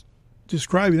you're just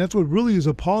describing. That's what really is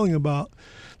appalling about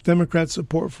Democrats'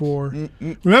 support for.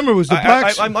 Remember, it was the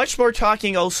blacks. I'm much more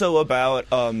talking also about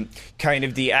kind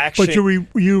of the action. But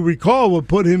you recall what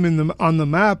put him on the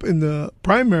map in the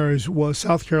primaries was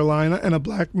South Carolina and a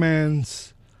black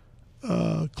man's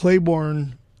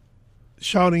Claiborne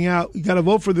shouting out, "You got to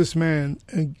vote for this man."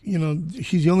 And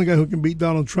he's the only guy who can beat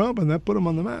Donald Trump, and that put him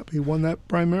on the map. He won that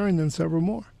primary and then several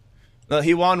more. Well,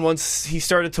 he won once. He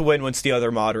started to win once the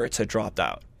other moderates had dropped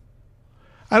out.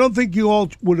 I don't think you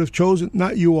all would have chosen,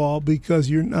 not you all, because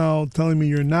you're now telling me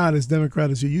you're not as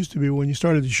Democrat as you used to be when you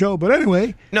started the show. But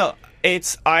anyway, no,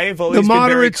 I've always the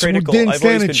moderates been very critical. didn't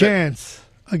stand a chance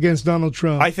against Donald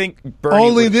Trump. I think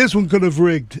Bernie this one could have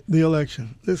rigged the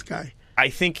election. This guy. I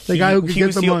think the guy who could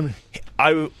get the money.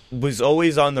 I was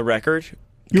always on the record.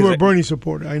 You were a Bernie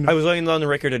supporter, I know. I was always on the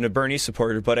record and a Bernie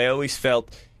supporter, but I always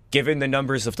felt, given the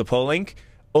numbers of the polling,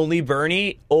 only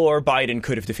Bernie or Biden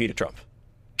could have defeated Trump.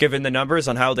 Given the numbers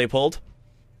on how they polled,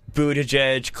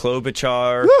 Buttigieg,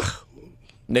 Klobuchar,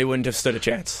 they wouldn't have stood a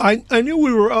chance. I knew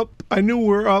we were up. I knew we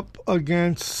were up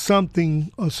against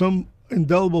something, some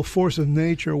indelible force of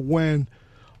nature, when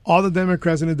all the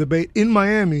Democrats in the debate in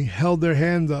Miami held their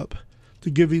hand up to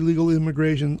give illegal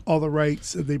immigration all the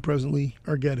rights that they presently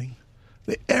are getting.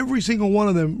 Every single one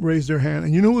of them raised their hand.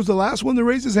 And you know who was the last one to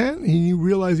raise his hand? And you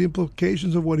realize the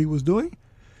implications of what he was doing?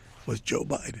 Was Joe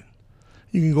Biden.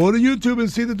 You can go to YouTube and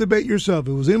see the debate yourself.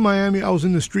 It was in Miami. I was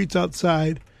in the streets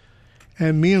outside.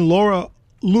 And me and Laura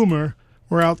Loomer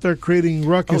were out there creating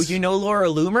ruckus. Oh, you know Laura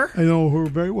Loomer? I know her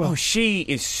very well. Oh, she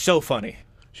is so funny.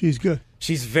 She's good.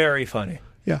 She's very funny.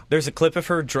 Yeah. There's a clip of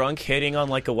her drunk hitting on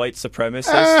like a white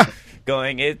supremacist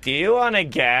going, "Do you want to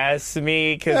gas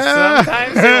me? Because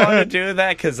sometimes I want to do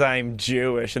that because I'm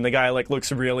Jewish." And the guy like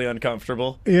looks really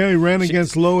uncomfortable. Yeah, he ran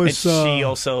against Lois. And she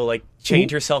also like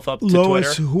chained herself up to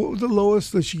Lois, Twitter. What was the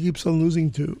Lois that she keeps on losing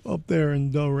to up there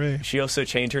in Del Rey? She also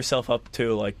chained herself up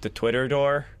to like the Twitter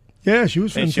door. Yeah, she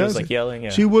was fantastic. And she was like yelling. Yeah.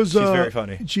 She's very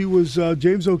funny. She was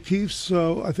James O'Keefe's,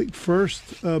 I think,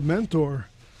 first mentor.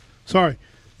 Sorry.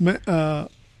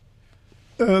 Not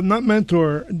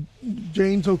mentor,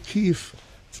 James O'Keefe.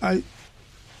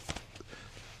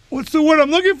 What's the word I'm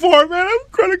looking for, man? I'm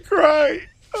going to cry.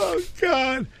 Oh,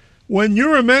 God. When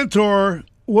you're a mentor,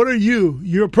 what are you?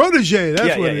 You're a protege.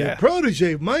 That's what it is.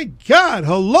 Protege. My God.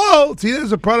 Hello. See,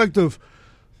 that's a product of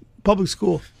public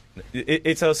school.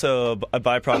 It's also a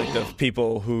byproduct of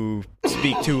people who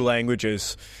speak two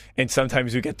languages, and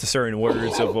sometimes we get to certain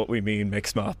words of what we mean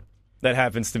mixed up. That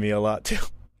happens to me a lot, too.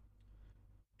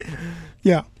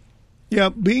 Yeah.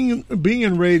 Being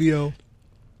in radio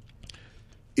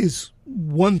is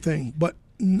one thing, but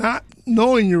not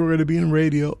knowing you were going to be in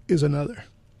radio is another.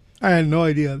 I had no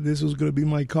idea this was going to be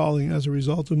my calling as a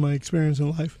result of my experience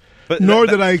in life. Nor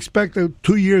did I expect that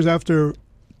 2 years after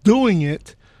doing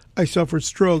it, I suffered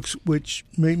strokes, which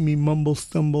made me mumble,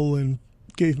 stumble, and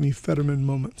gave me Fetterman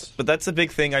moments. But that's a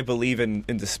big thing I believe in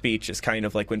the speech, is kind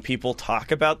of like when people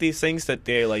talk about these things that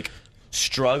they like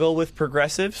struggle with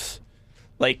progressives,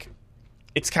 like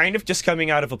it's kind of just coming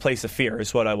out of a place of fear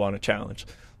is what I want to challenge.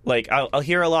 Like I'll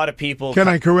hear a lot of people. Can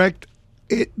I correct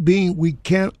it being we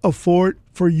can't afford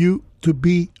for you to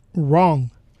be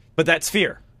wrong? But that's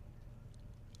fear.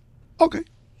 Okay,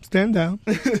 stand down.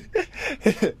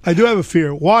 I do have a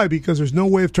fear. Why? Because there's no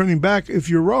way of turning back if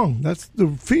you're wrong. That's the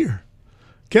fear.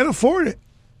 Can't afford it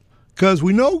because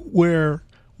we know where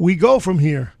we go from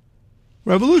here.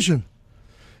 Revolution.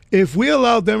 If we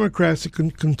allow Democrats to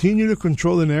continue to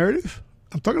control the narrative,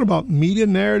 I'm talking about media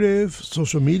narrative,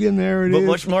 social media narrative, but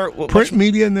much more, print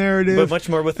media narrative, but much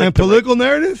more with political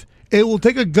narrative, it will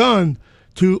take a gun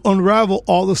to unravel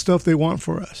all the stuff they want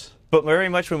for us. But very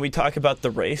much when we talk about the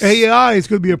race, AI is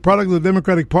going to be a product of the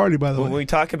Democratic Party, by the way. when we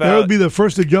talk about They'll be the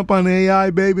first to jump on AI,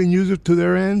 baby, and use it to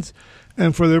their ends.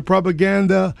 And for their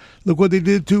propaganda, look what they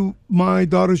did to my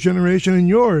daughter's generation and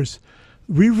yours.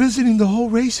 Revisiting the whole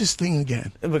racist thing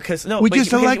again. because no, We but-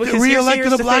 just because re-elected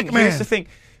here's a the black thing, man. Here's the thing.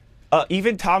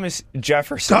 Even Thomas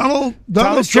Jefferson. Donald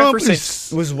Thomas Trump Jefferson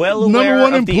is was well number aware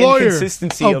one of the employer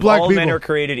inconsistency of of black all men people. are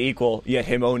created equal, yet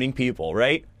him owning people,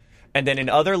 right? And then in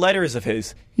other letters of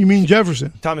his, You mean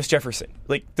Jefferson? Thomas Jefferson.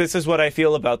 Like, this is what I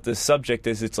feel about this subject.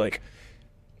 Is it's like,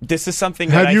 this is something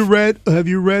that Have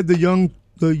you read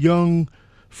the young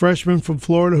freshman from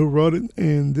Florida who wrote it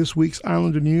in this week's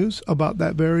Islander News about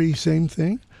that very same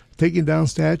thing, taking down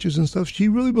statues and stuff? She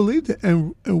really believed it,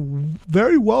 and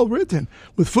very well written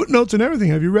with footnotes and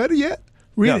everything. Have you read it yet?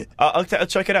 Read it. I'll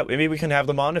check it out. Maybe we can have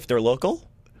them on if they're local.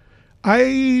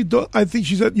 I think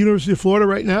she's at University of Florida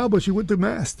right now, but she went to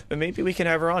Mast. And maybe we can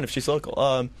have her on if she's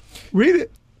local. Read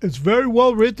it. It's very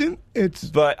well written.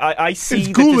 But I see It's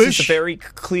that this is ghoulish. a very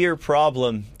clear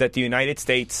problem that the United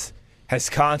States has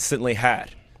constantly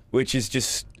had, which is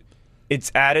just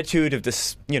its attitude of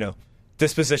this,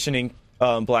 dispositioning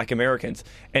black Americans.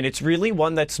 And it's really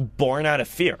one that's born out of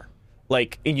fear.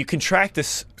 Like, and you can track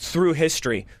this through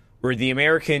history where the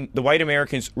white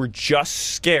Americans were just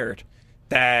scared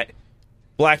that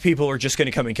black people were just going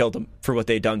to come and kill them for what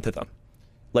they'd done to them.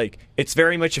 Like, it's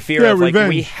very much a fear of, like, revenge.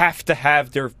 we have to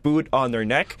have their boot on their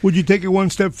neck. Would you take it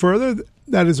one step further?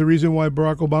 That is the reason why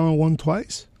Barack Obama won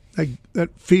twice. That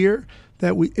fear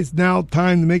that it's now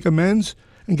time to make amends.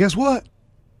 And guess what?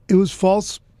 It was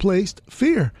false placed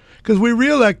fear because we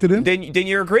reelected him. Then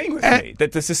you're agreeing with me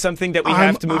that this is something that we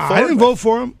have to move forward I didn't with. vote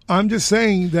for him. I'm just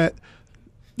saying that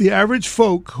the average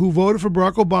folk who voted for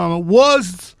Barack Obama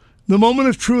was the moment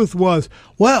of truth was,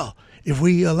 well, if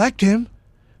we elect him,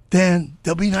 then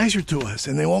they'll be nicer to us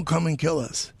and they won't come and kill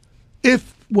us.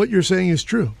 If what you're saying is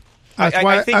true. That's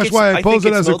why I pose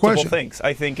it as a question. Things.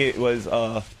 I think it was,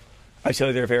 I tell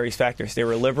you, there are various factors. There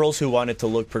were liberals who wanted to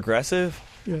look progressive.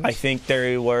 Yes. I think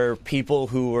there were people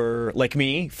who were, like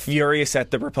me, furious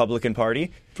at the Republican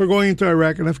Party. For going into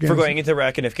Iraq and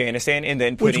Afghanistan. And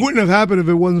then which wouldn't have happened if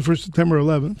it wasn't for September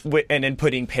 11th. And then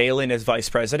putting Palin as vice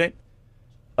president.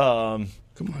 Come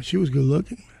on, she was good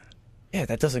looking. Yeah,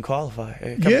 that doesn't qualify.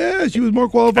 She was more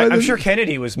qualified. I'm sure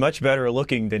Kennedy was much better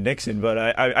looking than Nixon, but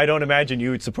I don't imagine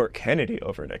you would support Kennedy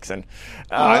over Nixon.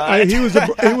 He was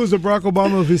the Barack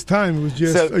Obama of his time. It was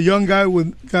just a young guy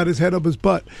got his head up his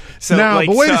butt. But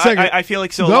wait a second. I feel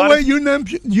like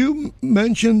you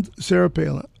mentioned Sarah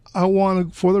Palin. I want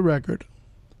to, for the record,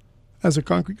 as a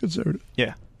concrete conservative,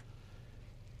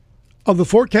 of the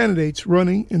 4 candidates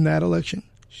running in that election,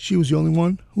 she was the only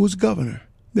one who was governor.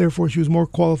 Therefore, she was more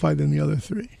qualified than the other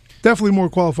 3. Definitely more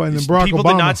qualified than Barack Obama. People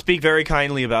did not speak very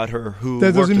kindly about her.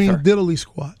 That doesn't mean diddly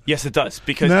squat. Yes, it does.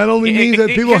 Because that only means that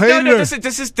people hated her.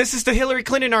 This is the Hillary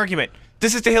Clinton argument.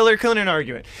 Is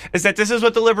that this is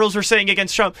what the liberals are saying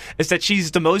against Trump, is that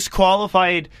she's the most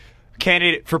qualified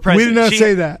candidate for president. We did not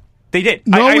say that. They did.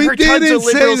 No, I we heard didn't tons of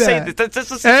liberals say say that. that. This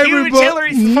was a huge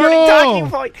Hillary talking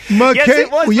point. Yes,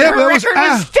 it was. Yeah, but her record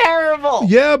was terrible.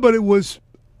 Yeah, but it was...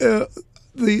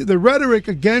 The rhetoric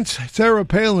against Sarah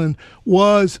Palin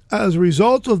was as a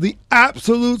result of the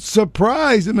absolute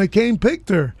surprise that McCain picked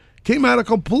her. Came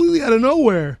completely out of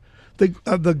nowhere.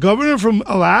 The governor from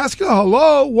Alaska,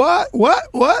 hello,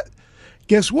 what?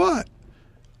 Guess what?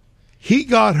 He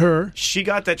got her. She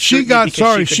got that. She got him.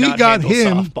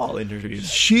 Softball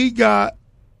interviews.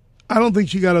 I don't think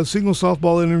she got a single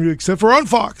softball interview except for on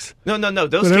Fox. No.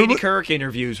 Those Katie Couric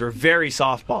interviews were very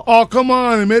softball. Oh, come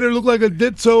on. It made her look like a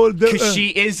ditzo. Because she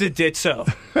is a ditzo.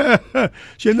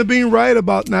 She ended up being right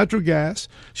about natural gas.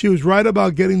 She was right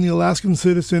about getting the Alaskan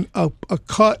citizen a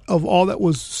cut of all that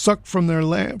was sucked from their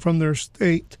land, from their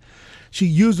state. She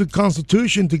used the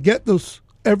Constitution to get those.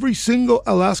 Every single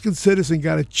Alaskan citizen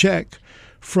got a check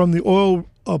from the oil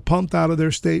pumped out of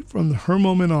their state from her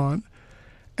moment on.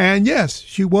 And yes,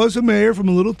 she was a mayor from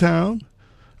a little town.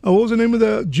 What was the name of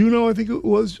the Juneau? I think it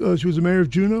was. She was a mayor of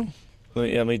Juneau.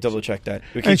 Let me double check that.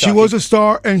 And she was a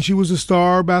star. And she was a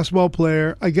star basketball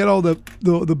player. I get all the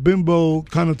bimbo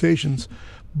connotations,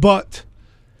 but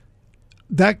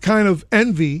that kind of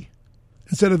envy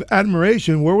instead of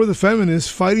admiration. Where were the feminists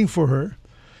fighting for her?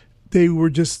 They were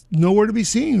just nowhere to be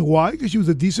seen. Why? Because she was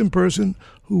a decent person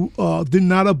who did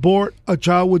not abort a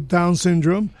child with Down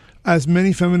syndrome, as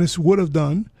many feminists would have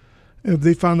done. If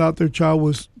they found out their child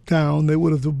was Down, they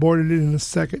would have aborted it in a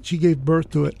second. She gave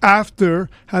birth to it after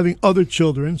having other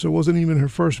children, so it wasn't even her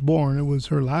firstborn, it was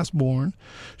her lastborn.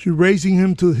 She's raising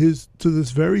him to this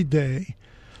very day,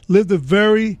 lived a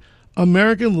very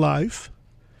American life,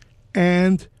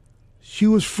 and she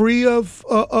was free of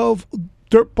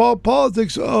dirtball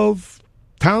politics of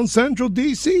town central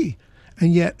D.C.,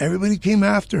 and yet everybody came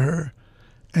after her,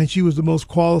 and she was the most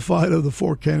qualified of the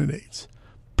 4 candidates.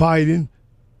 Biden,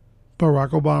 Barack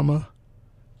Obama,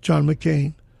 John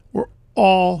McCain were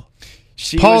all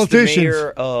She politicians. was the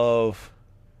mayor of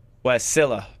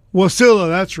Wasilla. Wasilla,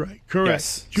 that's right. Correct.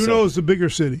 Yes, Juneau so- is the bigger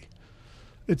city.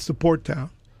 It's the port town.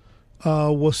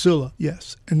 Wasilla,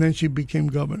 yes. And then she became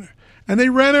governor. And they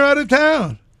ran her out of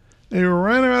town.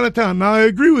 Now, I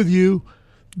agree with you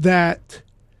that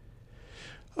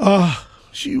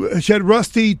she had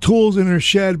rusty tools in her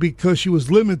shed because she was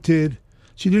limited.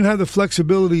 She didn't have the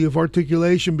flexibility of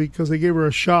articulation because they gave her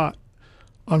a shot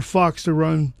on Fox to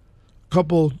run a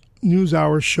couple news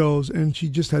hour shows, and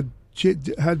she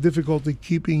had difficulty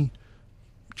keeping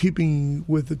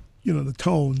with the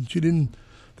tone. She didn't.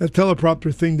 That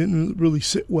teleprompter thing didn't really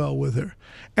sit well with her.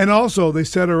 And also, they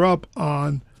set her up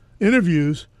on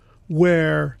interviews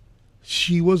where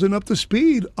she wasn't up to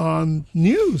speed on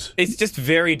news. It's just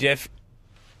very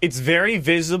It's very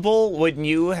visible when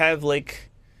you have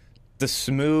like the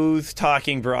smooth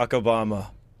talking Barack Obama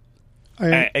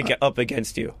up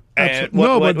against you. And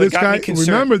but this got guy. me concerned-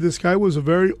 Remember, this guy was a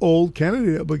very old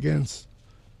candidate up against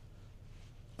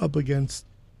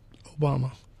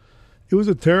Obama. It was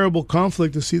a terrible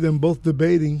conflict to see them both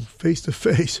debating face to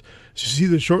face. You see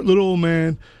the short little old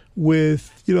man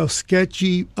with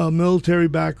sketchy military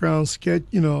background,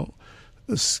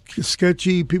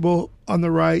 sketchy people on the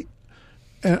right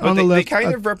and But on they, the left. they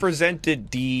kind of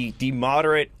represented the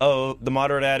moderate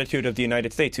attitude of the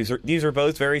United States. These are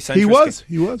both very centrist.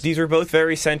 He was. These were both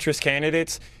very centrist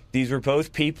candidates. These were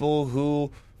both people who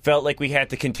felt like we had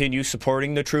to continue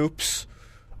supporting the troops.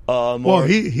 Well,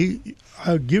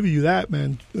 I'll give you that,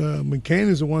 man. McCain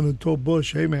is the one who told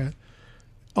Bush, "Hey, man,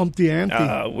 umpty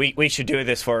ante. We should do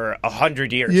this for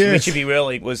 100 years. Yes. We should be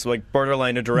willing." Was like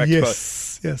borderline a direct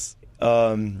quote. Yes.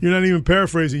 You're not even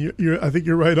paraphrasing. I think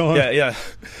you're right on. Yeah.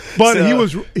 But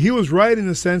So- he was right in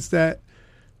the sense that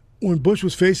when Bush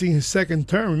was facing his second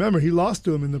term, remember he lost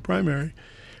to him in the primary.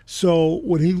 So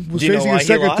when he was Do you know facing why his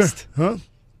he second lost? term,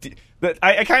 But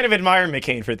I kind of admire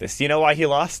McCain for this. Do you know why he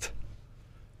lost?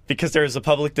 Because there was a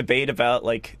public debate about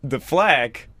like the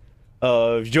flag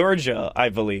of Georgia, I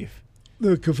believe.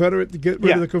 the Confederate to get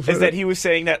rid of the Confederate. Is that he was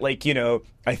saying that like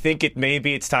I think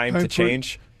it's time to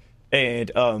change,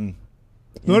 and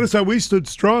Notice how we stood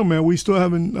strong, man. We still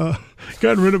haven't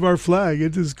gotten rid of our flag.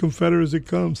 It's as Confederate as it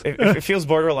comes. it feels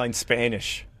borderline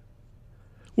Spanish.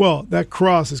 Well, that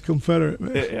cross is Confederate,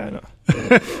 man. Yeah,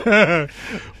 I know.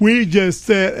 We just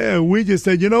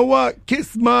said, you know what?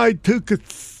 Kiss my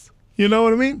tickets. You know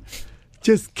what I mean?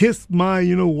 Just kiss my,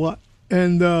 you know what?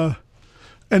 And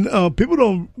people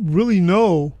don't really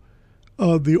know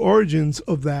the origins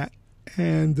of that.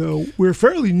 And we're a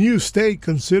fairly new state,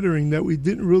 considering that we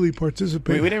didn't really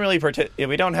participate. We didn't really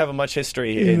we don't have much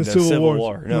history in the Civil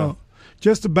War. No.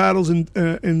 Just the battles in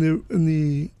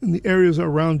the areas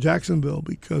around Jacksonville,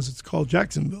 because it's called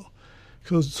Jacksonville.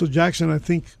 So Jackson, I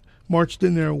think, marched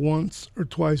in there once or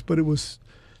twice, but it was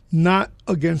not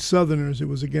against Southerners; it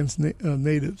was against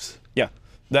natives. Yeah,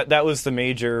 that was the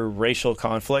major racial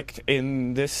conflict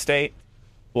in this state.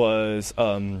 Was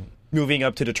moving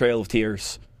up to the Trail of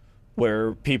Tears,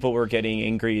 where people were getting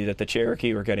angry that the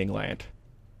Cherokee were getting land.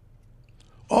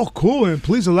 Oh, cool! And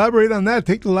please elaborate on that.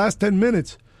 Take the last 10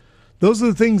 minutes. Those are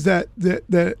the things that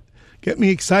get me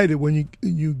excited when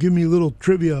you give me a little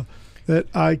trivia that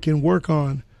I can work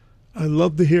on. I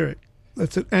love to hear it.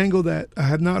 That's an angle that I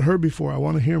had not heard before. I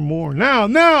want to hear more.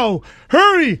 Now,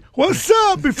 hurry! What's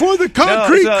up before the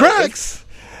concrete cracks?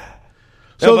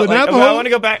 So the Navajo, I want to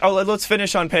go back. Let's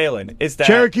finish on Palin. Is that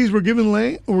Cherokees were given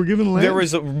land? There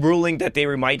was a ruling that they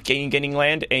might getting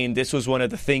land, and this was one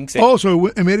of the things. So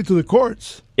it made it to the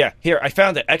courts. Yeah, here I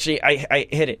found it. Actually, I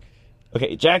hit it.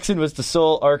 Okay, Jackson was the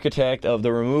sole architect of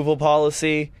the removal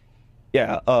policy.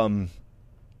 Yeah,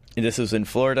 this was in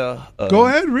Florida. Go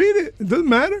ahead, read it. It doesn't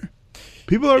matter.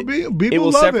 People it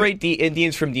will separate the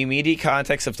Indians from the immediate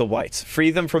context of the whites,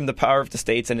 free them from the power of the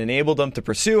states, and enable them to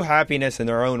pursue happiness in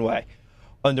their own way,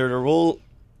 under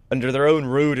their own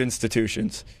rude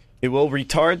institutions. It will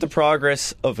retard the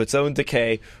progress of its own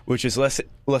decay, which is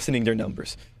lessening their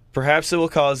numbers. Perhaps it will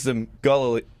cause them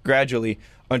gradually,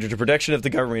 under the protection of the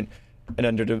government and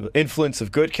under the influence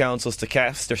of good counsels, to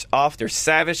cast off their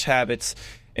savage habits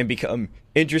and become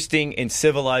interesting and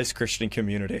civilized Christian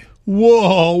community.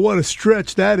 Whoa, what a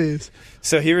stretch that is.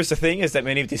 So here's the thing, is that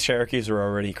many of these Cherokees were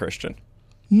already Christian.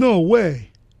 No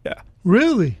way. Yeah.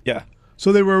 Really? Yeah.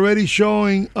 So they were already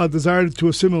showing a desire to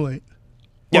assimilate.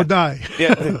 or die.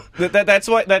 Yeah, that's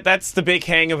what that's the big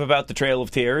hang of about the Trail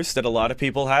of Tears that a lot of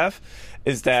people have,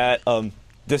 is that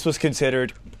this was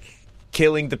considered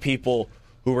killing the people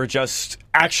who were just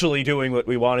actually doing what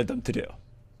we wanted them to do.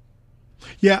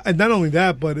 Yeah, and not only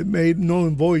that, but it made null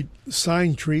and void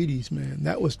signed treaties, man.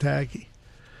 That was tacky.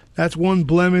 That's one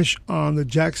blemish on the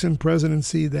Jackson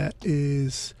presidency that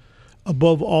is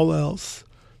above all else.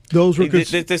 Those were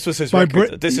this was his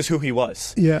record. This is who he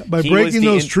was. Yeah, by breaking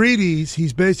those treaties,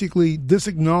 he's basically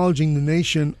disacknowledging the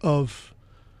nation of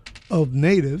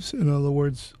natives. In other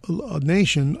words, a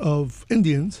nation of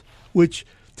Indians, which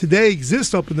today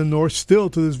exists up in the north still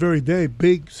to this very day.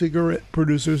 Big cigarette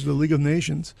producers, the League of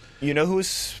Nations. You know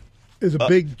who's is a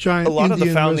big giant. A lot Indian of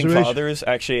the founding reservation. fathers,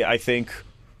 actually, I think.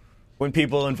 When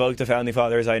people invoke the founding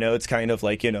fathers, I know it's kind of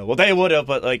like, well, they would have,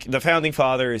 but like the founding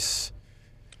fathers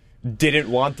didn't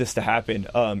want this to happen.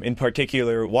 In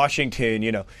particular,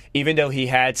 Washington, even though he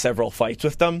had several fights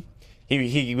with them,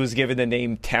 he was given the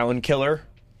name Town Killer.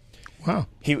 Wow.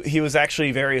 He was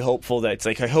actually very hopeful that it's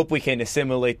like, I hope we can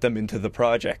assimilate them into the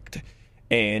project.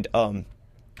 And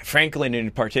Franklin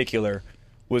in particular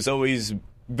was always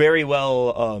very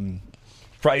well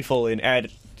prideful in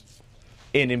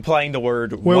implying the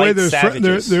word white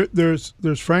savages.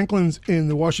 There's Franklin's in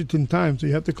the Washington Times, so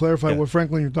you have to clarify what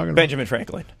Franklin you're talking about. Benjamin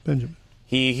Franklin. Benjamin.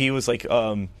 He was like,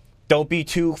 don't be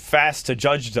too fast to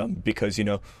judge them because,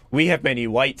 we have many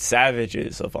white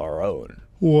savages of our own.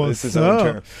 What's this is up?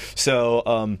 own term.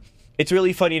 So it's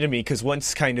really funny to me because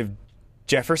once kind of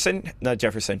Jackson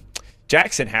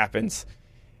happens,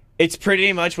 it's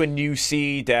pretty much when you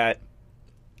see that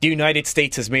the United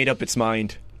States has made up its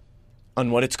mind on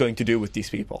what it's going to do with these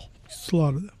people.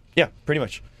 Slaughter them. Yeah, pretty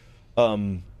much.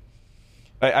 I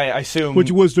assume...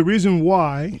 Which was the reason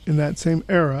why, in that same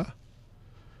era,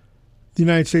 the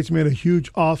United States made a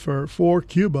huge offer for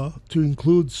Cuba to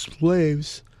include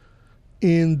slaves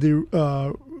in the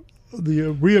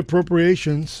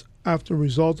reappropriations after a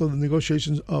result of the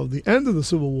negotiations of the end of the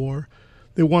Civil War.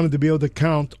 They wanted to be able to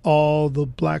count all the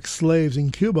black slaves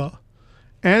in Cuba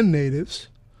and natives,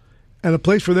 and a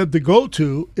place for them to go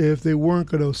to if they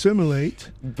weren't going to assimilate.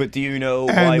 But do you know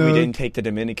why we didn't take the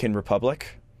Dominican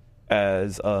Republic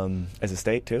as a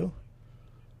state too?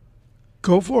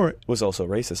 Go for it. Was also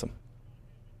racism.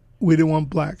 We didn't want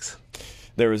blacks.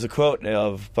 There was a quote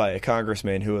by a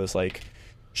congressman who was like,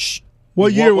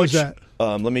 "What year was that?"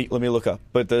 Let me look up.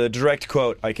 But the direct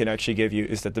quote I can actually give you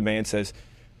is that the man says,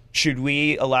 "Should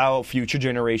we allow future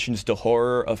generations the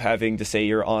horror of having to say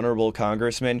your honorable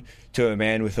congressman to a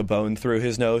man with a bone through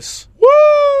his nose?"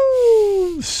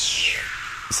 Woo!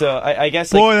 So I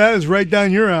guess... Boy, that is right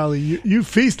down your alley. You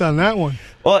feast on that one.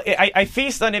 Well, I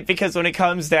feast on it because when it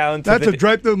comes down to... That's a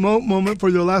drive the moment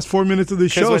for the last 4 minutes of the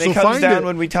show, when so it comes find down, it.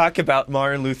 when we talk about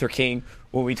Martin Luther King,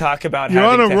 when we talk about You're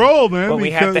on a roll, man. When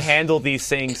we have to handle these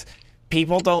things,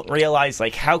 people don't realize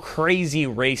like how crazy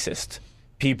racist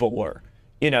people were.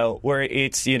 Where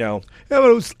it's, Yeah,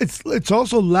 but it's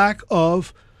also lack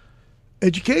of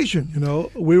education,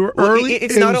 We were early.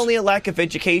 It's not only a lack of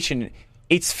education.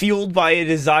 It's fueled by a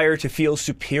desire to feel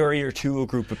superior to a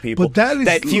group of people. But that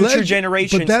is future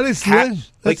generations. But that is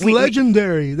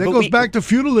legendary. That goes back to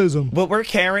feudalism. But we're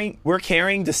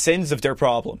carrying the sins of their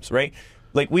problems, right?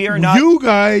 Like we are not. You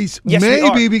guys, yes,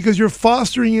 maybe because you're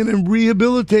fostering it and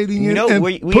rehabilitating it and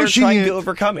we are pushing trying it. to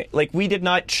overcome it. Like we did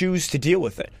not choose to deal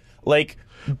with it. Like,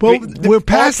 but we're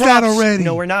past that already.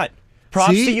 No, we're not.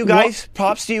 Props to you guys.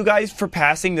 Props to you guys for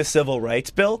passing the Civil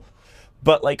Rights Bill.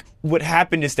 But like, what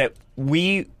happened is that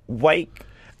we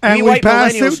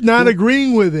passed it not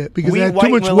agreeing with it because it had too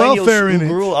much welfare in it. We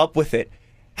grew up with it,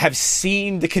 have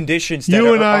seen the conditions that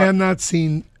you and I have not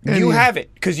seen. You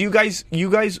haven't, because you guys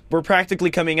were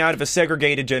practically coming out of a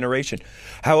segregated generation.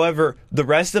 However, the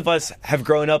rest of us have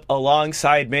grown up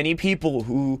alongside many people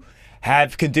who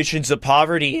have conditions of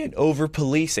poverty and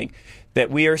over-policing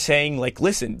that we are saying, like,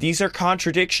 listen, these are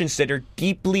contradictions that are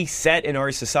deeply set in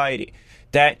our society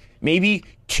that maybe,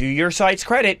 to your side's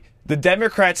credit, the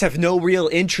Democrats have no real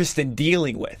interest in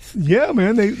dealing with. Yeah,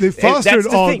 man, they fostered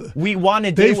all. Thing. We want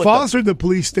to deal with They fostered the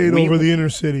police state over the inner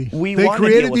city. They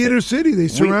created the inner city. They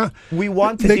surround. We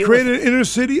want to. They created an inner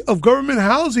city of government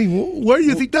housing. Where do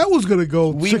you think that was going to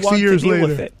go? 60 years later,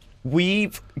 with it.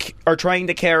 We are trying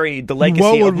to carry the legacy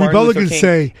what would of Martin Republicans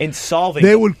Luther King say? In solving.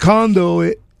 They would condo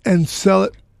it and sell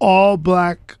it all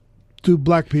black to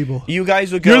black people. You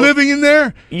guys would go. You're living in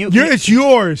there. It's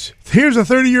yours. Here's a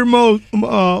 30-year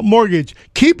mortgage.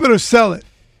 Keep it or sell it.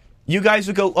 You guys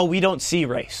would go. Oh, we don't see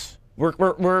race. We're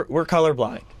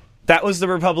colorblind. That was the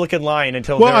Republican line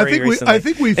until very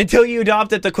recently. Until you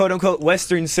adopted the quote unquote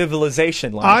Western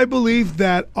civilization line. I believe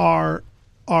that our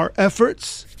our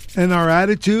efforts and our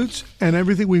attitudes and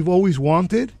everything we've always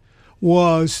wanted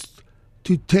was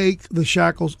to take the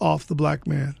shackles off the black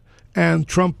man. And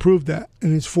Trump proved that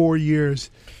in his 4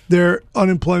 years. Their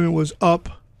unemployment was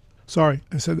up. Sorry,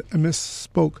 I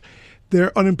misspoke.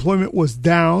 Their unemployment was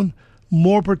down.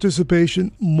 More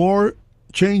participation, more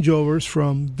changeovers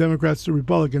from Democrats to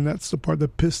Republican. That's the part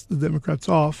that pissed the Democrats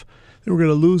off. They were going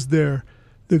to lose the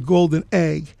golden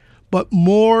egg. But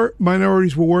more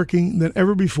minorities were working than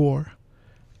ever before.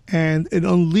 And it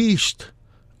unleashed,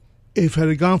 if it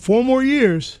had gone 4 more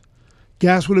years,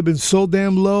 gas would have been so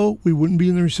damn low, we wouldn't be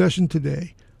in the recession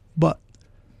today. But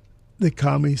the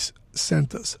commies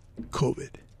sent us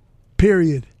COVID.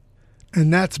 Period.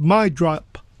 And that's my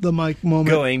drop the mic moment.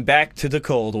 Going back to the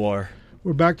Cold War.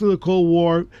 We're back to the Cold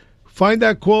War. Find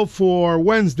that quote for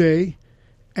Wednesday,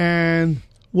 and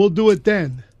we'll do it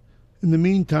then. In the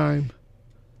meantime,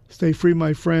 stay free,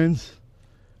 my friends.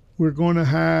 We're going to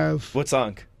have... What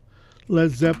song?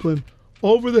 Led Zeppelin,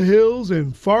 Over the Hills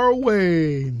and Far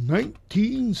Away,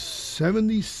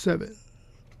 1977.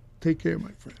 Take care,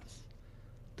 my friends.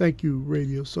 Thank you,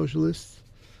 Radio Socialists.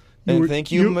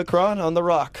 Thank you, Macron on the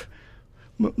rock.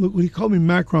 Look, when he called me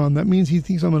Macron, that means he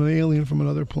thinks I'm an alien from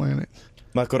another planet.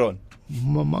 Macron.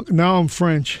 Now I'm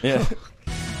French. Yeah.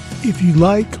 If you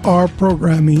like our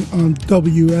programming on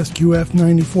WSQF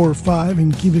 94.5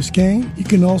 in Key Biscayne, you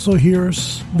can also hear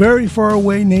us very far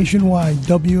away nationwide,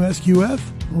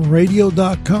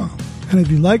 WSQFradio.com. And if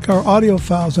you like our audio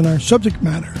files and our subject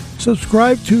matter,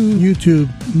 subscribe to YouTube,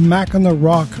 Mac on the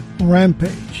Rock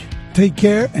Rampage. Take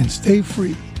care and stay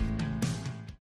free.